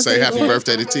want to round say happy table.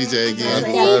 birthday to TJ again.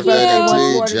 Happy Thank birthday you. to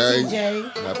One more to TJ. TJ.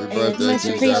 Happy And birthday, Much TJ.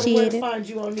 Where appreciated. to find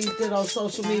you on these good old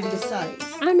social media sites?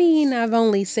 I mean, I've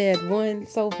only said one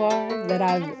so far that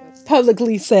I've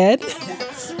publicly said.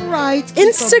 That's right.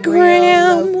 Instagram. Keep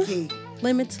 'em real low-key.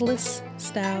 Limitless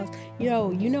Styles.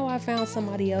 You know I found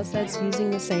somebody else that's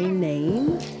using the same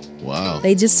name. Wow.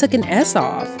 They just took an S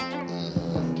off.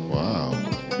 Wow.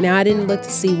 Now I didn't look to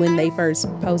see when they first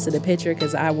posted a picture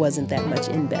because I wasn't that much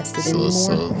invested anymore.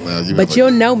 So now you But have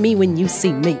you'll know me when you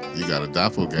see me. you got a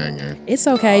doppelganger. It's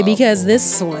okay because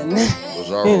this one,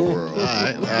 Bizarro world. All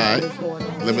right. What's going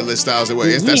on? Limitless Styles. What?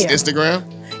 That's Yeah. Instagram?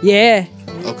 yeah,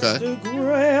 Okay.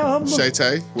 Instagram.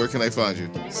 Shay-Tay, where can they find you?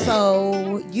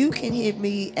 So you can hit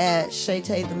me at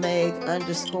Shay-Tay the Meg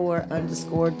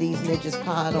 __ These Ninjas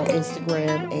Pod on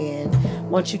Instagram, and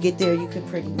once you get there, you can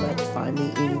pretty much find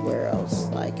me anywhere else.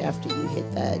 Like after you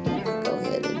hit that, you can go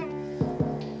ahead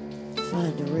and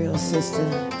find the real sister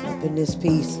up in this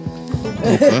piece.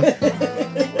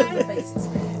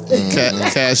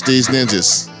 Cash These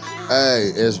Ninjas.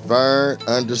 Hey, it's Vern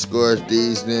 _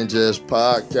 These Ninjas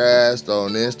podcast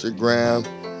on Instagram.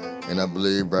 And I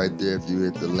believe right there, if you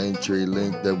hit the Linktree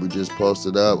link that we just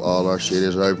posted up, all our shit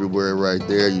is everywhere right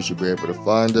there. You should be able to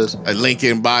find us. A link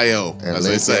in bio, And as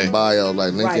they say. Lincoln Bio,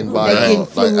 like Lincoln Right, Bio, Lincoln like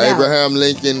flew out. Abraham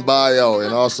Lincoln Bio.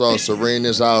 And also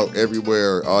Serena's out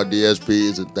everywhere. All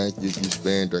DSPs, and thank you if you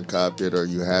spend or copy it or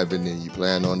you haven't and you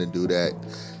plan on to do that.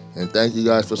 And thank you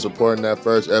guys for supporting that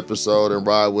first episode and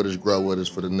ride with us, grow with us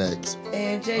for the next.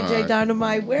 And JJ All right.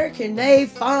 Dynamite, where can they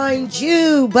find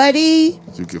you, buddy?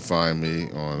 You can find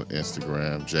me on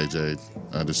Instagram, JJ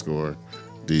 _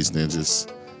 These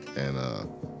Ninjas, and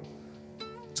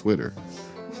Twitter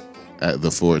at the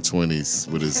 420s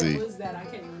with a Z. that? I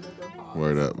can't remember.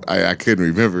 Word up. I couldn't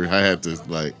remember. I had to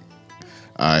all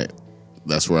right,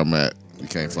 that's where I'm at. You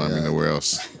can't find me nowhere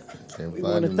else. We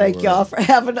want to thank y'all for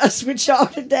having us with y'all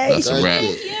today. That's a wrap.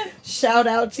 Shout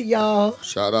out to y'all.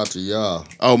 Shout out to y'all.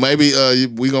 Oh, maybe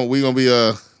we gonna be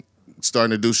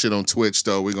starting to do shit on Twitch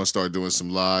though. We're gonna start doing some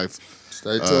live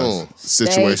Stay tuned.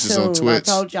 situations Stay on tuned. I Twitch.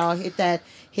 told y'all hit that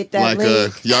Like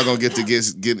link. y'all gonna get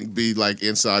to be like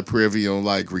inside privy on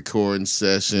like recording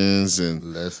sessions and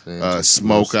Listening,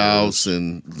 smoke outs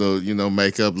and the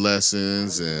makeup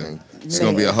lessons, and it's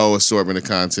gonna be a whole assortment of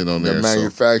content on the there. So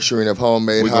manufacturing of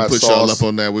homemade we're gonna hot put y'all sauce. up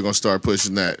on that. We're gonna start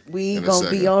pushing that. We in a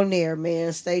gonna be second. on there,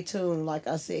 man. Stay tuned. Like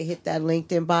I said, hit that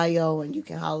LinkedIn bio and you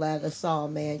can holler at us all,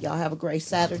 man. Y'all have a great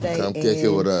Saturday. Come kick it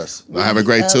with us. Now, have a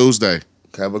great Tuesday.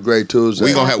 Have a great Tuesday.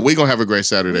 We gonna have a great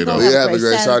Saturday though. We have a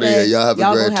great Saturday. Y'all have a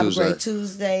great gonna Tuesday. have a great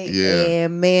Tuesday. Yeah.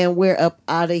 And man, we're up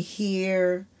out of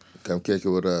here. Come kick it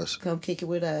with us. Come kick it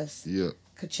with us. Yeah.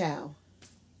 Ka-chow.